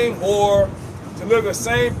that same whore. To live the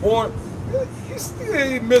same born. It's still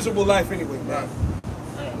a miserable life anyway, man.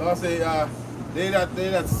 Right. Lord say, they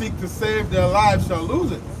that seek to save their lives shall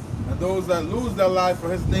lose it. And those that lose their life for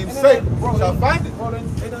His name's sake shall find it. Bro,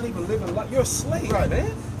 they're not even living life. You're a slave, Right.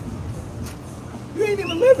 man. You ain't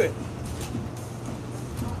even living.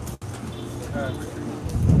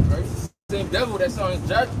 that's on his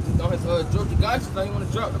Georgia guys, so he want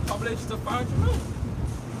to drop the population to 500 million.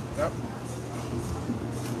 Yep.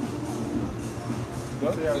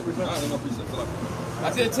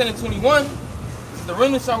 Isaiah 10 and 21 says, the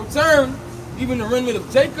remnant shall return, even the remnant of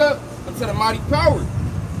Jacob, unto the mighty power.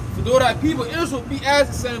 For though thy people Israel be as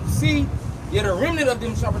the sand of the sea, yet a remnant of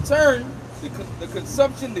them shall return, the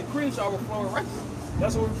consumption decree shall overflow in righteousness.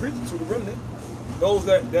 That's what we're preaching to the remnant. Those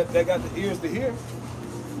that got the ears to hear.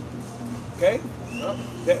 Okay?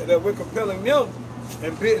 That we're compelling them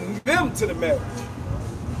and bidding them to the marriage.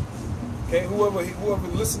 Okay, whoever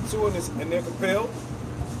listens to it and they're compelled,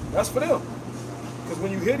 that's for them. Because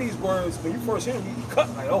when you hear these words, when you first hear them, you cut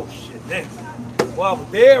like, oh shit, damn. Well, I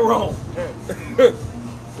was dead wrong.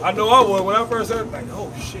 I know I was when I first heard it, like,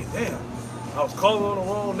 oh shit, damn. I was calling on the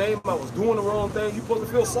wrong name, I was doing the wrong thing, you're supposed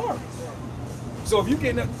to feel sorry. So if you're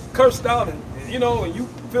getting cursed out and you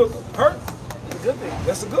feel hurt, It's a good thing.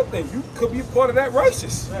 that's a good thing. You could be a part of that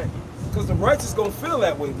righteous. Because the righteous gonna feel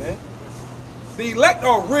that way, man. The elect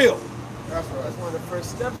are real. That's right. That's one of the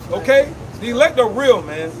first steps. Man. Okay? The elect are real,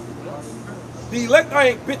 man. The elect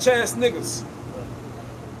ain't bitch ass niggas.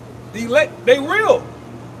 The elect, they real.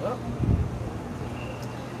 Yep.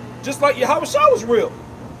 Just like Yahweh Shah was real.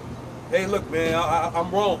 Hey, look, man, I'm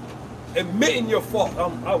wrong. Admitting your fault.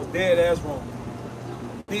 I was dead ass wrong.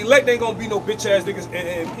 The elect ain't gonna be no bitch ass niggas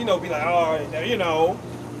and be like, all right, now,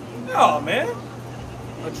 no, man.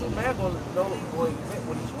 A true man gonna know when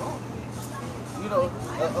he's wrong.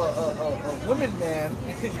 A women man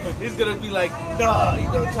is gonna be like, nah,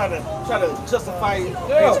 try to justify his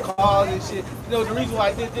cause and shit. The reason why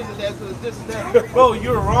I did this and that, because this and that. Bro,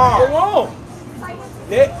 you're wrong. You're wrong.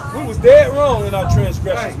 We was dead wrong in our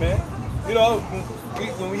transgressions, man.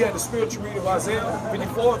 When we had the spiritual reading of Isaiah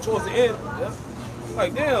 54 towards the end,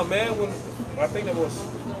 like, damn, man, I think that was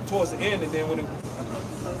towards the end, and then when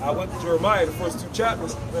I went to Jeremiah, the first 2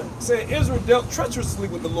 chapters, saying Israel dealt treacherously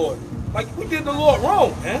with the Lord. Like, we did the Lord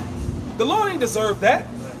wrong, man. The Lord ain't deserve that.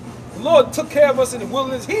 The Lord took care of us in the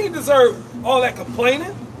wilderness. He ain't deserve all that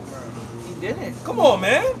complaining. He didn't. Come on,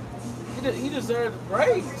 man. He deserved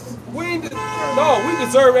praise. We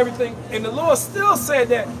deserve everything. And the Lord still said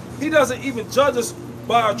that he doesn't even judge us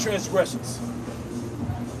by our transgressions.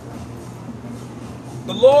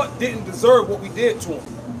 The Lord didn't deserve what we did to him.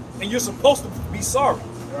 And you're supposed to be sorry.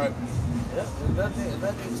 Right. Yeah, and that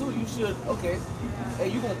thing too, you should,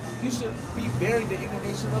 you should be bearing the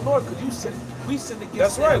indignation of the Lord, because we sinned against him.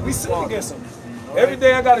 That's right, we sinned against him. Every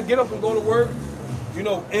day I got to get up and go to work,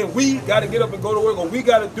 and we got to get up and go to work, or we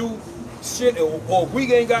got to do shit, or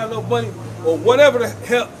we ain't got enough money, or whatever the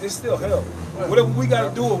hell, it's still hell. Right. Whatever we got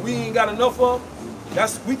to do, or we ain't got enough of,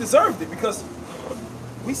 we deserved it, because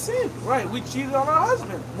we sinned. Right, we cheated on our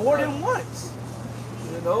husband more than once.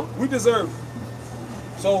 We deserve it.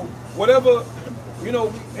 So whatever,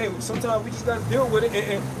 hey, sometimes we just got to deal with it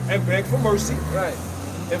and beg for mercy. Right.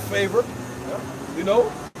 And favor.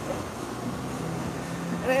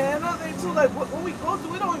 And another thing too, like when we go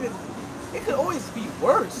through, it could always be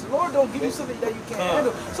worse. The Lord don't give you something that you can't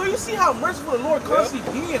handle. So you see how merciful the Lord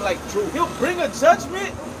constantly being. Like, he'll bring a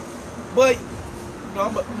judgment, but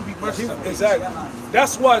I'm gonna be merciful. Exactly.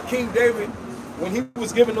 That's why King David, when he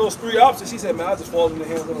was given those 3 options, he said, man, I just fall in the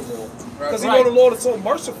hands of the Lord. Because he know the Lord is so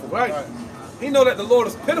merciful. Right. He know that the Lord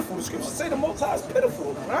is pitiful. The scriptures say the Most High is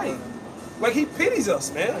pitiful. Right. Like, he pities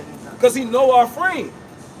us, man. Because he know our frame.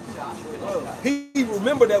 He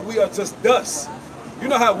remember that we are just dust. You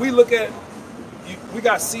know how we look at, we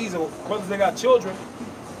got seeds, or brothers that got children.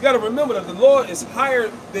 You got to remember that the Lord is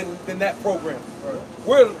higher than that program. Right.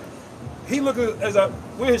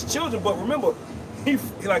 We're his children, but remember, he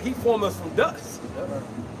formed us from dust.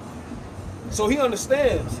 So he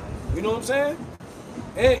understands, you know what I'm saying?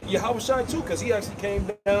 And Yahweh Shai too, because he actually came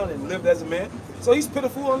down and lived as a man. So he's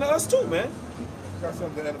pitiful on us too, man. Got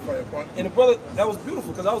something to edify your point. And the brother, that was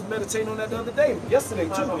beautiful, because I was meditating on that the other day, yesterday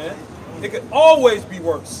too, man. It could always be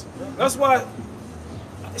worse. That's why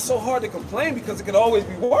it's so hard to complain, because it could always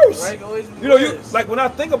be worse. Right, always be worse. Like when I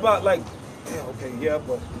think about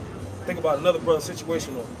but think about another brother's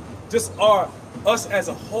situation, or just us as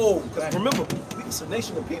a whole. Because remember, it's a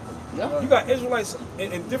nation of people. Yeah. You got Israelites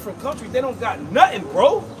in different countries, they don't got nothing,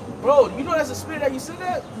 bro. Bro, that's the spirit that you said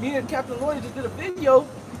that? Me and Captain Lloyd just did a video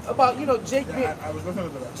about, Jake. Yeah, I was listening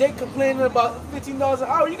to that. Jake complaining about $15 an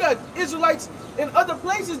hour. You got Israelites in other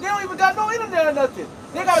places, they don't even got no internet or nothing.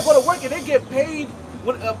 They gotta go to work and they get paid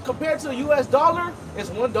compared to the US dollar, it's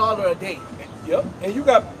 $1 a day. Yep. And you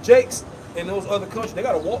got Jakes in those other countries, they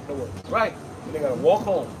gotta walk to work. Right. And they gotta walk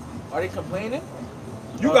home. Are they complaining?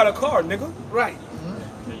 You got a car, nigga. Right.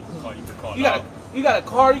 You can call You got You got a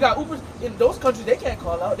car, you got Uber. In those countries, they can't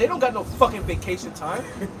call out. They don't got no fucking vacation time.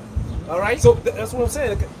 All right? So that's what I'm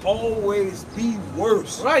saying. It can always be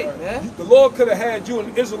worse. Right, man. The Lord could have had you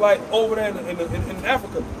an Israelite over there in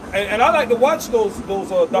Africa. And I like to watch those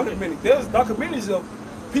documentaries. There's documentaries of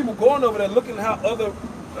people going over there looking at how other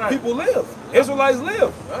people live. Israelites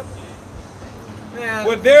live. Right. Man.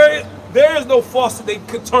 Where there is no faucet they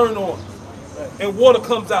could turn on and water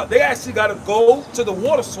comes out. They actually got to go to the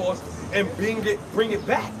water source and bring it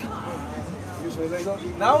back.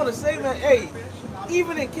 Now I want to say, man, hey,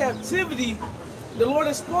 even in captivity, the Lord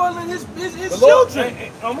is spoiling his children.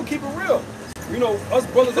 I'm gonna keep it real. You know, us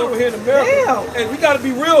brothers over here in America, Damn. hey, we gotta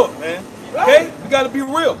be real, man. Right. Okay, we gotta be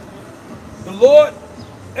real. The Lord,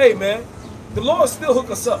 hey, man, the Lord still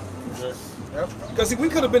hook us up. Because we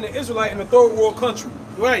could have been an Israelite in a third world country.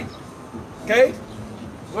 Right. Okay,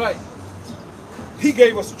 Right. He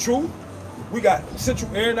gave us the truth. We got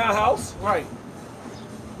central air in our house, Right.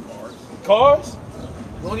 cars,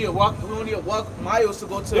 We only walk miles to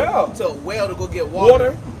go to Yeah. to a well to go get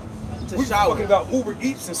water. To We shower. fucking got Uber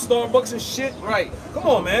Eats and Starbucks and shit. Right. Come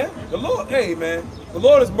on, man. The Lord, hey, man. The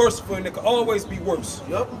Lord is merciful and it can always be worse.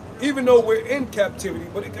 Yup. Even though we're in captivity,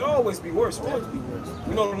 but it can always be worse, man.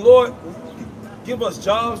 You know, the Lord give us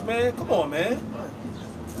jobs, man. Come on, man.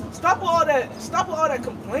 Stop with all that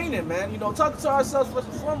complaining, man. You know, talking to ourselves first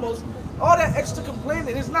and foremost. All that extra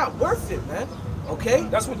complaining is not worth it, man. Okay?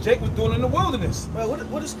 That's what Jake was doing in the wilderness. Well,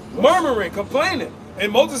 what is Murmuring, complaining.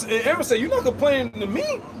 And Moses and Aaron said, you're not complaining to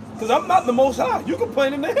me, because I'm not the Most High. You're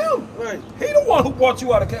complaining to him. Right. He the one who brought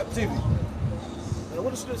you out of captivity. Man,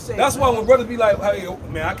 what is this say? That's why when brothers be like, hey,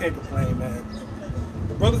 man, I can't complain, man.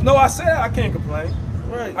 The brothers know I said I can't complain.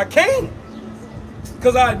 Right. I can't.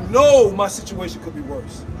 Because I know my situation could be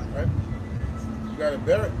worse. Right? You gotta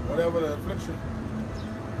bear it, whatever the affliction.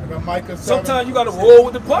 I got Micah 7. Sometimes you got to roll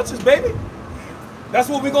with the punches, baby. That's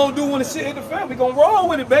what we're going to do when the shit hit the fan. We're going to roll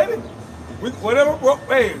with it, baby. Hey, we're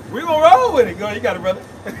going to roll with it. Go, you got it, brother.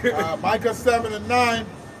 Micah 7:9.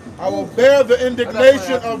 I will bear the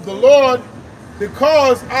indignation of the Lord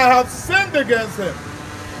because I have sinned against him,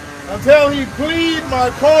 until he plead my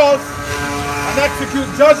cause and execute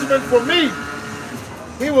judgment for me.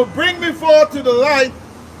 He will bring me forth to the light,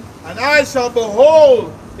 and I shall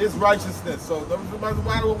behold his righteousness. So no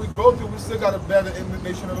matter what we go through, we still got to bear the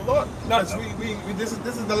indignation of the Lord. This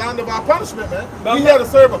is the land of our punishment, man. We here to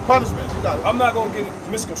serve a punishment. You got it. I'm not going to get it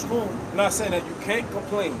misconstrued. I'm not saying that you can't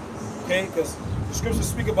complain, okay? Because the scriptures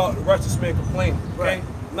speak about the righteous man complaining, okay? Right.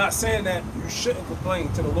 I'm not saying that you shouldn't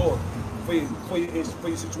complain to the Lord for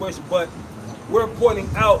your situation, but we're pointing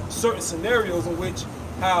out certain scenarios in which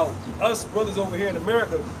how us brothers over here in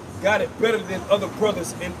America got it better than other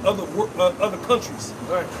brothers in other countries.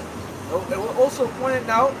 Right. And we're also pointing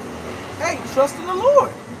out, hey, trust in the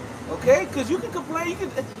Lord. Okay? Because you can complain, you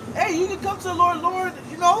can come to the Lord,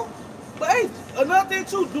 you know. But hey, another thing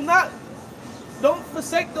too, don't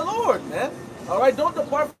forsake the Lord, man. All right, don't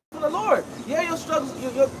depart from the Lord. Yeah, your struggles,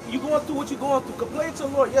 you're going through what you're going through. Complain to the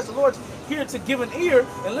Lord. Yes, the Lord's here to give an ear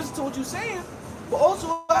and listen to what you're saying. But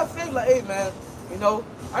also have faith, like, hey, man, you know,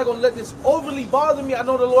 I ain't gonna let this overly bother me. I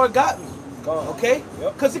know the Lord got me. Okay?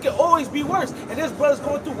 Because it can always be worse. And there's brothers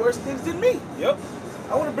going through worse things than me. Yep.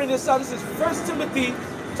 I want to bring this out. This is 1 Timothy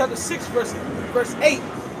chapter 6, verse 8.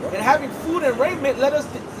 And having food and raiment, let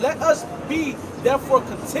us be therefore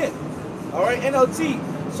content. All right, NLT.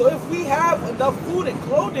 So if we have enough food and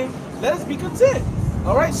clothing, let us be content.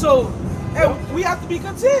 All right, so we have to be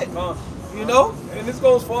content. You know? And this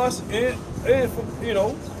goes for us and for, you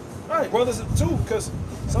know, Right. brothers too, because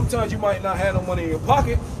sometimes you might not have no money in your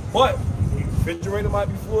pocket, but your refrigerator might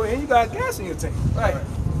be full and you got gas in your tank. Right.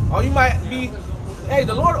 Or you might be, hey,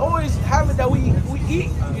 the Lord always have it that we eat,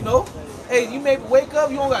 you know. Hey, you may wake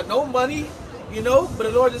up, you don't got no money, you know, but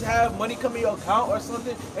the Lord just have money come in your account or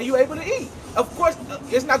something, and you able to eat. Of course,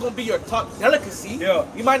 it's not gonna be your top delicacy. Yeah.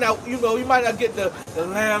 You might not, you might not get the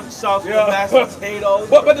lamb chops with mashed potatoes.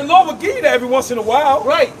 But the Lord will give you that every once in a while.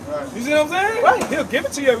 Right. You see what I'm saying? Right. He'll give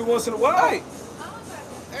it to you every once in a while. Right.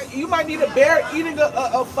 You might need a bear eating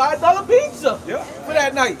a $5 pizza for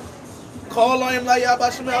that night. Call on him like Yahweh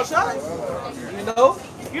Shemel Shai.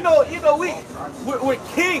 You know, we're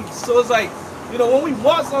kings, so it's like, you know, when we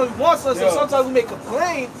want something, So sometimes we may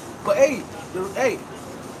complain, but hey,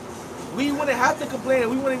 we wouldn't have to complain,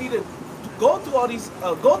 and we wouldn't need to go through these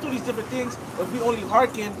different things if we only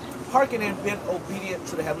hearken and been obedient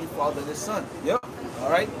to the Heavenly Father and His Son. Yep. All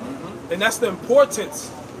right. And that's the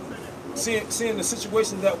importance. Seeing the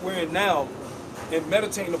situation that we're in now, and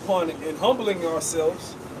meditating upon it, and humbling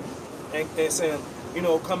ourselves, and saying, you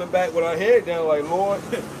know, coming back with our head down, like, Lord,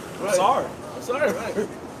 I'm sorry. Right.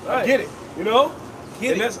 I get it, you know?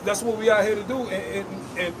 Get And it. that's what we out here to do,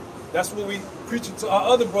 and that's what we preaching to our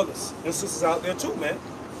other brothers and sisters out there too, man.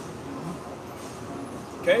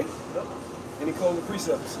 Okay? Any closing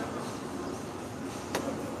precepts?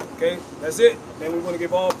 Okay, that's it. And we want to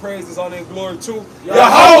give all praises, honor, and glory to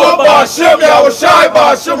Yahweh Ba'Shem, Yahweh Shai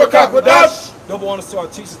Ba'Shem Akakwadash. double honors to our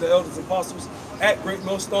teachers, the elders, and apostles at Great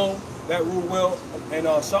Millstone, that rule well, and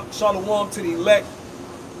shalom to the elect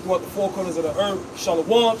throughout the four corners of the earth.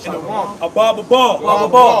 Shalom. Shalom. Abba Ba.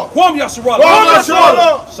 Ba. Kwam Yasharala. Kwam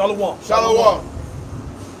Yasharala. Shalom. Shalom.